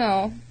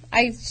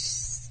I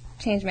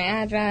changed my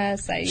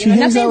address. She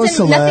hangs out with nothing's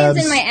in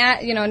celebs.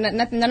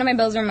 my none of my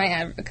bills are in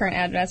my current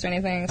address or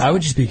anything. So. I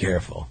would just be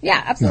careful.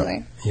 Yeah,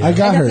 absolutely. Yeah. I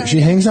got her. definitely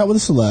She hangs out with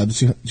the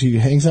celebs. She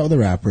hangs out with the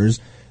rappers,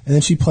 and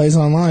then she plays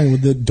online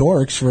with the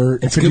dorks for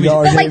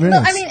 $50 But 8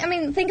 minutes. I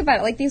mean, think about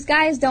it. Like, these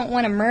guys don't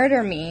want to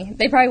murder me.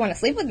 They probably want to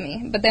sleep with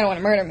me, but they don't want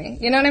to murder me.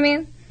 You know what I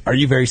mean? Are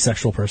you a very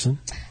sexual person?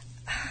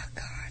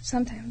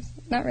 Sometimes,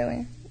 not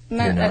really.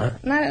 You're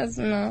not? Not as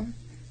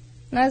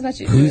much as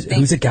you would Who's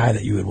think. a guy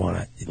that you would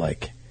want to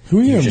like? Who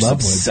are you you're in just love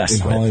with obsessed in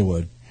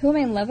Hollywood? Who am I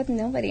in love with?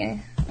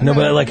 Nobody. No,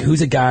 but like,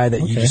 who's a guy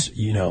that you just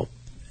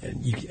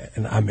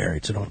and I'm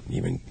married, so don't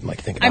even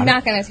like think about it. I'm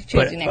not going to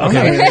choose you next.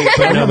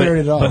 Okay, I'm not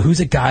married at all. but who's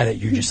a guy that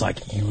you're just like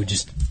it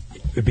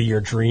would be your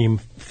dream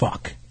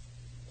fuck?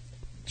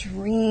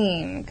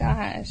 Dream,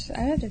 gosh,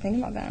 I have to think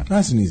about that.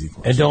 That's an easy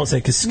question. And don't say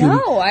because Scooby.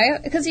 No,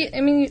 because You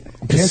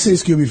can't say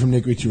Scooby from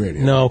Nick Ritchie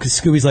Radio. No, because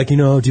Scooby's like, dude,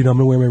 I'm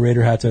gonna wear my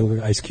Raider hat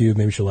to Ice Cube.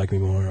 Maybe she'll like me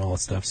more and all that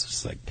stuff. So it's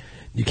just like,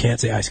 you can't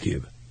say Ice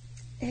Cube.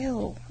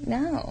 Ew,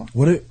 no.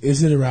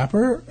 Is it a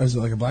rapper? Is it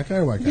like a black guy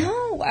or white guy?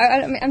 No,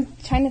 I mean, I'm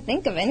trying to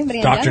think of anybody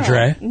in Dr.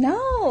 general. Dre?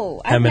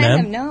 No.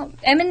 Eminem? No.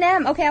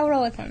 Eminem. Okay, I'll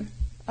roll with him.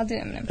 I'll do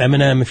Eminem.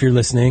 Eminem, if you're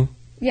listening,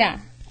 Yeah.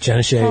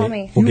 Jenna Shea Call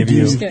me. will give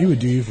you He would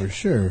do you for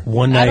sure.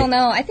 one night. I don't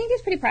know. I think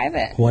he's pretty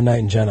private. One night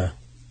in Jenna.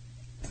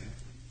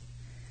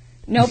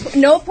 No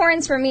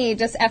porns for me,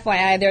 just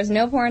FYI. There's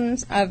no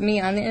porns of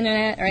me on the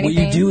internet or What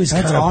anything. you do is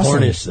That's kind of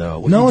awesome. pornish, though.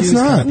 What No, you it's do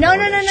is not. kinda No,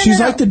 pornish. She's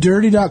no. like the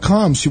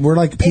dirty.com. We're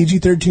like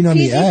PG-13 on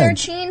the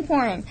edge. PG-13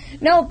 porn.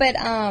 No, but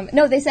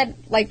no, they said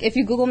like if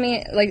you Google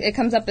me, like it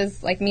comes up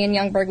as like me and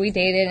Youngberg we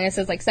dated, and it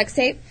says like sex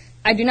tape.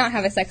 I do not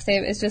have a sex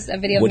tape. It's just a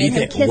video of What do me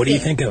you and him think? kissing. What do you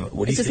think of?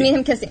 What do It's you just think? me and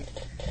him kissing,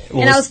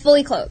 Well, and I let's- was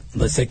fully clothed.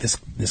 Let's take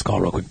this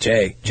call real quick.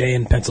 Jay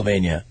in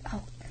Pennsylvania.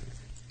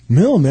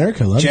 Middle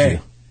America loves Jay. you.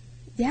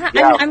 Yeah,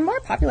 Yeah. I'm more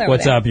popular.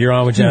 What's over up? You're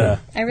on with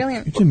Jenna. there. I really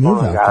am. You can move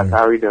Oh, out guys, there.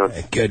 how are you doing?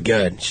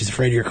 Good. She's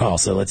afraid of your call,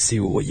 so let's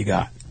see what you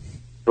got.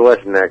 So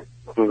listen, Nick,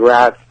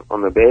 congrats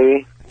on the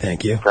baby.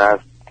 Thank you.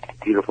 Congrats,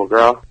 beautiful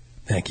girl.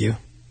 Thank you.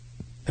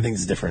 I think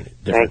it's a different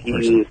Thank person.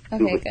 you,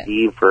 Stupid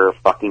Steve, for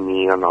fucking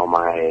me on all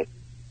my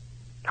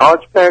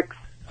college picks.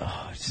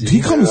 Did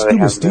he call me They Scuba haven't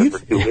been Steve?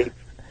 for 2 weeks.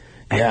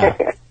 Yeah.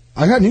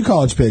 I got new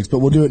college picks, but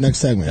we'll do it next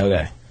segment.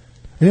 Okay.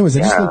 Anyways,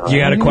 I just Yeah. looked- You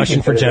got a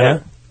question for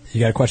Jenna?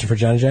 You got a question for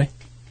Jenna, Jay?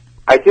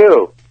 I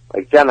do.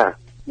 Like, Jenna,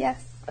 Yes,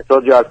 I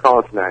told you I was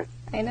calling tonight.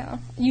 I know.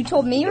 You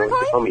told me you were You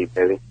calling. owe me,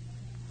 baby.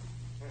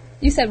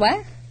 You said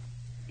what?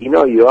 You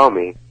know you owe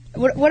me.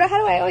 What? How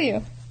do I owe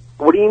you?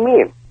 What do you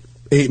mean?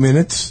 8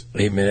 minutes.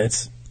 8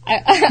 minutes.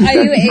 I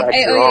owe you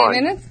on.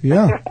 8 minutes.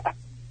 Yeah.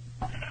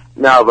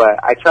 No, but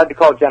I tried to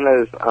call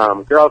Jenna's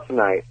girl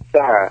tonight,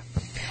 Sarah.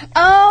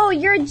 Oh,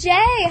 you're Jay.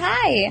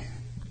 Hi.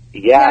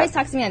 He Yeah. always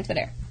talks to me on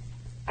Twitter.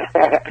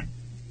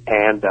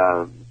 And,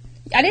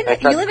 I didn't. I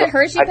tried You live to- in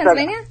Hershey, I tried-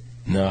 Pennsylvania?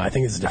 No, I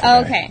think it's a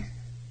Oh, different guy. okay.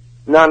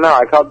 no,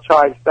 I called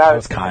Charlie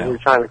Status. Kyle. We were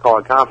trying to call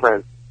a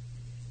conference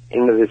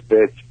into this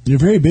bitch. You're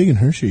very big in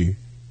Hershey.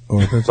 Or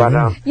But,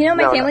 Pennsylvania. You know,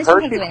 my no, family's from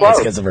Hershey's Pennsylvania. It's close.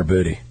 because of her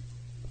booty.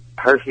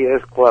 Hershey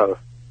is close.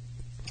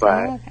 But,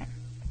 Oh, okay.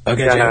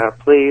 Okay, Jay. Jenna,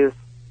 please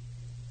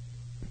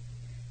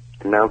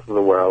announce to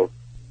the world.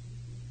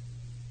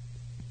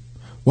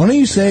 Why don't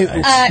you say... would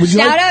you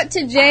Shout like- out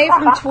to Jay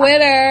from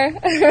Twitter.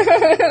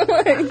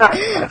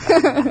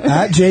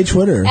 At Jay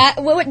Twitter.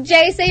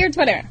 Jay, say your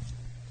Twitter.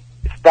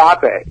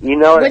 Stop it. You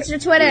know it. What's your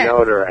Twitter? You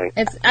know it already.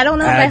 It's I don't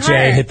know At if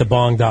I heard.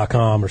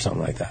 jayhitthebong.com or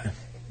something like that.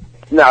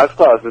 No, it's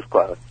close. It's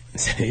close.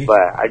 See? But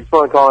I just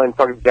want to call and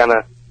talk to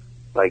Jenna.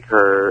 Like,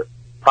 her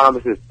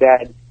promise is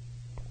dead.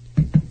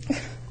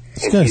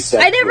 And she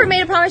said I never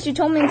made a promise. You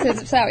told me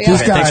to. So yeah.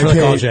 This guy, thanks for the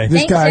call, Jay. this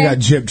Thanks, guy Jay. got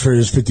gypped for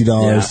his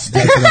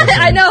 $50.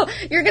 I know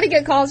you're gonna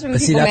get calls from But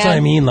people. see, that's mad. what I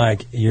mean.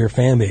 Like, your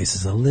fan base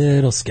is a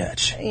little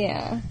sketch.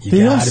 Yeah. You They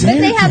don't gotta say But be-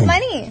 they have anything.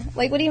 money.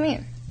 Like, what do you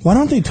mean? Why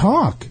don't they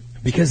talk?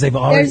 Because they've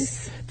already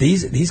There's-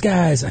 these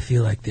guys. I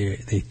feel like they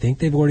think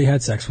they've already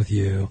had sex with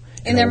you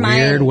In their a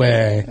weird mind.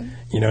 way.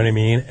 You know what I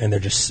mean? And they're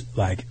just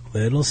like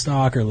little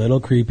stalker, little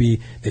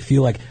creepy. They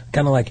feel like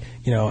kind of like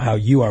how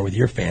you are with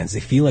your fans. They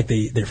feel like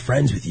they're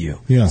friends with you,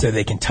 Yeah. so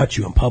they can touch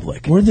you in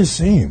public. We're the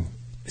same.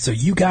 So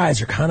you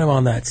guys are kind of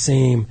on that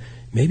same.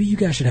 Maybe you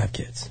guys should have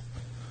kids.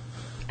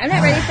 I'm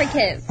not ready for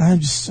kids. I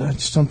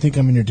just don't think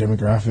I'm in your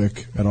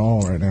demographic at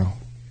all right now.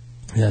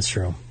 Yeah, that's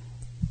true.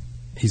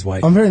 He's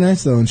white. I'm very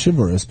nice though and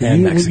chivalrous, but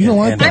And you Mexican, don't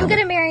like and that. I'm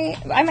gonna marry.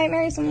 I might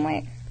marry someone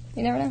white.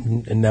 You never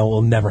know. And that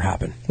will never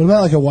happen. What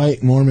about like a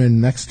white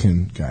Mormon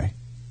Mexican guy?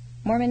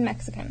 Mormon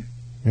Mexican.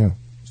 Yeah,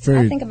 it's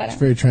very. I'll think about it's it.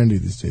 very trendy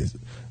these days.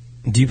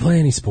 Do you play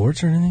any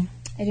sports or anything?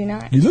 I do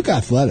not. You look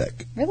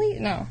athletic. Really?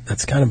 No.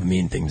 That's kind of a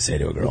mean thing to say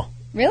to a girl.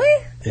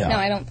 Really? Yeah. No,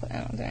 I don't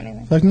do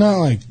anything. Like not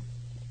like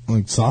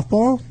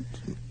softball.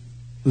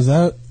 Is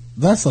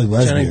that's like Jenna,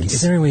 lesbians?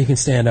 is there any way you can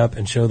stand up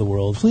and show the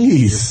world?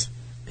 Please.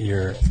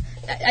 Your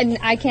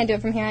I can't do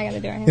it from here. I got to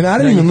do it right And here. I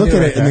didn't No, even you look can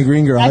at do it it in the right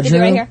green garage. I can do it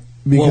right room here.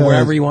 because- well,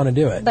 wherever you want to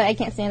do it. But I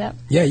can't stand up.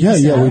 Yeah, you Yeah,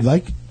 can yeah. stand We'd up.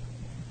 like.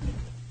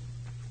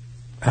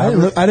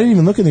 I didn't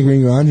even look in the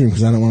green garage room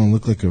because I don't want to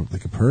look like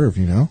a perv.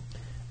 You know.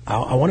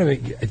 I want to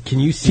make. Can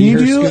you Can see you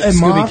her? do a Scooby,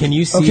 mock? can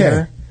you see Okay.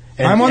 her?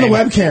 I'm on the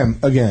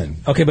webcam again.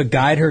 Okay, but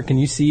guide her. Can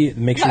you see?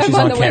 Make sure I'm she's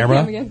on on the camera.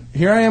 webcam again.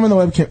 Here I am on the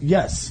webcam.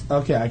 Yes.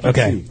 Okay, I can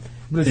Okay. see.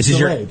 But it's This is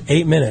your delayed.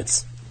 8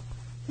 minutes.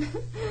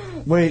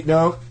 Wait,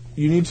 no.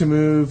 You need to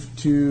move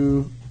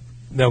to...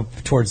 No,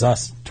 towards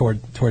us,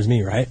 towards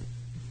me, right?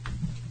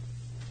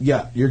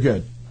 Yeah, you're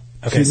good.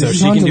 Okay, See, so this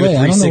is she on can do a delay.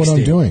 I don't 360. know what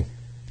I'm doing.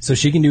 So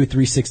she can do a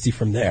 360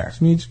 from there.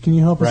 Smeej, can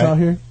you help us Right. out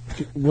here?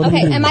 What are we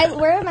Okay, doing?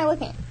 where am I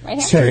looking? Right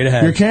here? Straight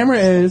ahead. Your camera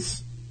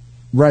is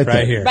right there.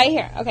 Right here. Right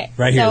here, okay.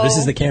 Right here. So, This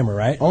is the camera,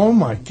 right? Oh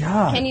my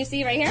god. Can you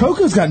see right here?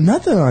 Coco's got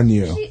nothing on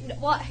you.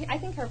 Well, I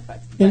think her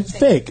foot's... It's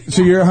fake.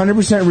 So you're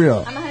 100%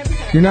 real. I'm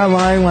 100% You're not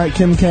lying like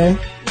Kim K?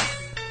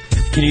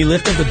 Can you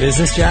lift up the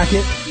business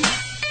jacket?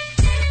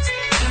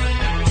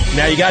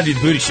 Now you gotta do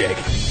the booty shake.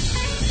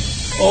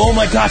 Oh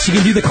my god, she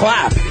can do the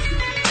clap.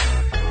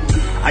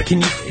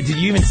 Did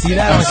you even see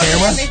that on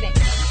camera?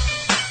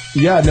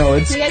 Yeah, no,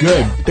 it's You guys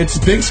good. do It's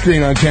big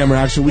screen on camera,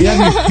 actually. We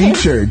have you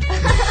featured.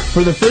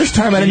 For the first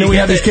time, I didn't know we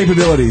had these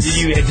capabilities.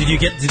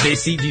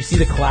 Did you see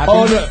the clapping?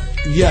 Oh, no.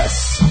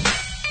 Yes.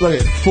 Look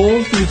at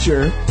full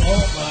feature.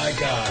 Oh my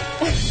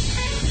god.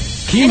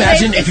 Can you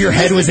imagine if your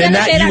head was in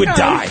that, you would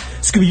die.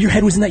 Scooby, your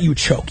head was in that, you would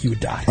choke, you would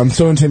die. I'm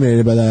so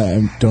intimidated by that,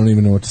 I don't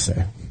even know what to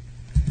say.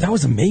 That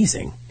was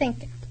amazing.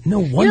 Thank you. No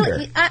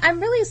wonder. I'm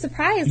really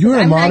surprised. You're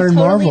a I'm modern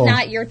totally Marvel.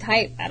 not your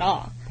type at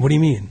all. What do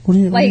you mean? What do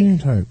you Like- mean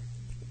type?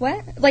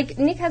 What? Like,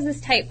 Nick has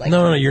this type. Like,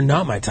 No, you're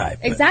not my type.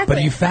 But- Exactly.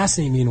 But you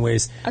fascinate me in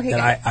ways Okay,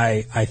 that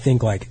I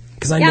think like,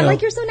 because I yeah, know.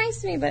 like you're so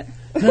nice to me, but...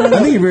 I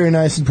think you're very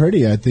nice and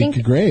pretty. I think Thank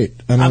you're great.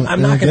 I'm not I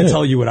going get to it.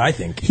 tell you what I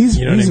think. He's,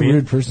 you know he's what I mean? a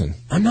rude person.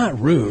 I'm not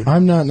rude.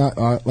 I'm not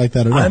like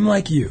that at all. I'm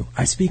like you.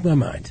 I speak my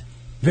mind.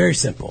 Very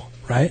simple,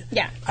 right?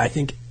 Yeah. I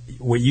think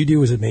what you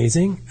do is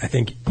amazing. I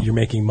think you're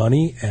making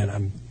money,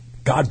 and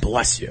God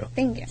bless you.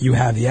 Thank you. You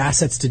have the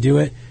assets to do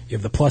it. You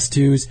have the plus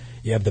twos.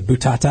 You have the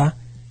butata.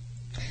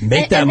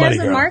 Make that and money,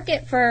 there's a girl.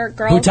 market for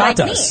girls like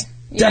me. Butatas.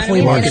 You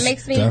Definitely know what I mean? market. And it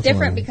makes me Definitely.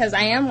 different because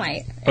I am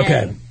white.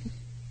 Okay. And,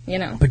 you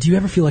know. But do you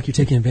ever feel like you're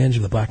taking advantage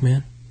of the black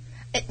man?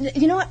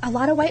 You know what? A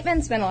lot of white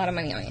men spend a lot of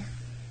money on me.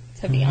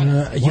 To be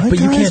honest. But you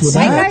can't with say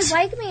White that? guys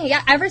like me.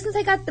 Yeah, ever since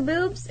I got the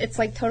boobs, it's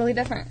like totally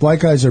different. Black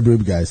guys are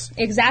boob guys.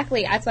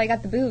 Exactly. That's why I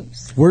got the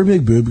boobs. We're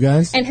big boob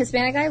guys. And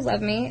Hispanic guys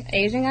love me.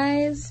 Asian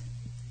guys.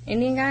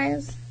 Indian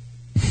guys.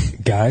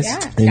 Guys?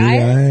 Yeah. Any Guys.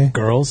 guy?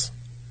 Girls?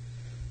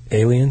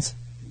 Aliens?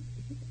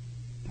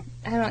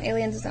 I don't know.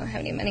 Aliens just don't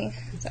have any money.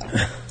 So.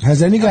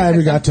 Has any guy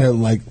ever got to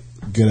like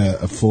get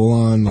a full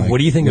on like? What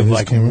do you think with of his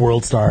like camera?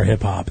 World Star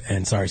Hip Hop?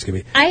 And sorry,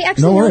 Scooby. I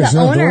actually No know worries, the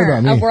no, don't worry owner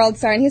about me. of World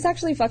Star, and he's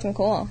actually fucking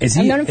cool. Is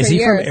I've he? known him for Is he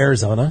years. from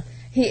Arizona?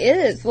 He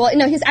is. Well,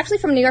 no, he's actually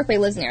from New York, but he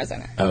lives in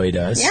Arizona. Oh, he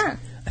does. Yeah.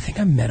 I think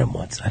I met him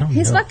once. I don't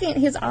He's know.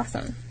 he's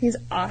awesome. He's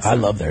awesome. I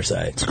love their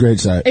site. It's a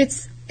great site.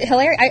 It's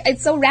hilarious.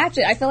 It's so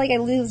ratchet. I feel like I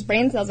lose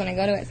brain cells when I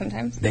go to it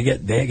sometimes. They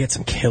get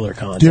some killer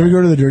content. Do you ever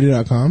go to the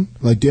dirty.com?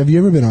 Like, have you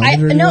ever been on the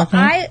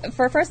dirty.com?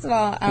 First of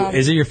all,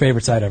 Is it your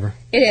favorite site ever?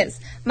 it is.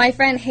 My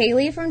friend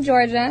Haley from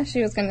Georgia,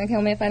 she was going to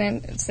kill me if I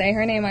didn't say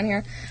her name on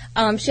here.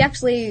 She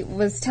actually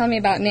was telling me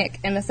about Nick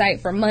and the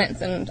site for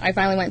months, and I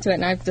finally went to it,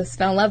 and I just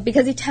fell in love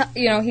because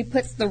he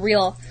puts the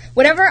real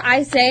whatever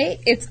I say,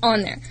 it's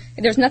on there.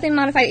 There's nothing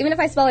modified. Even if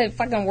I spell a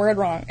fucking word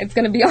wrong, it's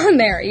going to be on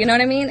there. You know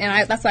what I mean?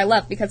 And that's what I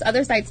love because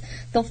other sites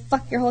they'll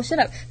fuck your whole shit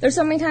up. There's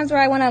so many times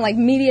where I went on like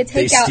media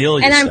They takeout, steal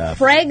your and I'm stuff.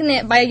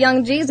 pregnant by a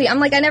young Jeezy. I'm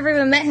like, I never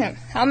even met him.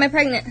 How am I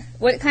pregnant?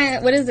 What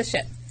is this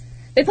shit?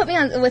 They put me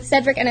on with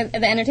Cedric and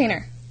the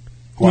Entertainer.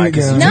 Why?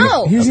 'Cause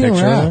No. He's a in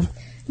picture of rap. him?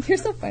 You're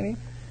so funny.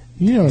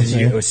 You know what I'm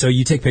saying? So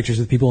you take pictures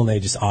with people and they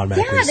just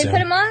automatically Yeah, they assume.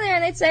 put him on there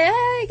and they'd say,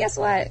 hey, guess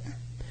what?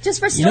 Just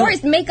for You know-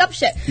 stories, make up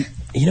shit.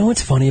 You know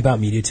what's funny about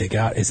Media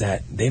Takeout is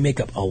that they make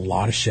up a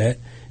lot of shit.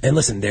 And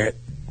listen,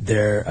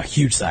 they're a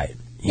huge site.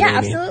 You Yeah, know what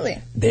I mean?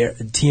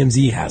 absolutely.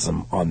 TMZ has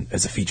them on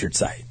as a featured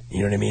site. You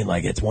know what I mean?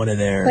 Like it's one of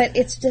their. But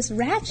it's just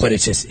ratchet. But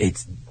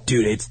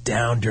it's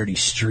down dirty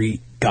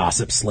street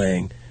gossip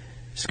slang.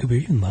 Scooby, are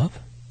you in love?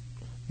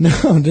 No,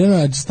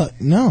 I just thought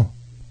no.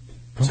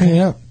 Just hanging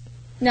out.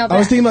 No, I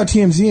was thinking about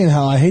TMZ and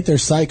how I hate their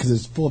site because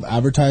it's full of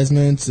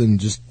advertisements and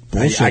just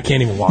bullshit. I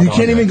can't even walk You on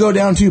can't there. even go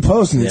down 2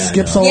 posts and it Yeah,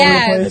 skips no. all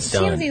yeah, over the place.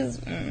 done.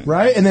 TMZ's.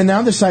 Right? And then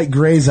now the site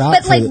grays out.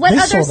 But for like, the- what they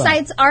other sold out.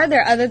 sites are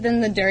there other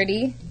than the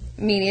dirty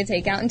Media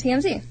Takeout and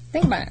TMZ?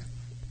 Think about it.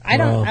 I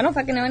don't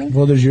fucking know any.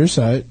 Well, there's your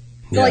site.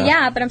 Well,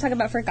 yeah, but I'm talking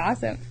about for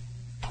gossip.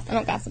 I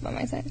don't gossip on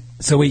my site.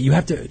 So wait, you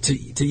have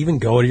to even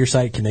go to your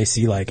site. Can they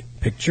see like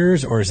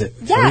pictures or is it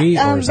free?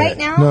 Yeah, or is right it,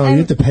 now. No, you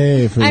have to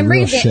pay for the I'm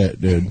real reva-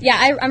 shit, dude. Yeah,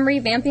 I'm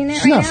revamping it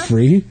It's right not now.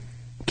 free.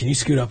 Can you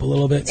scoot up a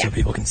little bit so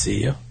people can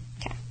see you?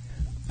 Okay.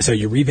 So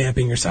you're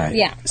revamping your site.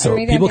 Yeah, So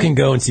I'm people revamping. can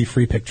go and see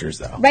free pictures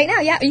though. Right now,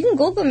 yeah, you can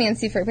Google me and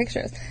see for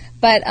pictures.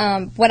 But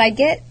what I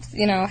get,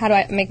 how do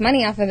I make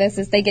money off of this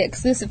is they get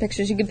exclusive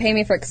pictures. You can pay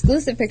me for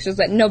exclusive pictures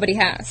that nobody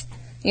has.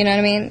 You know what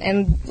I mean?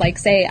 And like,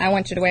 say, I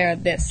want you to wear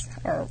this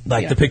or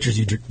Like the pictures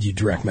you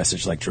direct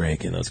message like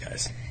Drake and those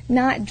guys.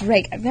 Not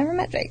Drake. I've never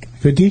met Drake.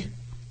 50?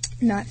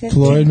 Not 50.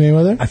 Floyd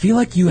Mayweather? I feel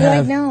like you You're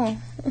have. like, no.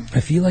 I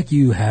feel like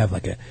you have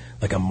like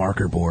a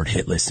marker board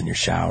hit list in your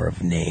shower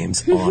of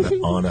names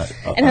on a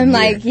and I'm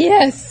like,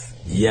 yes.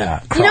 Yeah,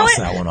 cross You know what?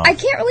 that one off. I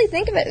can't really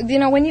think of it. You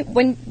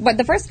know, but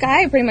the first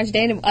guy I pretty much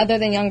dated other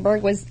than Young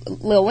Berg was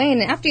Lil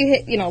Wayne. And after you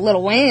hit,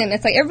 Lil Wayne,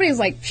 it's like everybody's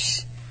like,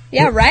 psh,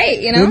 yeah, right.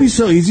 It would be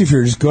so easy for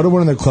you. Just go to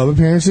one of their club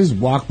appearances,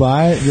 walk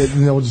by,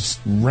 and they will just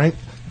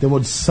they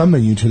will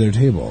summon you to their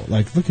table.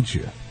 Like, look at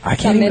you. I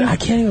can't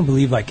even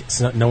believe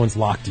no one's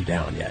locked you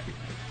down yet.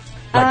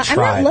 I'm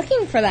not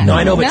looking for that. No,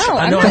 I know, but no,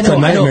 I know, That's a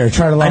nightmare.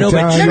 Try to lock down,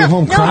 I go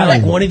home crying.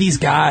 Like one of these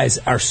guys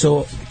are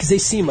so because they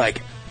seem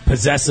like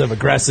possessive,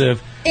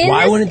 aggressive. In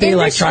Why this wouldn't they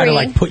try to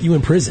industry- put you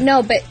in prison?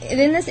 No, but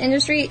in this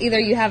industry, either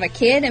you have a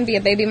kid and be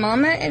a baby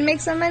mama and make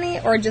some money,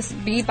 or just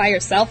be by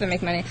yourself and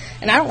make money.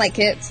 And I don't like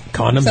kids.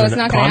 Condoms, so it's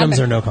not gonna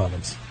happen. or no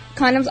condoms?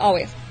 Condoms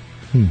always.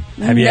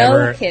 Have you no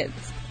ever kids?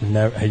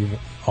 Never. Have you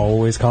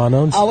always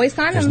condoms? Always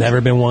condoms. There's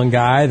never been one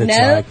guy that's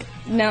like.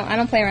 No, I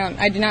don't play around.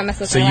 I do not mess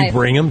with So my you life.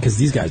 bring them because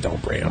these guys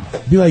don't bring them.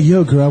 Be like,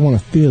 yo, girl, I want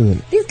to feel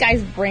it. These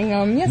guys bring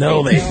them. Yes,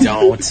 No, they they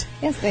don't.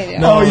 Yes, they do.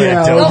 No, they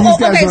don't. These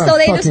guys Okay, aren't so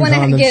they just fucking want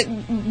to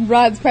condoms. get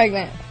Rods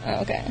pregnant. Oh,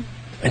 okay.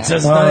 It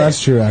says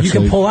that's true, actually. You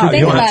can pull out.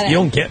 Think about it. You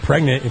don't get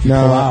pregnant if you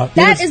No. pull out.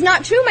 That is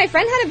not true. My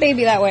friend had a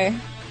baby that way.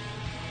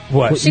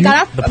 What? She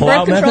got off the birth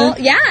pull-out control.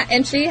 method? Yeah,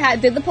 and she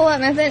did the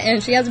pull-out method,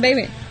 and she has a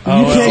baby.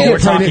 Oh, You can't get we're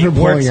pregnant talking. from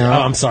pulling Oh,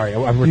 out. I'm sorry.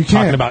 We're You talking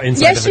can't. about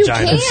inside Yes, the you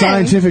vagina. can. It's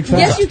scientific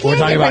fact. Yes, you can. We're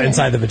talking get about pregnant.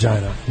 inside the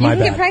vagina. You My can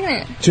bad. get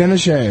pregnant. Jenna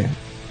Shea,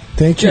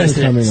 thank you Jenna for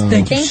Shea, coming on.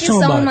 thank you Thank you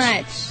so so much.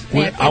 much.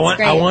 Nick. I want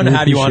It's to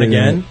have you on appreciate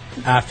again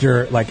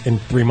after in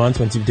 3 months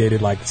once you've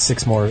dated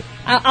 6 more.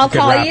 I'll good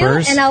call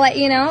rappers. you and I'll let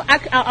you know.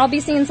 I'll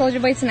be seeing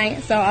Soulja Boy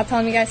tonight, so I'll tell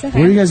him you guys said hi.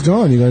 Where are you guys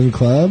going? You guys in the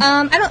club?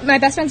 I don't. My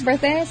best friend's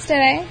birthday is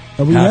today.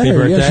 Oh, we Happy met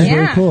her. Yeah, birthday. she's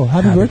very Yeah. cool.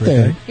 Happy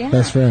birthday, Yeah.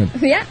 best friend.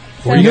 Yeah.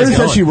 Where You you guys notice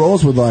that going? she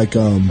rolls with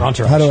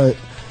Entourage. how do I?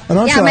 An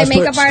entourage, my but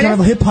makeup kind of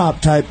artist. hip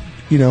hop type,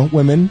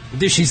 women.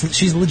 Dude,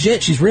 she's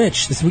legit. She's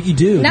rich. This is what you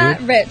do. Not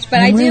dude. rich, but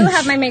I'm I do rich.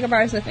 have my makeup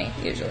artist with me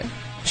usually.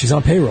 She's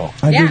on payroll.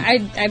 I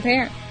pay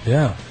her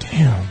Yeah.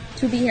 Damn.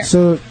 to be here.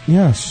 So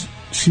yeah,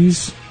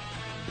 she's.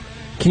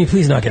 Can you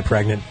please not get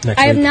pregnant next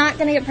I week? am not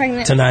gonna get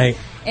pregnant Tonight.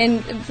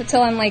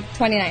 until I'm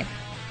 29.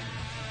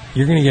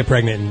 You're gonna get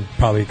pregnant in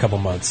probably a couple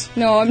months.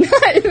 No, I'm not.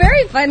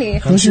 Very funny.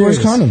 I'm She wears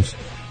serious. condoms.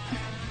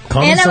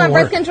 Condoms And I'm don't on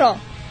work. birth control.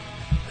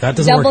 That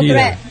doesn't Double work either.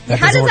 threat.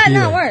 How doesn't does that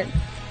not either. work?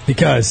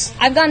 Because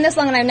I've gone this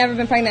long and I've never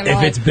been pregnant in my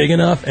if life. it's big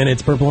enough and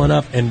it's purple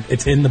enough and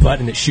it's in the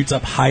butt and it shoots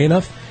up high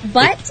enough,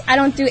 But I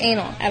don't do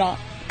anal at all.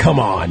 come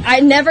on.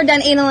 I've never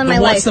done anal in my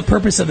Then life. what's the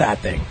purpose of that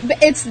thing?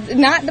 But it's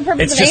not the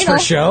purpose It's of just anal.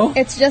 for show?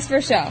 It's just for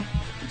show.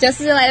 Just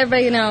to let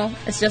everybody know,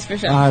 it's just for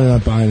show. I'm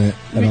not buying it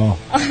at all.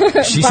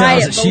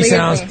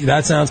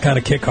 That sounds kind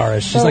of Kit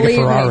Car-ish. She's like a Believe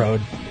me.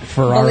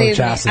 Ferraro Believe me.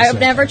 chassis. I've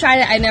never tried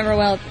it. I never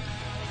will.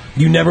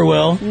 You never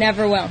will?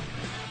 Never will.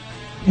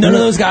 None of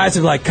those guys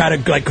have kind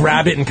of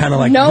grabbed it and kind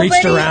of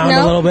reached around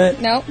a little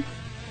bit? Nope.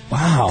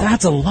 Wow,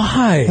 That's a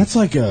lie. that's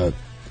like a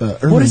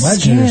urban What a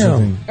legend or scam.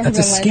 something. That's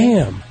a Urban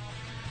scam.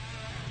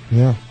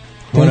 Yeah.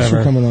 Thanks Whatever.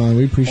 for coming on.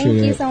 We appreciate Thank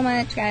it. you so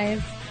much,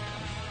 guys.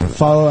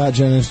 Follow at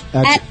Jenna.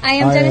 At I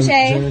am Jenna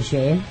Shea. Jenna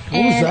Shea. What was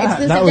And that?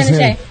 exclusive That was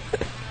Jenna him. Shea.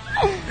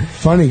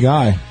 Funny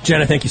guy.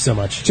 Jenna, thank you so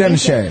much. Jenna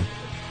Shea.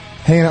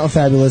 Hanging out with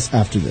Fabulous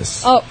after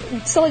this. Oh,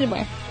 Soulja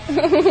Boy.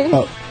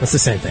 Oh, That's the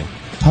same thing.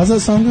 how's that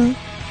song go?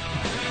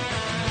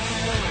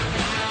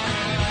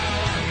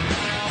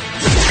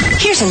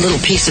 Here's a little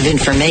piece of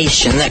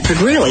information that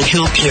could really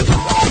help you.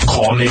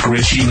 Call Nick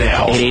Ritchie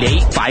now.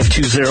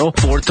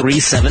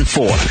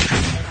 888-520-4374.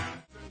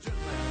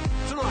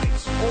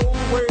 Tonight, all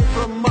the way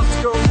from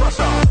Moscow,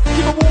 Russia,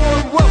 give a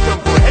warm welcome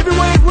for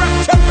heavyweight rap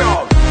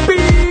champion, Be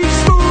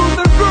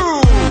Smooth and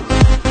Groove.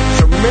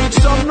 So make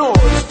some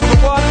noise for the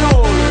one and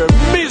only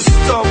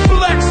Mr.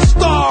 Black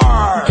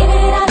Star.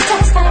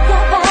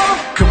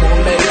 Come on,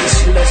 ladies,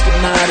 let's get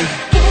naughty.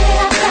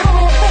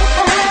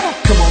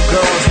 Come on,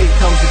 girls, here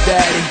comes the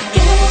daddy.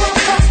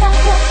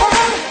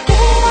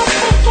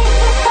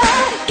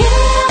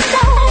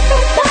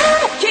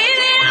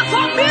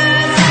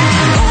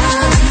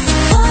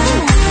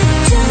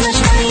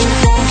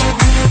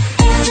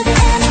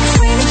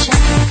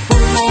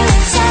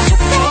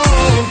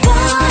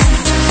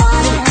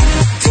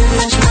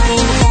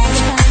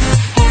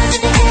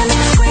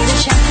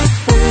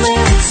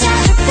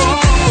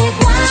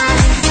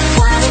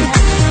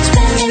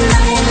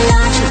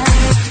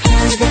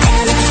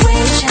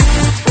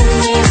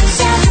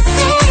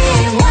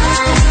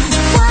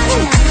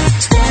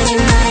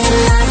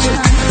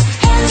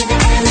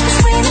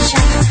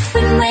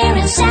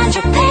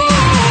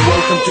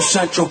 Welcome to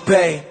Central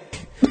Bay.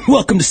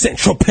 Welcome to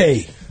Central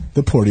Pay.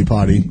 The Porty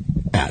Potty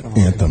at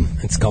Anthem.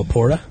 It's called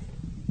Porta.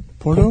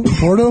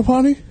 Porto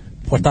Potty?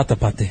 Portata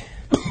Pate.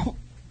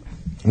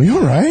 Are you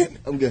all right?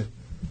 I'm good.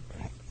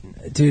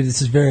 Dude,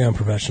 this is very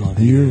unprofessional of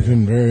you. You've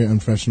been very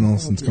unprofessional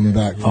since coming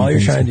back. from All you're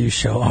things. trying to do is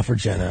show off for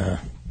Jenna.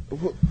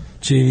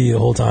 GV the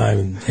whole time.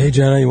 And, hey,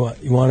 Jenna, you want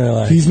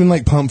to He's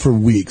been pumped for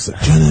weeks.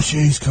 Like, Jenna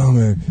Shea's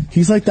coming.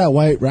 He's like that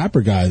white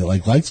rapper guy that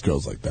likes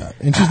girls like that,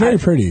 and she's very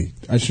pretty.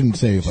 I shouldn't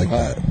say it like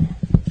that.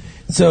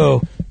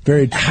 So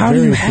very. How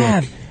do you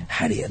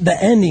the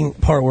ending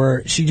part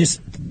where she just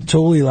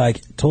totally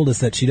told us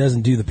that she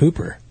doesn't do the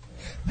pooper?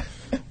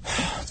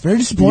 It's very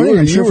disappointing.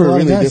 I'm sure for a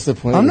lot of really guys.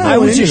 disappointed. I'm not I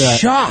was into just that.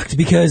 shocked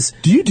because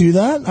Do you do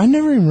that? I've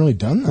never even really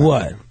done that.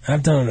 what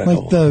I've done it.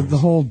 Like the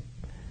whole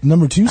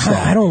number 2 song.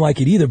 I don't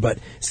like it either, but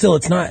still,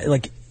 it's not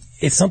like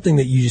it's something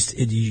that you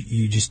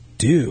just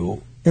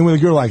do. And with a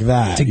girl like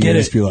that, To you get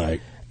just it- be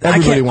like,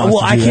 everybody wants to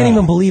do I can't that.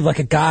 even believe like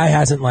a guy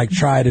hasn't like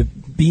tried to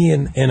be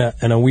in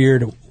a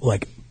weird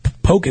like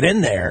poke it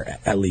in there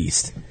at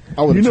least.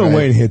 You know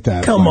Wayne hit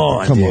that. Come point.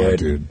 on, Come dude. on,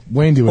 dude.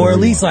 Wayne do it. Or at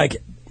least like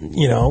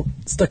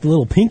stuck the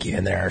little pinky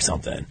in there or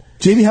something.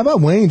 JD, how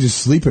about Wayne just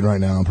sleeping right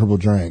now on Purple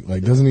Drank?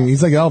 Like, doesn't he?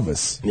 He's like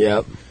Elvis.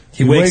 Yep.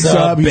 He wakes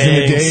up, he's in a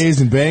bangs,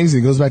 daze and bangs,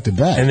 and he goes back to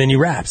bed. and then he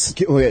raps.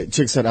 Okay, check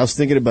this out. I was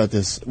thinking about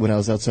this when I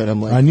was outside.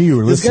 I'm like, I knew you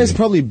were this listening. guy's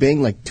probably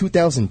banged like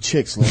 2,000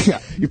 chicks. Like,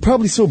 you're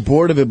probably so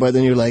bored of it, but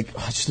then you're like,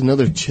 just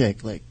another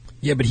chick. Like,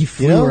 Yeah, but he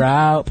flew her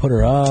out, put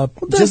her up.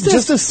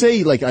 just to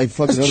say, like, I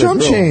fucked That's another chump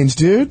girl. change,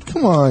 dude.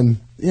 Come on.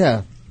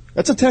 Yeah,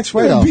 that's a tax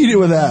Yeah, write-off. beat it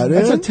with that.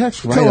 That's man. a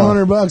tax Couple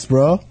write-off. $100,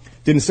 bro.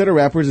 Then instead of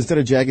rappers, instead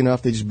of jagging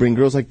off, they just bring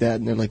girls like that,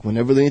 and they're like,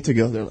 whenever they need to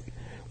go, they're like,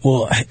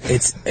 Well,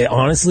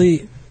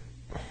 honestly,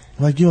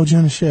 like, yo,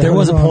 Jenna, shit. there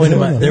was a point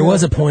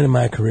in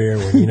my career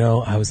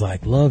where I was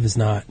like, love is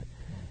not,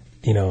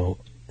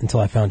 until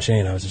I found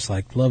Shane, I was just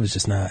like, love is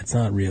just not. It's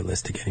not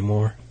realistic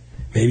anymore.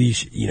 Maybe you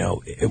should,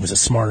 it was a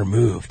smarter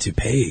move to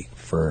pay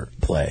for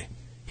play.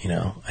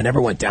 I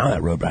never went down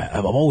that road, but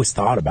I've always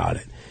thought about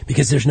it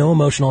because there's no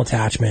emotional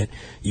attachment.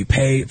 You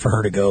pay for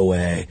her to go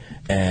away,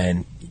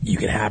 and you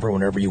can have her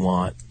whenever you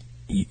want.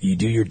 You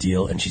do your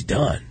deal, and she's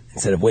done.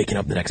 Instead of waking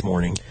up the next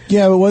morning.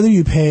 Yeah, but whether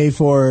you pay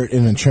for it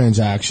in a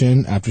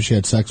transaction after she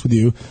had sex with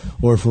you,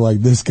 or for like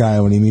this guy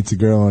when he meets a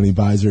girl and he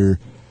buys her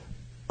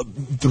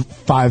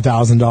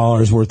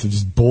 $5,000 worth of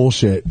just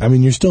bullshit, I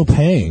mean, you're still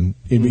paying.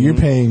 But you're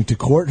paying to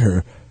court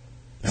her.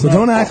 So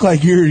don't act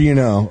like you're,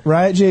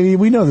 right, JV?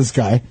 We know this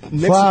guy.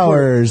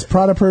 Flowers,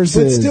 Prada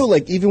purses. But still,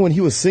 like, even when he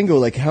was single,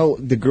 like, how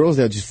the girls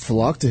that just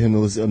flocked to him, it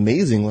was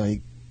amazing. Like,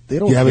 they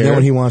don't Yeah, care. but then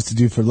what he wants to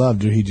do for love,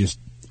 dude, he just...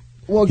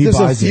 Well, he there's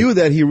a buys few it.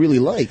 that he really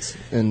likes,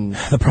 and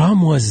The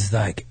problem was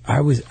like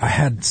I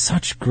had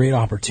such great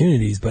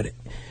opportunities, but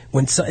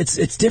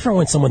it's different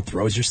when someone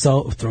throws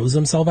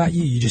themselves at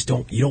you. You just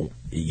don't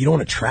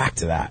attract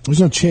to that. There's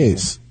no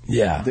chase.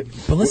 Yeah,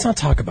 but let's not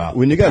talk about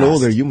when you got past.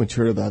 older, you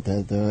matured about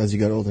that. Though, as you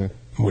got older,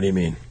 What do you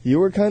mean? you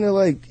were kind of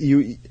like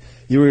you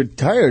were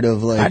tired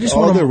of I like just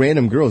all wanna- the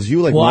random girls.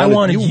 You like Well, I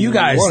wanted, wanted you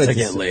guys wanted to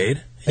get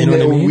laid. You and know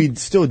what I then mean? we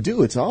still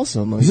do. It's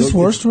awesome. Like, Is this don't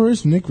War get-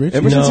 Stories, Nick Rich?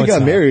 Ever No, since you it's got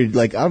not. married,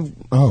 like I've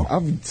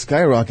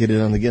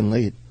skyrocketed on the getting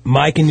laid.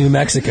 Mike in New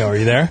Mexico, are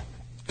you there?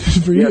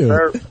 Good for Yes, you.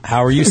 sir.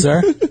 How are you,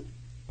 sir?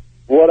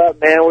 What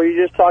up, man? Were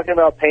you just talking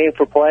about paying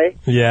for play?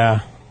 Yeah,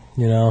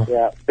 Yeah,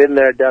 been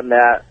there, done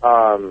that.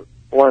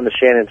 One of the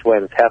Shannon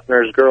twins,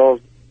 Hefner's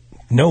girls.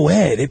 No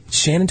way.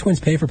 Shannon twins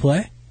pay for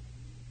play?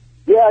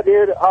 Yeah,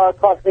 dude. It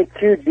cost me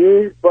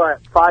 $2 but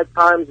 5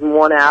 times in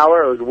 1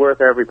 hour. It was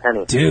worth every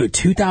penny. Dude,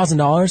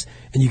 $2,000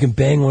 and you can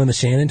bang one of the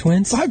Shannon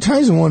twins? 5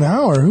 times in 1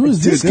 hour? Who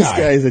is Dude, this this guy?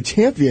 guy is a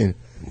champion.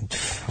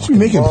 Should be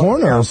making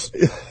pornos.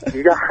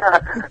 You got,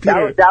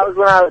 that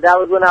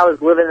was when I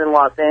was living in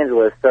Los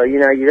Angeles. So you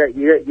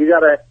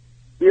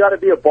gotta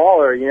be a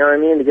baller. You know what I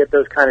mean, to get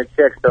those kind of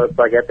chicks. So it's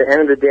like at the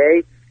end of the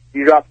day,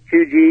 you drop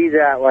 $2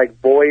 at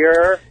like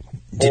Boyer.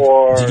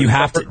 Did you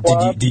have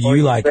to? Did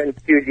you like? Spend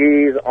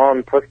 $2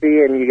 on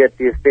pussy and you get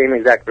the same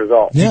exact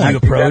result. Did you Actually,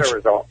 approach? better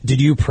result.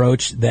 Did you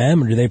approach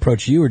them, or did they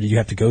approach you, or did you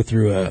have to go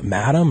through a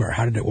madam, or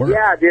how did it work?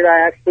 Yeah, dude.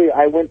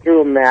 I went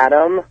through a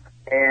madam,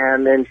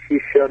 and then she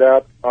showed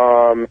up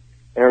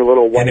in her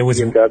little white And it was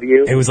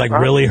BMW. It was like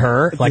really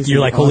her. Like you're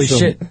like, holy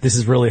shit, this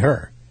is really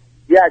her.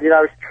 Yeah, dude.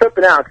 I was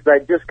tripping out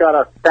because I just got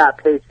a fat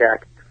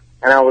paycheck,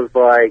 and I was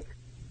like,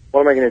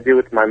 "What am I going to do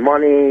with my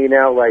money?"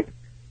 Like.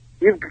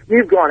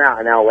 You've gone out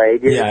in LA,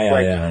 dude. Yeah, It's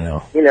like, I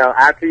know.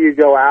 After you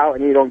go out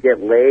and you don't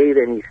get laid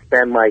and you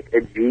spend like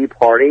a G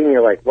partying,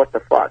 you're like, what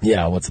the fuck?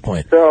 Yeah, what's the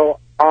point? So,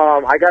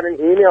 I got an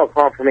email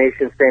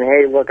confirmation saying,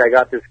 hey, look, I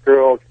got this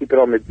girl, keep it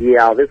on the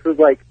DL. This was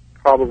like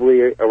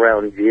probably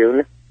around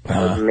June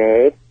or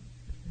May.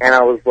 And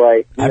I was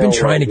like, I've been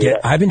trying to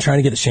get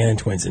the Shannon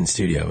twins in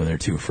studio, but they're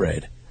too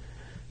afraid.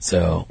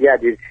 So yeah,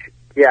 dude.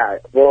 Yeah,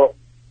 well,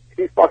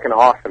 she's fucking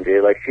awesome,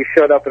 dude. Like, she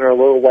showed up in her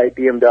little white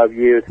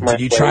BMW.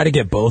 did you try to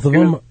get both of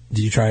them?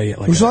 Did you try to get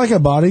like? Was it like a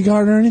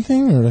bodyguard or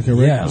anything, or like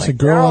a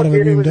girl out of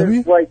a It was BMW?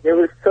 just, like, it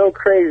was so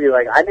crazy.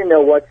 Like, I didn't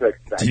know what to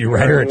expect. Did you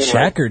write her a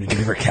check, or did you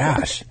give her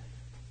cash?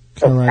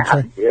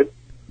 Dude.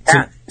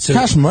 So,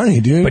 cash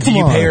money, dude. But Come did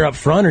you pay on. her up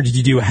front, or did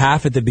you do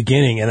half at the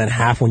beginning and then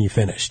half when you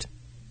finished?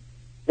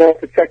 No,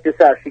 so check this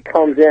out. She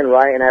comes in,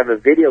 right, and I have a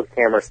video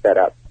camera set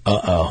up.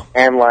 Uh-oh.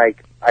 And,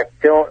 like, I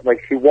film,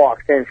 like, she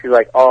walks in, she's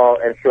like, oh,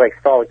 and she, like,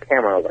 saw the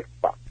camera. I was like,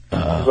 fuck.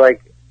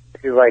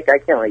 She's like, I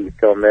can't let you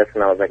film this.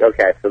 And I was like,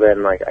 okay. So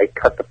then, like, I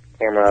cut the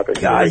camera up. And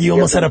God, you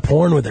almost had a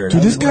porn with her.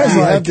 Dude, this guy's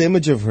You like, have the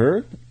image of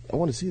her? I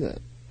want to see that.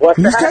 What's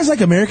dude, this that? guy's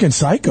like American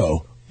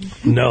Psycho.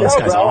 No, this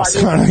guy's bro,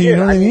 awesome. You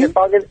know what I mean?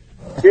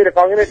 Dude, if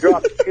I'm gonna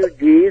drop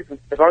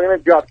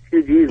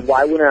 2 G's,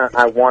 why wouldn't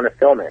I want to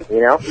film it?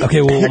 You know?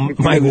 Okay, well,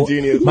 Mike,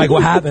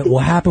 what happened?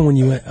 What happened when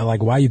you went?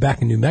 Like, why are you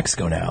back in New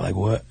Mexico now? Like,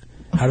 what?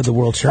 How did the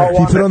world turn?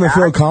 He put on the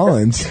Phil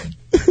Collins.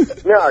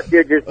 No,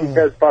 dude, just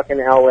because fucking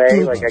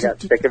LA, like I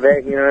got sick of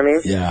it. You know what I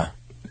mean? Yeah,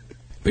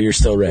 but you're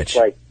still rich.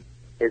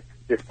 It's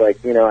just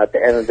like, you know, at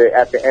the end of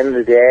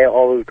the day,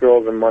 all those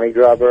girls are money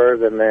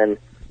grubbers, and then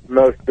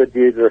most of the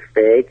dudes are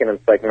fake. And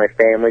it's like my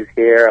family's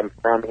here, I'm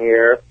from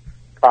here,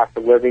 cost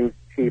of living's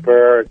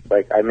cheaper. It's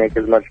like I make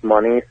as much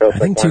money, so it's I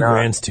think like,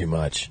 why not? $2,000's too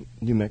much.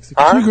 New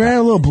Mexico. $2,000,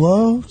 a little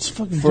blow. Just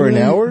fucking For an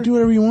hour? Do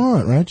whatever you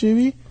want, right,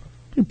 JV?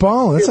 You're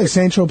balling. That's like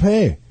Saint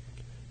Tropez.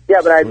 Yeah,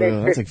 but I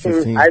made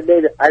 15.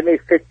 I made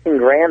 15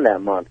 grand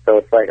that month, so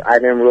it's like I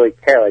didn't really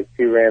care. Like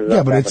 $2,000.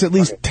 Yeah, but it's at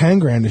least 10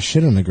 grand to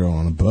shit on a girl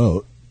on a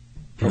boat.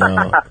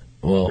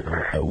 Well,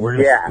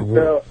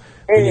 So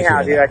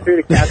anyhow, dude, I threw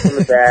the cat on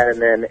the bed,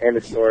 and then end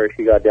of story.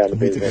 She got down to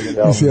business.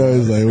 So. See, I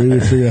was like, we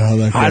didn't figure out how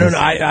that goes. I don't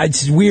know.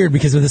 It's weird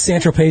because with the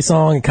Saint Tropez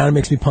song, it kind of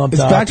makes me pumped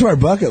It's up. back to our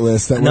bucket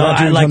list that we're not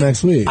doing until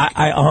next week.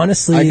 I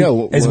honestly,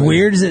 as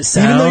weird as it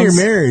sounds, even though you're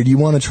married, you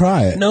want to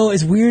try it. No,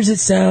 as weird as it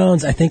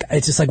sounds, I think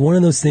it's just like one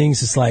of those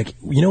things. It's like,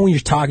 you know, when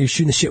you're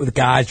shooting the shit with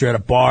guys, you're at a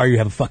bar, you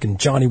have a fucking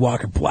Johnny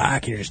Walker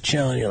Black, and you're just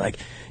chilling. You're like,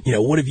 you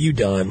know, what have you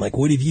done? Like,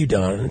 what have you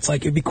done? And it's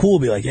like, it'd be cool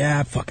to be like, yeah,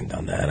 I've fucking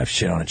done that. I've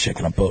shit on a chick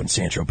on a boat in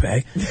Saint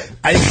Tropez.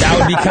 I think that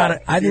would be kind of,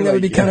 that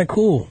would be kind of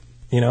cool,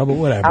 you know, but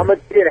whatever. How much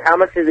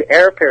is the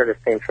airfare to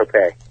Saint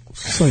Tropez?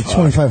 It's like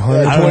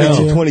 2,500. I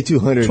don't know.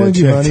 2,200.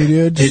 2,200,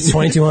 dude. It's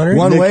 2,200?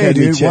 One Nick way, had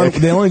me dude. check.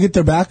 They only get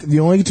their back. They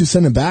only get to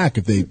send it back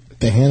if they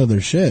handle their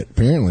shit.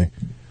 Apparently.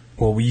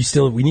 Well, we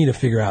need to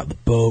figure out the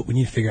boat. We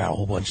need to figure out a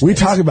whole bunch of We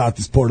things. talk about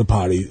this porta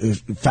potty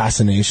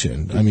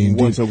fascination. I mean,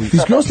 Once dude, a week.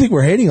 these girls think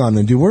we're hating on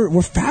them, dude.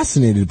 We're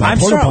fascinated by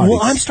porta potties.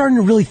 I'm starting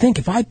to really think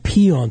if I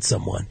pee on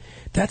someone,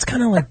 that's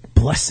kind of like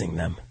blessing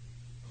them.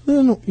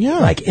 Yeah.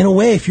 Like, in a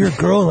way, if you're a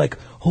girl, like,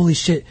 holy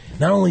shit,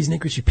 not only is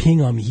Nick Ritchie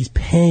peeing on me, he's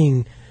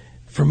paying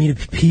for me to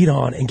be peed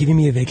on and giving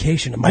me a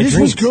vacation. I just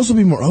wish girls would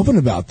be more open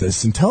about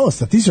this and tell us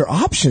that these are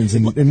options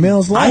in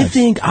males' lives.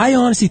 I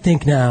honestly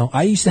think now,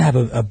 I used to have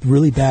a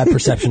really bad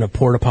perception of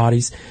porta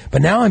potties,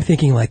 but now I'm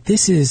thinking, like,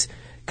 this is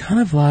kind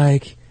of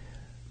like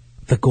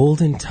the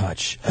golden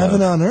touch.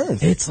 Heaven on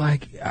earth. It's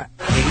like, haters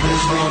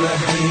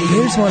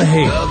want to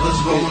hate.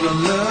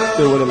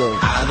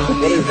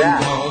 What is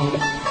that?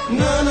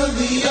 What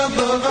is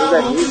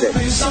that music?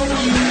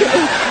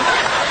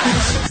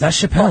 That's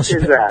Chappelle. What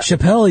is that?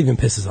 Chappelle even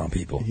pisses on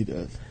people. He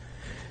does.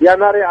 Yeah,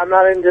 I'm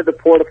not into the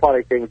porta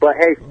potty thing. But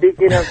hey,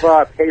 speaking of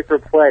pay for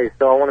play,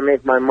 so I want to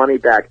make my money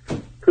back.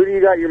 Who do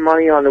you got your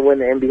money on to win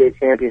the NBA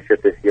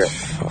championship this year?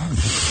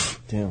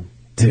 Damn.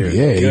 Dude,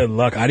 NBA. good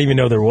luck. I didn't even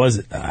know there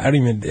was. I don't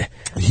even.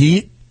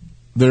 Heat.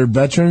 They're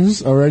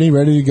veterans already,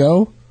 ready to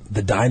go.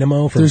 The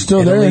Dynamo from They're still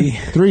Italy.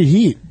 there. 3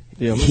 Heat.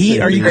 Yeah, Heat?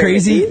 Are you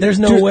crazy? There's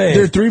no way.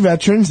 They're 3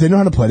 veterans. They know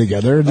how to play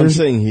together. I'm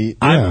saying Heat.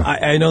 Yeah.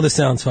 I know this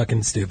sounds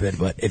fucking stupid,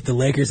 but if the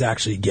Lakers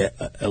actually get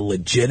a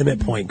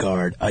legitimate point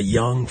guard, a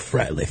young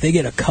if they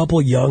get a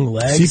couple young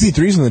legs,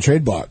 CP3's on the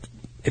trade block.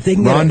 If they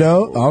can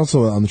Rondo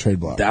also on the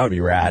trade block. that would be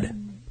rad.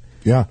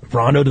 Yeah.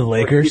 Rondo to the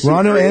Lakers.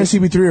 Rondo and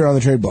CP3 are on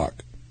the trade block.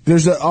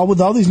 There's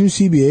with all these new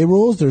CBA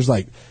rules, there's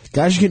like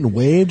guys are getting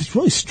waived. It's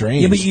really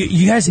strange. Yeah, but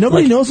you guys,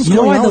 nobody knows what's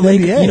going on with the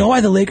NBA. You know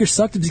why the Lakers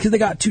sucked? It's because they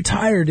got too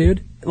tired,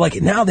 dude.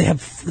 Like now they're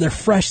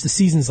fresh. The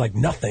season's like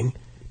nothing.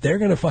 They're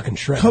gonna fucking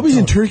shred. Kobe's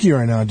in Turkey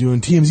right now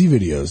doing TMZ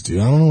videos, dude.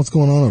 I don't know what's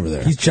going on over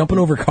there. He's jumping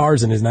over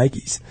cars in his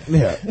Nikes.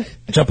 Yeah,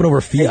 jumping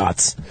over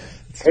Fiats.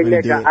 Hey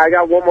Nick, I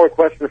got one more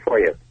question for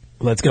you.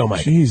 Let's go,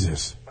 Mike.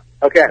 Jesus.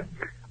 Okay.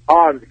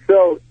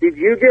 So did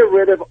you get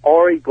rid of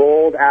Ari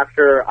Gold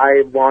after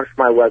I launched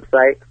my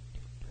website?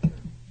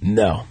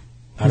 No,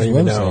 I don't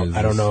even know.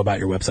 I don't know about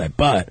your website,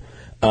 but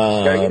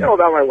Yeah, you know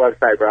about my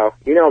website, bro.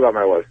 You know about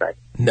my website.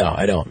 No,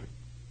 I don't.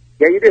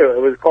 Yeah, you do. It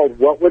was called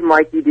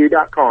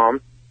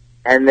whatwouldmikeydo.com,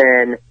 and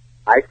then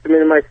I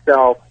submitted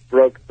myself,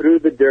 broke through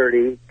the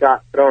dirty,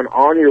 got thrown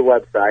on your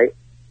website,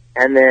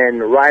 and then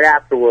right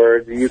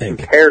afterwards, you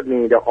compared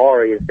me to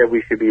Ari and said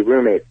we should be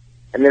roommates.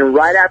 And then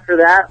right after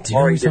that,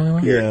 Ari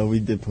disappeared. Yeah, we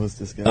did post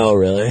this guy. Oh,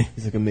 really?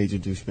 He's like a major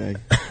douchebag.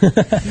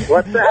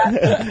 What's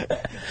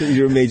that?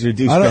 You're a major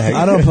douchebag.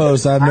 I don't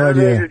post. I have no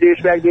idea. I'm a major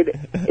douchebag,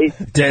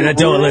 dude.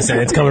 Don't listen.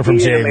 It's coming from In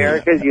Jamie.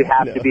 America, you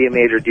have to be a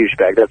major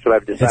douchebag. That's what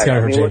I've decided. It's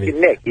coming from look Jamie. at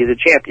Nick. He's a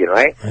champion,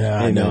 right? Yeah,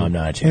 I know. I'm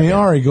not a Hey, champion.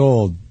 Ari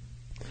Gold.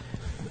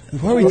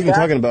 Why are we even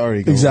talking about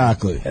Ari Gold?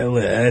 Exactly.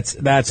 That's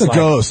It's a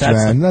ghost,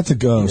 man. That's a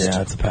ghost. Yeah,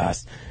 that's a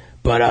past.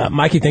 But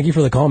Mikey, thank you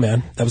for the call,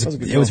 man.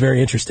 It was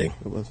very interesting.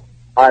 It was.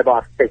 All right,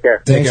 boss. Take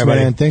care. Thanks, care,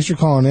 man. buddy. Thanks for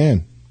calling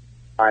in.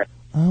 All right.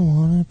 I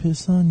wanna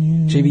piss on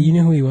you. JV, you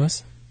knew who he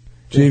was?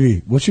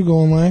 JV, what's your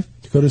goal in life?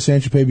 To go to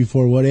Saint Tropez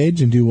before what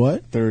age and do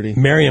what? 30.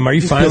 Miriam, are you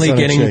Just finally piss on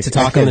a getting chick. to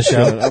talk on the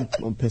show? I'm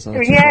pissing on a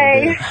chick.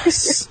 Yay.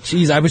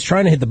 Jeez, I was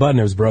trying to hit the button.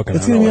 It was broken.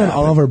 It's I don't going to know be what on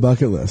all happened. of our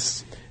bucket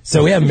lists.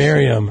 So we have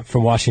Miriam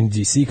from Washington,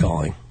 D.C.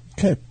 calling.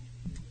 Okay.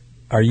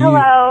 Are you?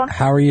 Hello.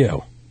 How are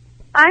you?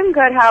 I'm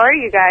good. How are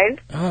you guys?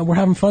 We're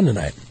having fun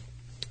tonight.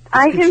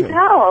 I can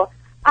tell.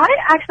 I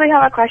actually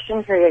have a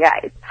question for you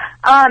guys.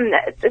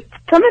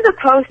 Some of the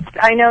posts,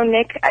 I know,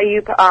 Nick, I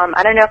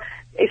don't know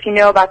if you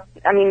know about,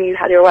 I mean, you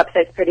have your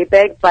website's pretty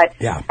big, but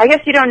yeah. I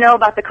guess you don't know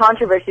about the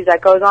controversies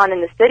that goes on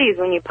in the cities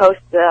when you post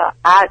the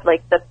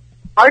the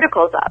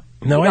articles up.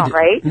 No, you I don't, do.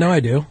 right? No, I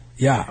do.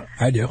 Yeah,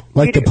 I do.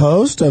 Like the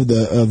post of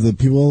the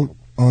people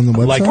on the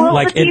website?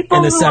 Like the people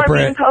in a who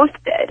separate. are being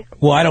posted.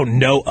 Well, I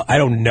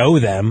don't know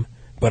them,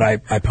 but I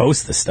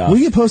post the stuff.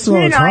 We get posted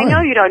all the time. I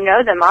know you don't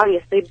know them,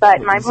 obviously,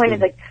 but my point is,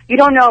 like, you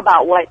don't know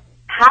about what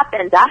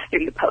happens after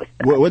you post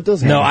them. What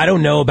does No, happen? I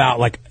don't know about,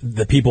 like,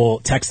 the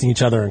people texting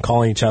each other and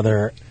calling each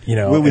other, you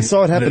know. Well, we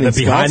saw it happen in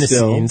behind the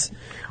Scottsdale. scenes.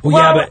 Well,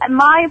 yeah, but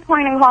my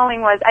point in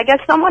calling was, I guess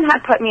someone had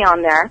put me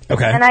on there.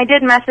 Okay. And I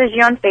did message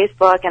you on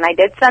Facebook, and I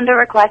did send a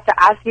request to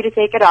ask you to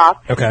take it off.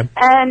 okay.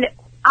 And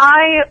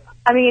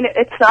I mean,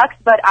 it sucks,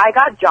 but I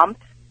got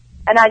jumped,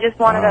 and I just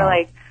wanted to,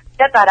 like,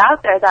 get that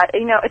out there that,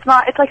 you know, it's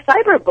like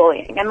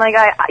cyberbullying. And, like,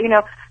 I'm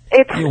not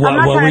What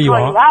trying were to you call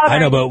you on? out. I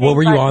know, but what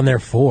were you on there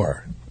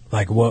for?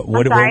 Like, what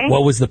sorry?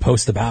 what was the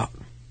post about?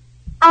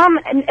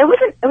 And it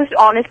was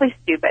honestly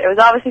stupid. It was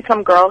obviously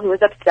some girl who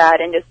was upset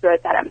and just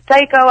wrote that I'm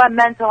psycho, I'm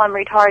mental, I'm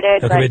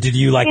retarded. Okay, but did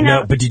you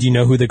know? But did you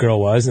know who the girl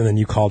was, and then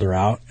you called her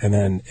out, and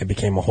then it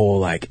became a whole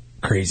like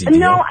crazy deal?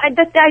 No, I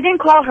didn't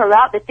call her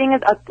out. The thing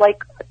is,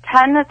 like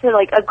 10 to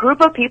like a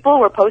group of people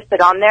were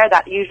posted on there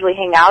that usually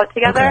hang out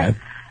together. Okay.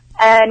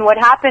 And what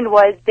happened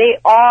was they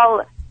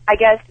all, I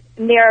guess,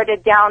 narrowed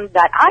it down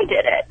that I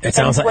did it. It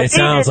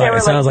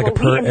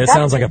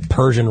sounds like a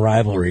Persian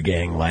rivalry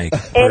gang, like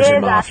Persian it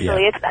is mafia.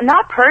 actually. It's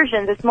not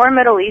Persians. It's more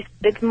Middle East.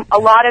 It's a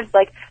lot of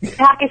like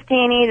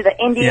Pakistanis, the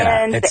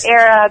Indians, the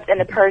Arabs, and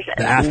the Persians.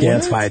 The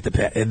Afghans fight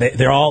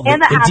they're all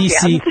And the in Afghans.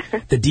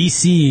 DC. The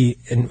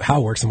DC and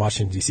how it works in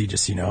Washington DC.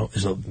 Just so you know,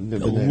 there's a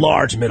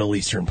large Middle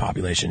Eastern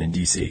population in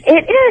DC.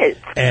 It is,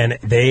 and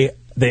they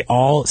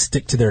all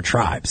stick to their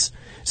tribes.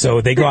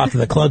 So they go out to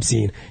the club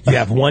scene. You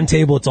have one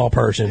table, it's all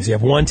Persians. You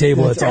have one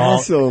table, it's all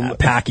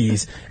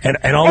Pakis. And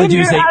all they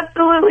do is you're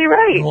absolutely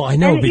right. Well, I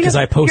know, And, because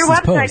I post your these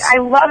website, posts. I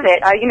love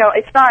it.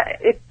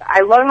 I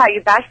love how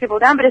you bash people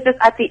down, but it's just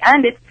at the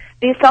end,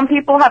 some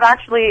people have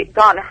actually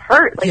gotten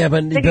hurt. Like, yeah,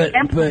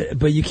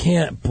 but you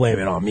can't blame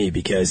it on me,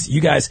 because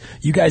you guys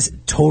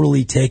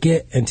totally take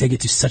it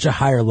to such a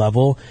higher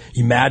level.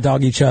 You mad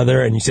dog each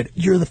other, and you said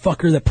you're the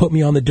fucker that put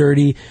me on the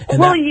dirty.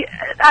 And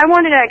I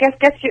wanted to, I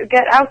guess,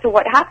 get out to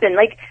what happened.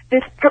 Like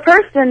this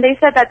person, they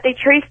said that they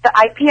traced the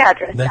IP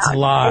address. That's down, a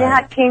lie. and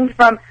that came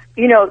from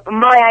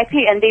my IP,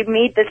 and they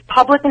made this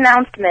public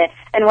announcement.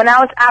 And when I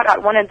was out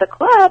at one of the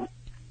clubs,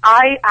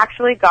 I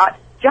actually got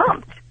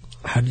jumped.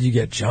 How did you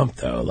get jumped,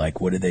 though?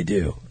 Like, what did they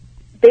do?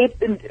 They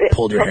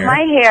pulled your took hair?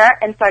 my hair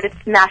and started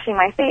smashing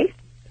my face.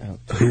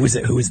 Who was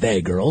it? Who was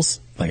they? Girls?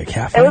 Like a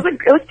cat It fight?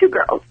 was two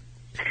girls.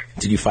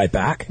 Did you fight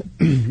back?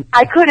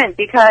 I couldn't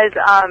because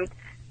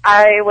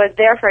I was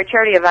there for a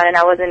charity event and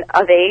I wasn't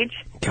of age.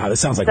 God,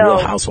 this sounds like So, Real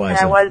Housewives.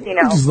 and I was,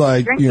 This is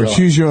like drinking.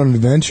 choose your own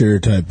adventure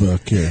type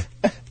book here.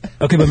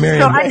 Okay, but So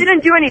Miriam, I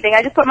didn't do anything.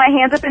 I just put my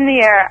hands up in the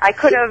air. I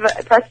could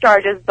have pressed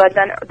charges, but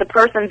then the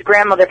person's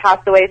grandmother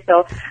passed away,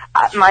 so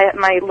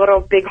my little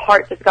big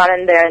heart just got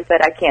in there and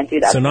said, I can't do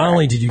that. so not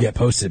only did you get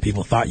posted,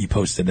 people thought you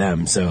posted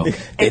them. So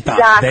they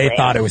Exactly.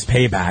 thought it was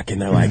payback,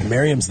 and they're like,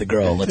 Miriam's the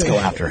girl. Let's go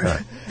after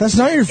her. That's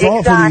not your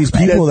fault for these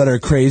people that are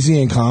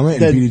crazy and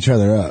comment and beat each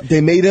other up.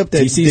 They made up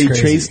that DC's they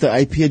crazy. traced the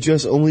IP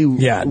address only.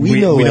 Yeah, we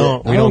know we it.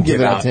 don't I don't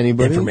give it out to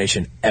anybody.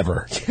 information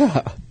ever.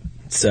 Yeah.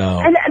 So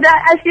And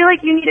I feel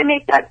like you need to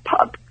make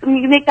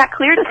that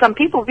clear to some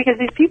people, because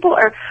these people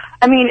are,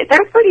 I mean,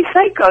 they're pretty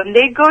psycho, and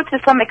they go to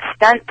some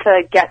extent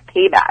to get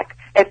payback.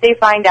 If they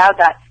find out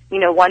that,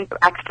 one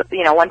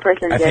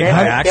person did it.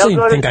 I actually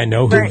they'll go think to I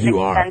know who certain you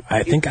are. extents to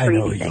I do think I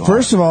know who crazy you are.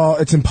 First of all,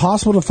 it's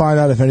impossible to find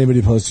out if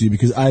anybody posts to you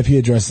because IP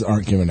addresses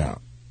aren't given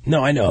out.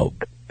 No, I know.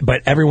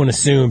 But everyone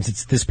assumes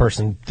it's this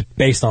person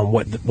based on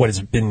what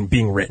has been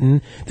being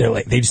written.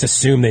 They just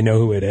assume they know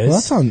who it is.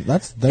 Well,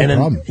 that's their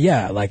problem.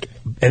 Yeah, and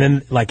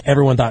then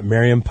everyone thought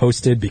Miriam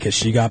posted because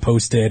she got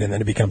posted, and then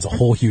it becomes a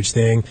whole huge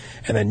thing.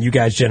 And then you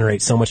guys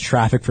generate so much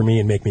traffic for me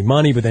and make me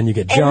money, but then you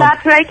get jumped. And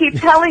that's what I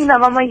keep telling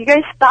them. I'm like, you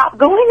guys stop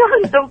going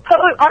on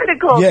the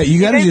articles. Yeah,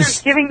 you gotta guys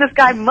just- are giving this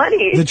guy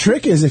money. The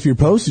trick is if you're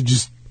posted,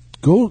 just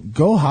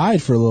go hide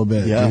for a little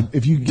bit. Yeah. Dude.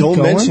 If you keep Don't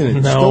going, mention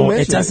it. No, Don't it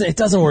mention doesn't. It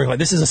doesn't work like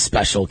this. Is a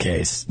special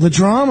case. The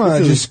drama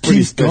This is just pretty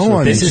keeps special.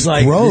 going. This It is just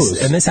like,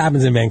 grows. and this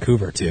happens in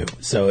Vancouver too.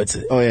 So it's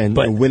in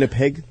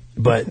Winnipeg.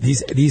 But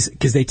these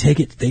because they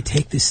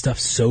take this stuff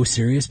so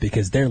serious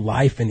because their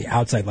life in the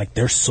outside, like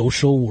their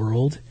social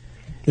world,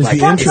 Is like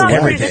the it's internet. The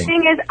everything.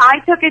 thing is, I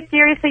took it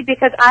seriously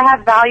because I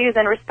have values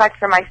and respect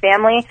for my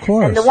family.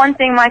 course. And the one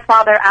thing my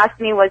father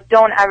asked me was,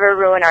 don't ever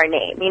ruin our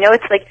name.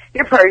 It's like,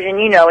 you're Persian,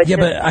 It's Yeah, just,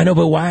 but I know,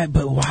 but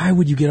why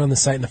would you get on the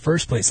site in the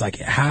first place? Like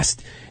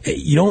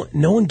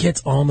no one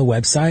gets on the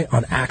website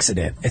on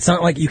accident. It's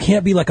not like you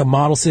can't be like a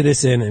model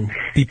citizen and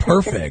be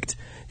perfect.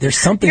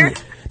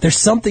 There's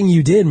something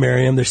you did,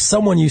 Miriam. There's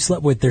someone you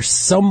slept with. There's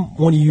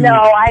someone you No,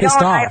 I pissed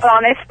don't. off.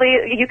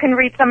 Honestly, you can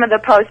read some of the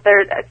posts.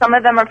 Some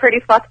of them are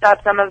pretty fucked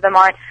up. Some of them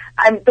aren't.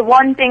 The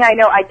one thing I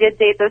know, I did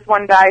date this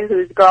one guy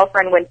whose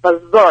girlfriend went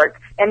berserk,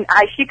 and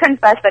she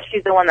confessed that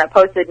she's the one that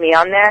posted me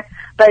on there.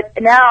 But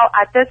now,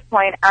 at this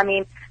point, I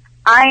mean,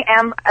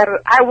 I'm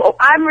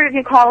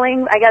really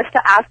calling, I guess,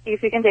 to ask you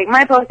if you can take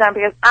my post down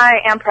because I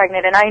am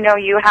pregnant, and I know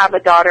you have a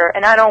daughter,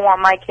 and I don't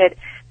want my kid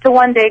to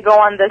one day go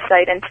on this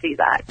site and see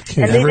that.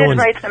 Okay, and they did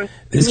write some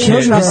This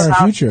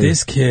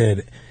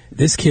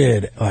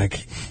kid,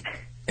 like,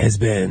 has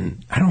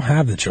been. I don't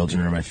have the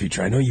children in my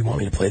future. I know you want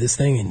me to play this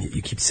thing, and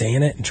you keep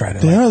saying it and try to.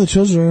 They are the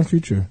children in our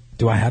future.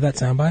 Do I have that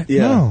soundbite?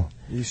 Yeah. No.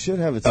 You should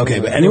have it. Okay,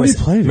 but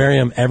anyways,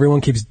 Miriam,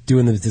 everyone keeps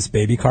doing this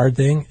baby card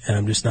thing, and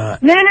I'm just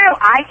not. No,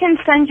 I can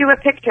send you a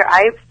picture.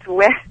 I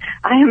swear,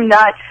 I am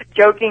not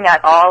joking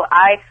at all.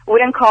 I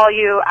wouldn't call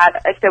you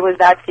if it was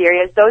that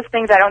serious. Those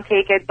things, I don't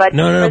take it. But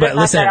No, for the but fact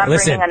listen, that I'm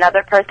bringing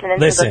another person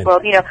into listen. this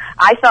world. You know,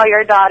 I saw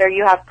your daughter.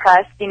 You have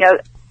press. You know,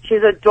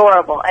 she's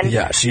adorable. And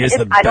Yeah, she is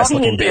the I don't best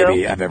looking hate you.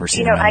 baby I've ever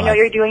seen You know, in my I know life.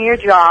 you're doing your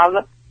job.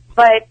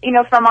 But, you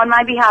know, from on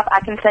my behalf, I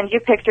can send you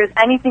pictures,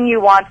 anything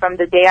you want from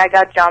the day I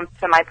got jumped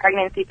to my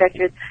pregnancy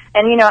pictures.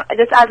 And, you know,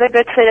 just as a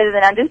good citizen,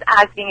 I'm just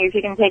asking you if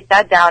you can take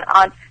that down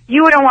on,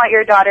 you wouldn't want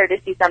your daughter to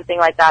see something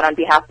like that on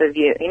behalf of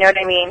you. You know what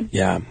I mean?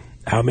 Yeah.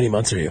 How many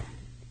months are you?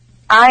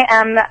 I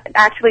am,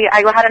 actually,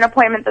 I had an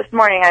appointment this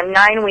morning. I'm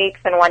 9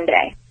 weeks and 1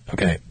 day.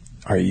 Okay.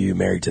 Are you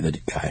married to the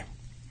guy?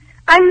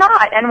 I'm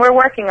not, and we're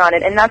working on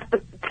it, and that's the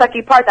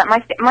sucky part that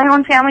my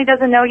own family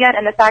doesn't know yet,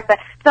 and the fact that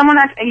someone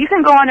actually, you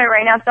can go on it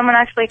right now, someone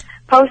actually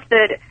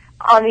posted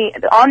on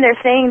there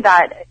saying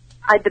that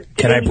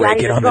Can I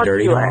break it on the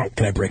dirty now?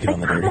 Can I break it on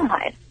the dirty?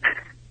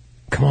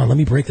 Come on, let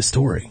me break the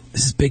story.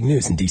 This is big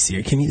news in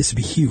DC. This would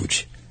be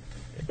huge.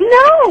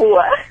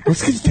 No.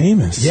 Let's get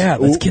famous. Yeah,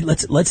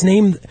 let's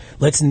name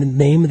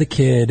the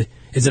kid.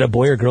 Is it a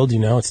boy or girl? Do you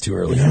know? It's too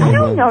early. I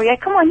don't know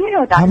yet. Come on, you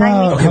know that. How 9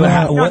 about- weeks. how You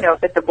about- don't know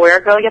if it's a boy or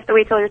girl. You have to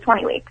wait till you're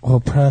 20 weeks. Well,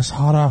 press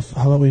hot off.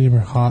 How about we name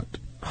her hot?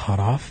 Hot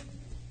off?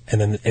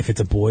 And then if it's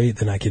a boy,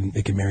 then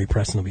it can marry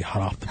Preston. It'll be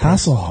hot off the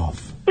press.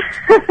 Hasselhoff.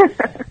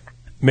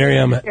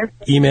 Miriam,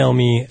 email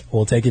me.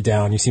 We'll take it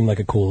down. You seem like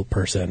a cool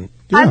person.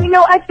 I mean,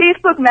 no, I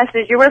Facebook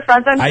message. You were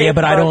friends on Facebook. Yeah,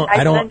 but I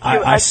sent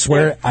you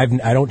swear, I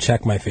don't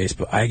check my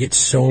Facebook. I get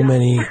so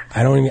many.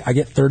 I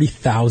get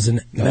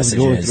 30,000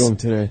 messages through them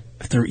today.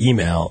 through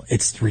email.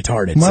 It's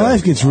retarded. My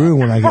life gets ruined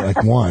when I get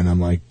like one. I'm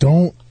like,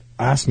 don't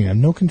ask me. I have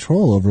no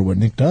control over what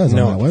Nick does on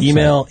that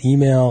website.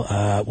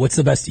 Email. What's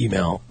the best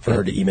email for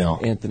her to email?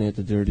 Anthony at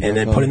the dirty. And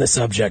then put in the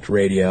subject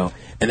radio,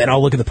 and then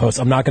I'll look at the post.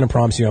 I'm not going to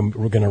promise you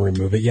we're going to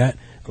remove it yet.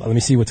 Let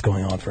me see what's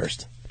going on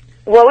first.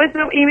 What was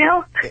the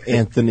email?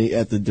 Anthony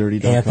at the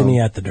dirty.com. Anthony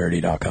at the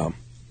dirty.com.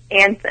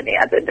 Anthony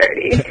at the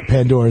dirty.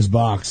 Pandora's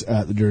box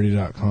at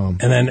thedirty.com.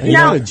 And then you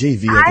got a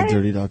JV at the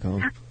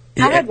dirty.com.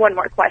 I had one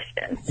more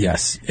question.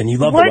 Yes, and you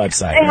love What the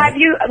website. Have right?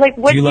 you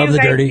what Do you love the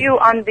guys dirty? do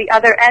on the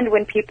other end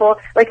when people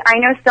I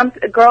know some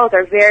girls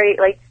are very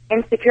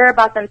insecure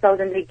about themselves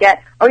and they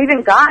get, or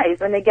even guys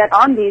when they get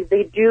on these,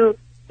 they do.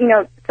 You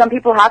know, some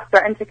people have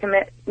threatened to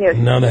commit.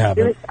 No, they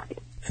haven't. Suicide.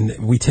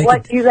 And we take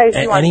What do you guys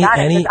do on that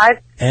end? 'Cause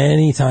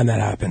anytime that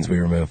happens, we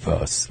remove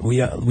posts. We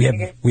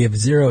have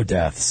 0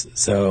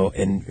 deaths,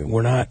 and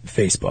we're not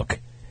Facebook.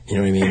 You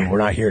know what I mean? We're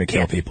not here to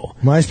kill people.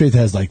 MySpace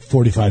has like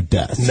 45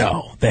 deaths.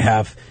 No, they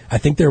have. I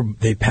think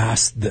they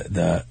passed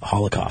the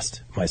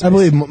Holocaust. MySpace. I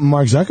believe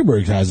Mark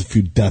Zuckerberg has a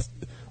few deaths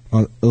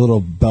on a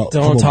little belt.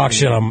 Don't talk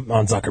shit on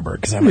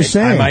Zuckerberg because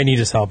I might need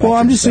his help. Well, after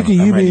I'm just this, sick of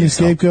so I you might being need a his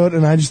help. scapegoat,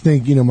 and I just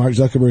think Mark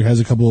Zuckerberg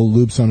has a couple of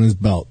loops on his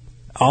belt.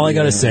 All I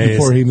gotta say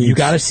Before is he moves. you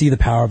gotta see the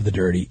power of the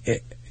dirty.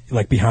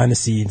 Behind the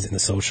scenes in the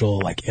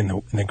social, in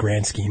the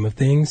grand scheme of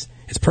things,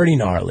 it's pretty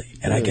gnarly,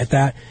 and I get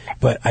that.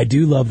 But I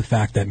do love the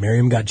fact that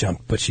Miriam got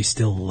jumped, but she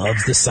still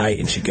loves the site,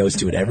 and she goes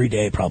to it every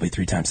day, probably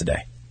 3 times a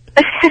day.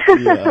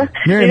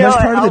 Miriam, that's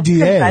part of the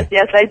DA.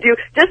 Yes, I do.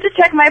 Just to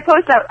check my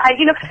posts out.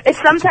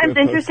 It's sometimes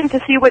interesting to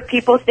see what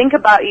people think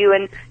about you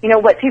and,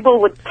 what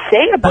people would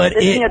say about But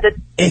this.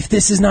 if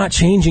this is not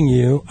changing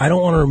you, I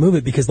don't want to remove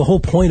it because the whole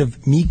point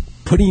of me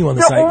putting you on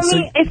the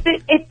site. If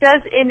it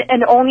does,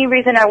 and the only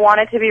reason I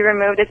want it to be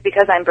removed is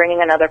because I'm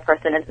bringing another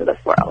person into this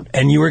world.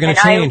 And you were going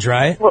to change,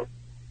 right? Well,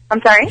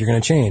 I'm sorry? You're going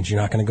to change.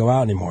 You're not going to go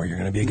out anymore. You're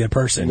going to be a good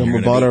person. No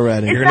You're more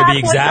going to be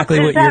exactly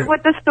what you're... Is that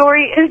what the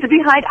story is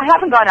behind? I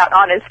haven't gone out,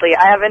 honestly.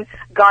 I haven't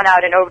gone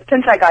out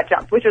since I got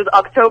jumped, which was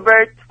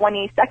October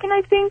 22nd,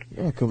 I think.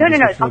 No,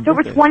 it's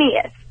October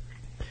 20th.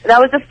 That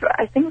was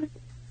I think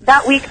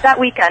that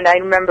weekend I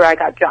remember I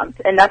got jumped,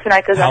 and that's when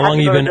How long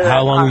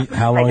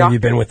have you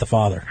been with the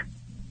father?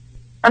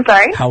 I'm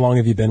sorry? How long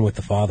have you been with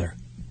the father?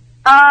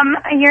 A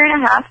year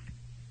and a half.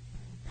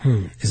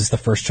 Is this the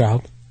first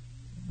child?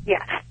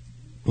 Yes.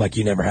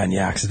 You never had any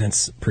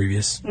accidents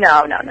previous?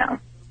 No.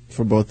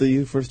 For both of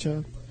you, first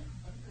child?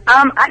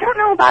 I don't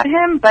know about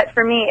him, but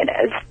for me it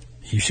is.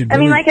 You should. I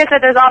mean, like I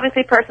said, there's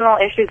obviously personal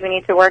issues we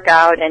need to work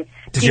out, and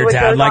Does your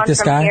dad like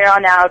this guy? Here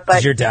on out, but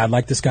does your dad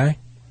like this guy?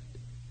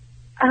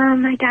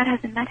 My dad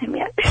hasn't met him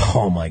yet.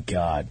 Oh my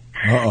God.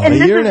 And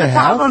this is the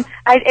problem.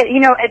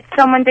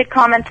 Someone did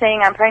comment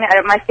saying I'm pregnant.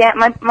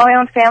 My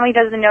own family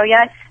doesn't know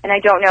yet, and I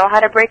don't know how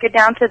to break it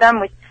down to them.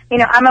 Which,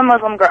 I'm a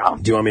Muslim girl.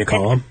 Do you want me to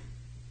call him?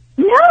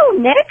 No,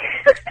 Nick.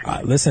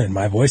 Listen,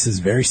 my voice is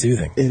very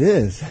soothing. It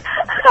is.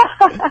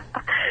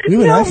 We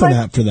have an iPhone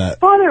app for that.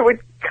 Father would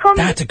come.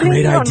 That's a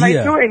great on my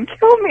idea. door and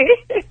kill me.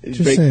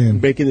 Just saying.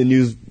 Breaking the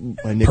news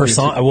by Nick.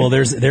 Well,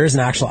 there's an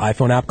actual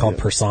iPhone app called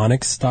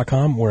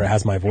Personix.com where it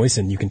has my voice,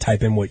 and you can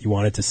type in what you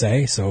want it to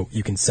say, so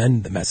you can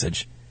send the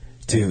message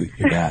to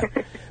your dad.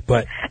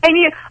 But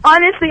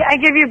honestly, I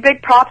give you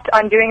big props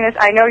on doing this.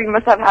 I know you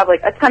must have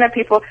like a ton of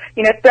people,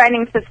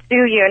 threatening to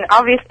sue you,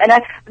 and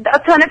a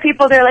ton of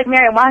people. They're like,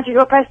 Mary, why don't you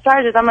go press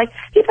charges? I'm like,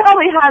 he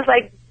probably has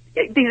like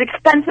these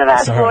expensive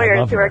ass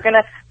lawyers who are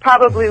gonna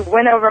probably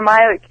win over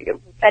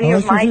any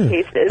of my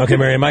cases. Okay,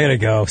 Mary, am I gonna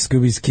go?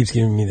 Scooby keeps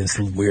giving me this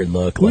weird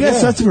look. We got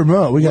stuff to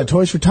promote. We got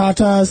Toys for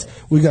Tatas.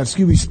 We got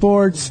Scooby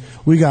Sports.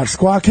 We got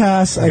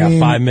Squawkcast. I got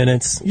 5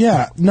 minutes.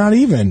 Yeah, not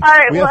even. All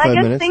right, well, I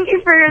guess thank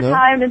you for your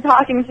time and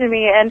talking to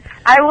me, and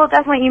I will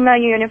definitely email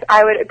you, and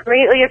I would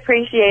greatly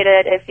appreciate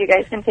it if you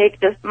guys can take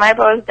just my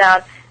post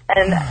down,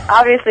 and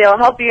obviously I'll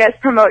help you guys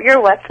promote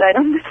your website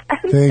on this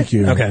end. Thank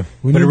you. Okay,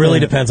 but it really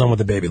depends on what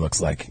the baby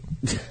looks like.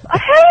 Hey!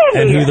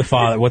 And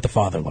what the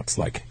father looks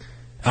like.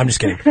 I'm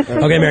just kidding.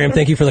 Okay, Miriam,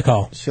 thank you for the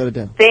call. Shut it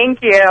down. Thank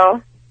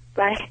you.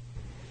 Bye.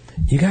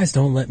 You guys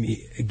don't let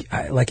me...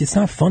 it's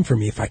not fun for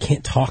me if I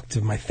can't talk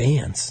to my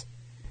fans.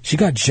 She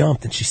got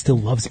jumped and she still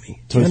loves me.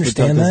 Do you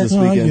understand that?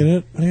 No, I get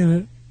it.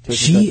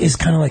 She is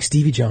kind of like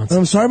Stevie Johnson.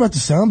 I'm sorry about the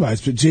sound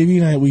bites, but JV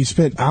and I, we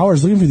spent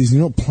hours looking for these and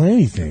you don't play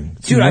anything.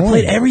 It's Dude, annoying. I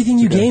played everything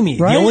you gave me.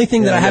 Right? The only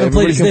thing that I haven't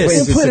played is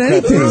this. You didn't play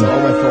anything. It's all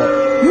my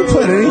fault. You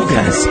played anything. What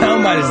kind of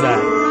soundbite is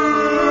that?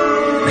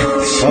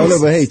 Oh no,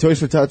 but hey, Toys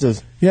for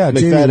Tatas. Yeah,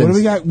 JV, what do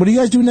we got? What do you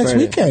guys do next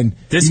weekend?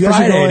 This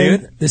Friday,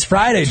 dude. This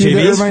Friday, to JV.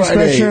 the Irvine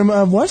Spectrum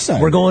of Westside.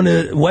 We're going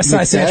to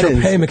Westside San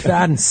Tropez,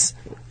 McFadden's.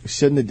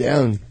 Shutting it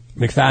down.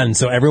 McFadden.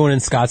 So everyone in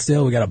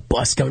Scottsdale, we got a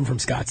bus coming from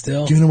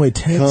Scottsdale. Giving away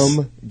tits.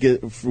 Come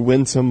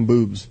win some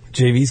boobs.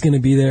 JV's going to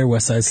be there,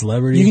 Westside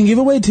Celebrity. You can give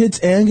away tits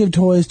and give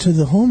toys to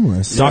the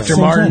homeless. Dr.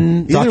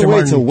 Martin. Either way,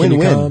 it's a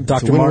win-win.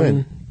 Dr.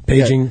 Martin.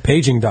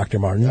 Paging Dr.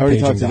 Martin. I already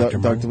talked to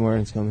Dr.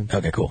 Martin's coming.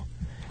 Okay, cool.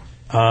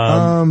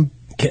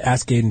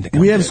 Ask Gaten to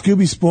come. We have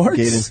Scooby Sports.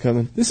 Gaten's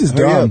coming. This is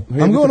dumb.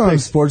 I'm going on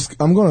Sports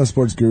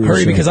Guru.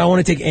 Hurry, because I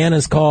want to take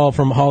Anna's call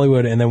from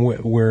Hollywood, and then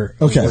we're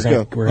okay. Let's go.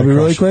 I'll be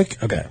really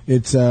quick. Okay.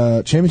 It's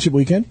championship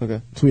weekend.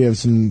 Okay. So we have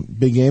some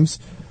big games.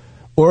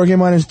 Oregon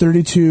minus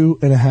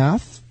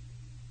 32.5.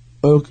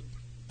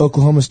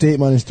 Oklahoma State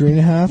minus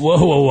 3.5.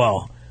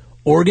 Whoa.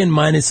 Oregon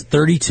minus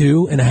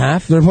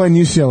 32.5. They're playing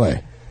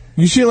UCLA.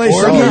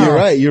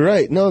 UCLA. You're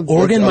right. No,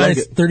 Oregon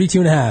minus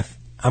 32.5.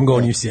 I'm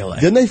going UCLA.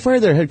 Didn't they fire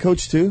their head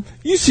coach too?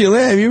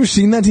 UCLA. Have you ever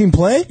seen that team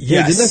play? Yes.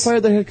 Yeah, didn't they fire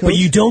their head coach? But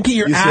you don't get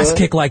your ass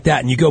kicked like that,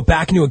 and you go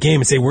back into a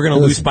game and say we're going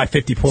to lose by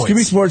 50 points.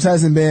 Scooby Sports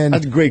hasn't been.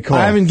 That's a great call.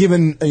 I haven't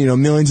given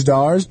millions of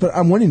dollars, but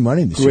I'm winning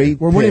money this year.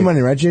 We're winning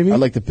money, right, JV? I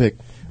like the pick.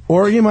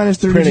 Oregon minus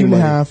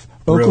 32.5.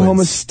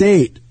 Oklahoma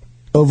State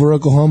over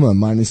Oklahoma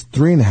minus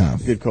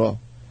 3.5. Good call.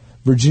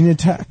 Virginia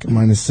Tech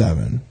minus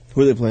 7.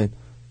 Who are they playing?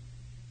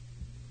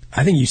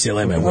 I think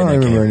UCLA might win that game. I don't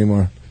remember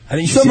anymore. I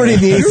think somebody in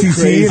the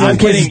ACC. I'm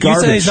kidding. You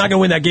said he's not going to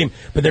win that game,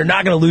 but they're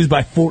not going to lose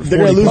by 40. They're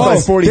going to lose by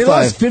 45. They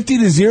lost 50-0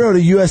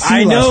 to USC.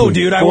 I know, last week.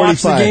 dude. I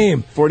watched the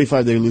game.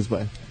 45 they lose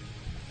by.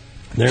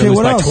 They're going to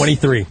lose by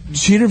 23.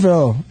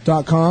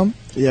 Cheaterville.com.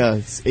 Yeah,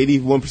 it's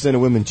 81%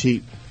 of women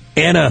cheat.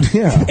 Anna.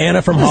 Yeah.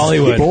 Anna from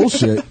Hollywood.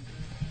 Bullshit.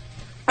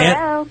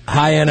 Hello.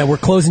 Hi, Anna. We're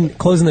closing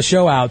the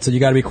show out, so you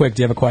got to be quick.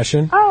 Do you have a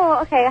question? Oh,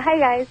 okay. Hi,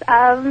 guys.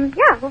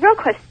 Yeah,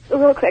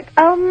 real quick.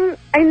 I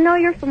know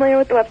you're familiar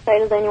with the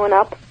website Is Anyone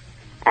Up?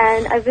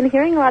 And I've been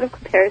hearing a lot of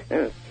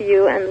comparisons to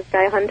you and this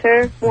guy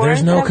Hunter.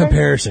 There's no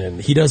comparison.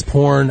 He does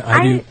porn.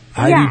 I do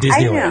Disneyland.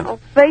 I know.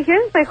 But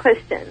here's my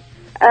question.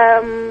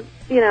 I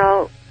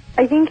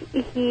think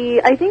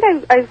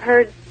I've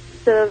heard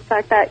the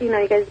fact that you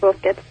guys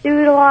both get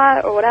sued a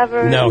lot or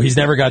whatever. No, he's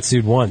never got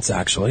sued once,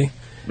 actually.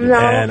 No.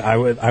 And I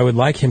would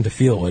like him to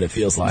feel what it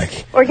feels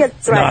like. Or get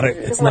threatened.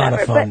 It's not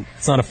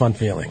a fun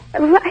feeling. I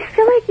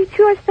feel like you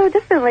two are so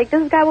different. Like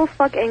this guy will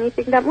fuck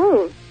anything that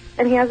moves.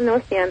 And he has no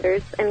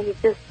standards, and he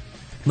just...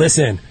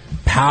 Listen,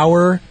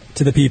 power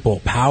to the people.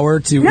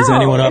 Power to Is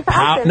Anyone Up?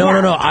 Awesome,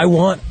 No. I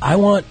want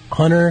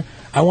Hunter.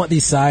 I want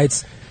these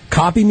sites.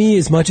 Copy me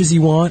as much as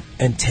you want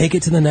and take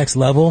it to the next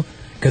level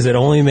because it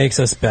only makes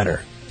us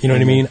better. You know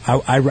what I mean?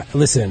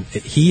 Listen,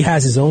 he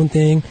has his own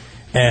thing,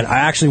 and I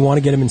actually want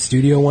to get him in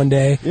studio one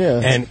day.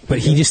 Yeah. But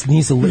he just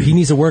needs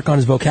to work on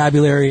his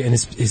vocabulary and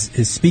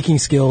his speaking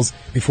skills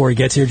before he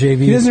gets here, JV.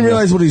 He doesn't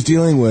realize what he's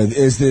dealing with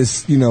is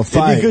this, fight.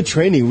 It'd be good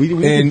training.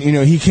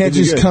 He can't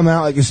just come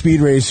out like a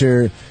speed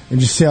racer and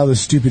just say all this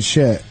stupid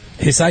shit.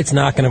 His site's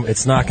not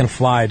gonna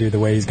fly, dude, the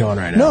way he's going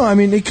right now. No, I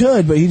mean it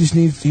could, but he just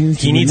needs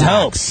He needs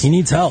help. He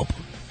needs help.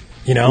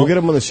 We'll get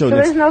him on the show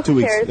next 2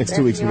 weeks. Next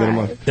 2 weeks we'll get him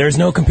on. There's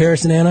no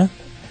comparison, Anna.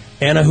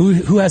 Anna,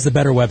 who has the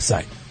better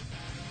website?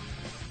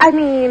 I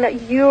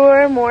mean,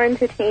 you're more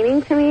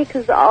entertaining to me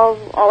because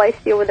all I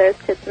see over there is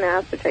tits and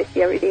ass, which I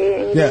see every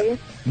day. Any day.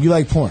 You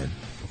like porn.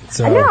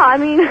 So No, I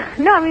mean,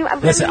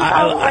 Listen,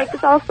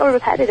 it's all so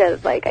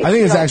repetitive. Like, I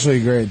think it's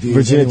actually great. Dude.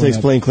 Virginia takes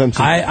playing Clemson.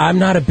 I'm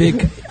not a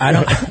big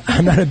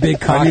I'm not a big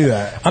cock. I knew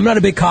that. I'm not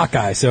a big cock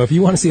guy. So if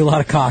you want to see a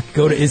lot of cock,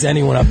 go to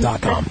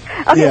isanyoneup.com.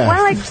 Okay,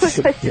 one quick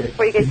question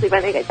before you guys leave. I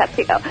know you guys have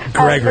to go.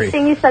 Gregory. The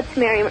thing you said to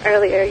Miriam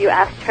earlier, you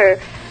asked her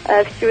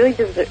if she really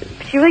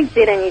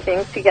did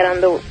anything to get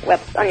on your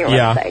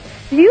website.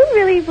 Do you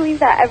really believe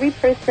that every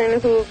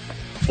person who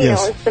you know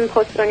has been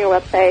posted on your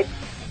website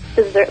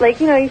deserve, like,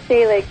 you know, you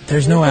say like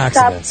there's no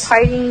accidents. Stop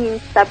partying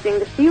and stop doing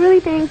this. Do you really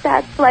think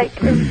that's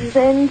like a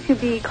reason to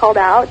be called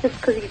out just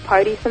because you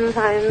party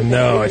sometimes?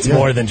 No, it's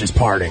more than just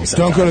partying. Sometimes.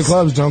 Don't go to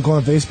clubs. Don't go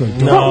on Facebook.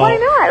 No, but why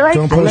not? Like,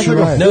 don't post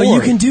your life. No,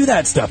 you can do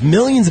that stuff.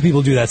 Millions of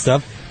people do that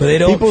stuff, but they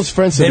don't. People's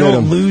friends they submit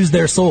don't them. lose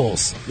their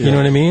souls. Yeah. You know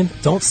what I mean?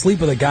 Don't sleep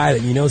with a guy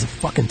that you know is a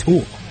fucking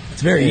tool.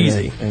 It's very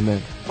easy.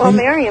 Amen. Well,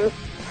 Miriam's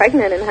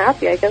pregnant and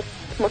happy. I guess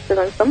must have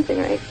done something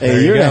right. Hey,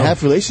 a year and a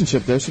half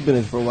relationship there. She's been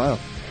in for a while.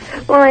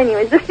 Well,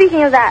 anyways, just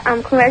speaking of that,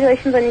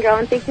 congratulations on your girl,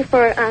 and thank you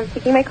for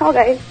taking my call,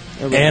 guys.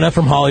 Anna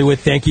from Hollywood,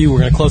 thank you. We're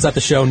going to close out the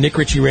show. Nick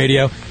Ritchie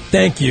Radio,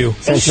 thank you.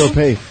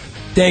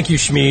 Thank you,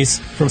 Shmeez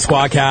from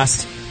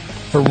Squadcast,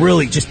 for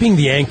really just being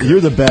the anchor.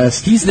 You're the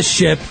best. He's the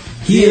ship.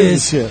 He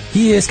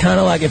is kind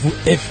of like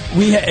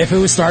if it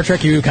was Star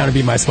Trek, he would kind of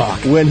be my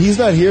Spock. When he's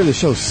not here, the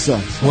show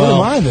sucks. Well,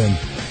 what am I then?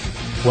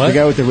 What? The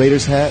guy with the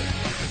Raiders hat.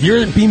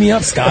 You're beam me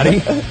up,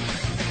 Scotty.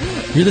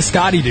 You're the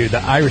Scotty dude,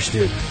 the Irish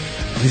dude.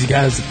 These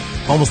guys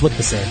almost look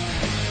the same.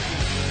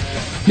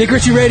 Nick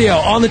Ritchie Radio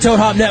on the Toad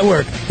Hop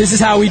Network. This is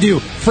how we do.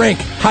 Frank,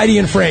 Heidi,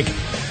 and Frank.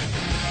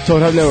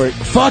 Toad Hop Network.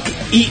 Fuck,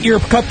 eat your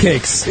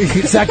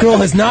cupcakes. That girl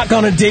has not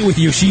gone on a date with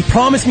you. She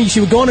promised me she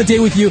would go on a date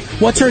with you.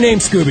 What's her name,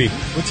 Scooby?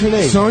 What's her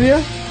name?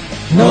 Sonia?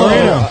 No.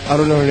 Moreno. I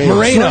don't know her name.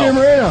 Moreno. Sonia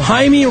Moreno.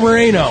 Jaime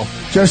Moreno.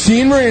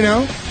 Justine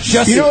Moreno.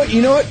 Justine.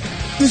 You know what?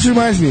 This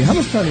reminds me. How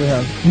much time do we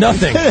have?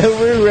 Nothing.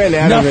 We ran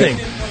out Nothing.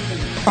 of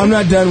it. I'm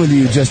not done with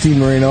you, Justine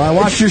Moreno. I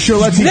watched your show.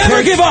 Let's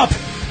Never give up.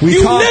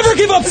 You never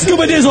give up,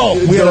 Scuba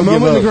Dizzle. We had a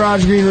moment in the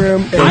garage green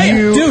room.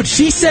 And dude,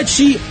 she said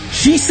she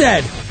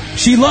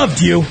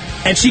loved you,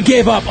 and she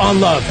gave up on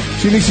love.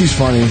 She thinks she's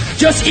funny.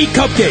 Just eat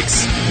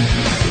cupcakes.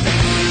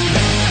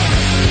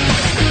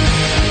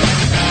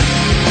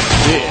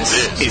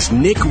 This is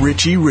Nick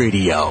Ritchie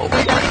Radio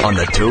on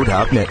the Toad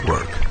Hop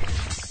Network.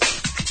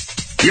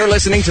 You're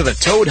listening to the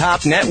Toad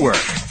Hop Network,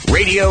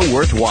 radio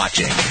worth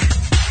watching.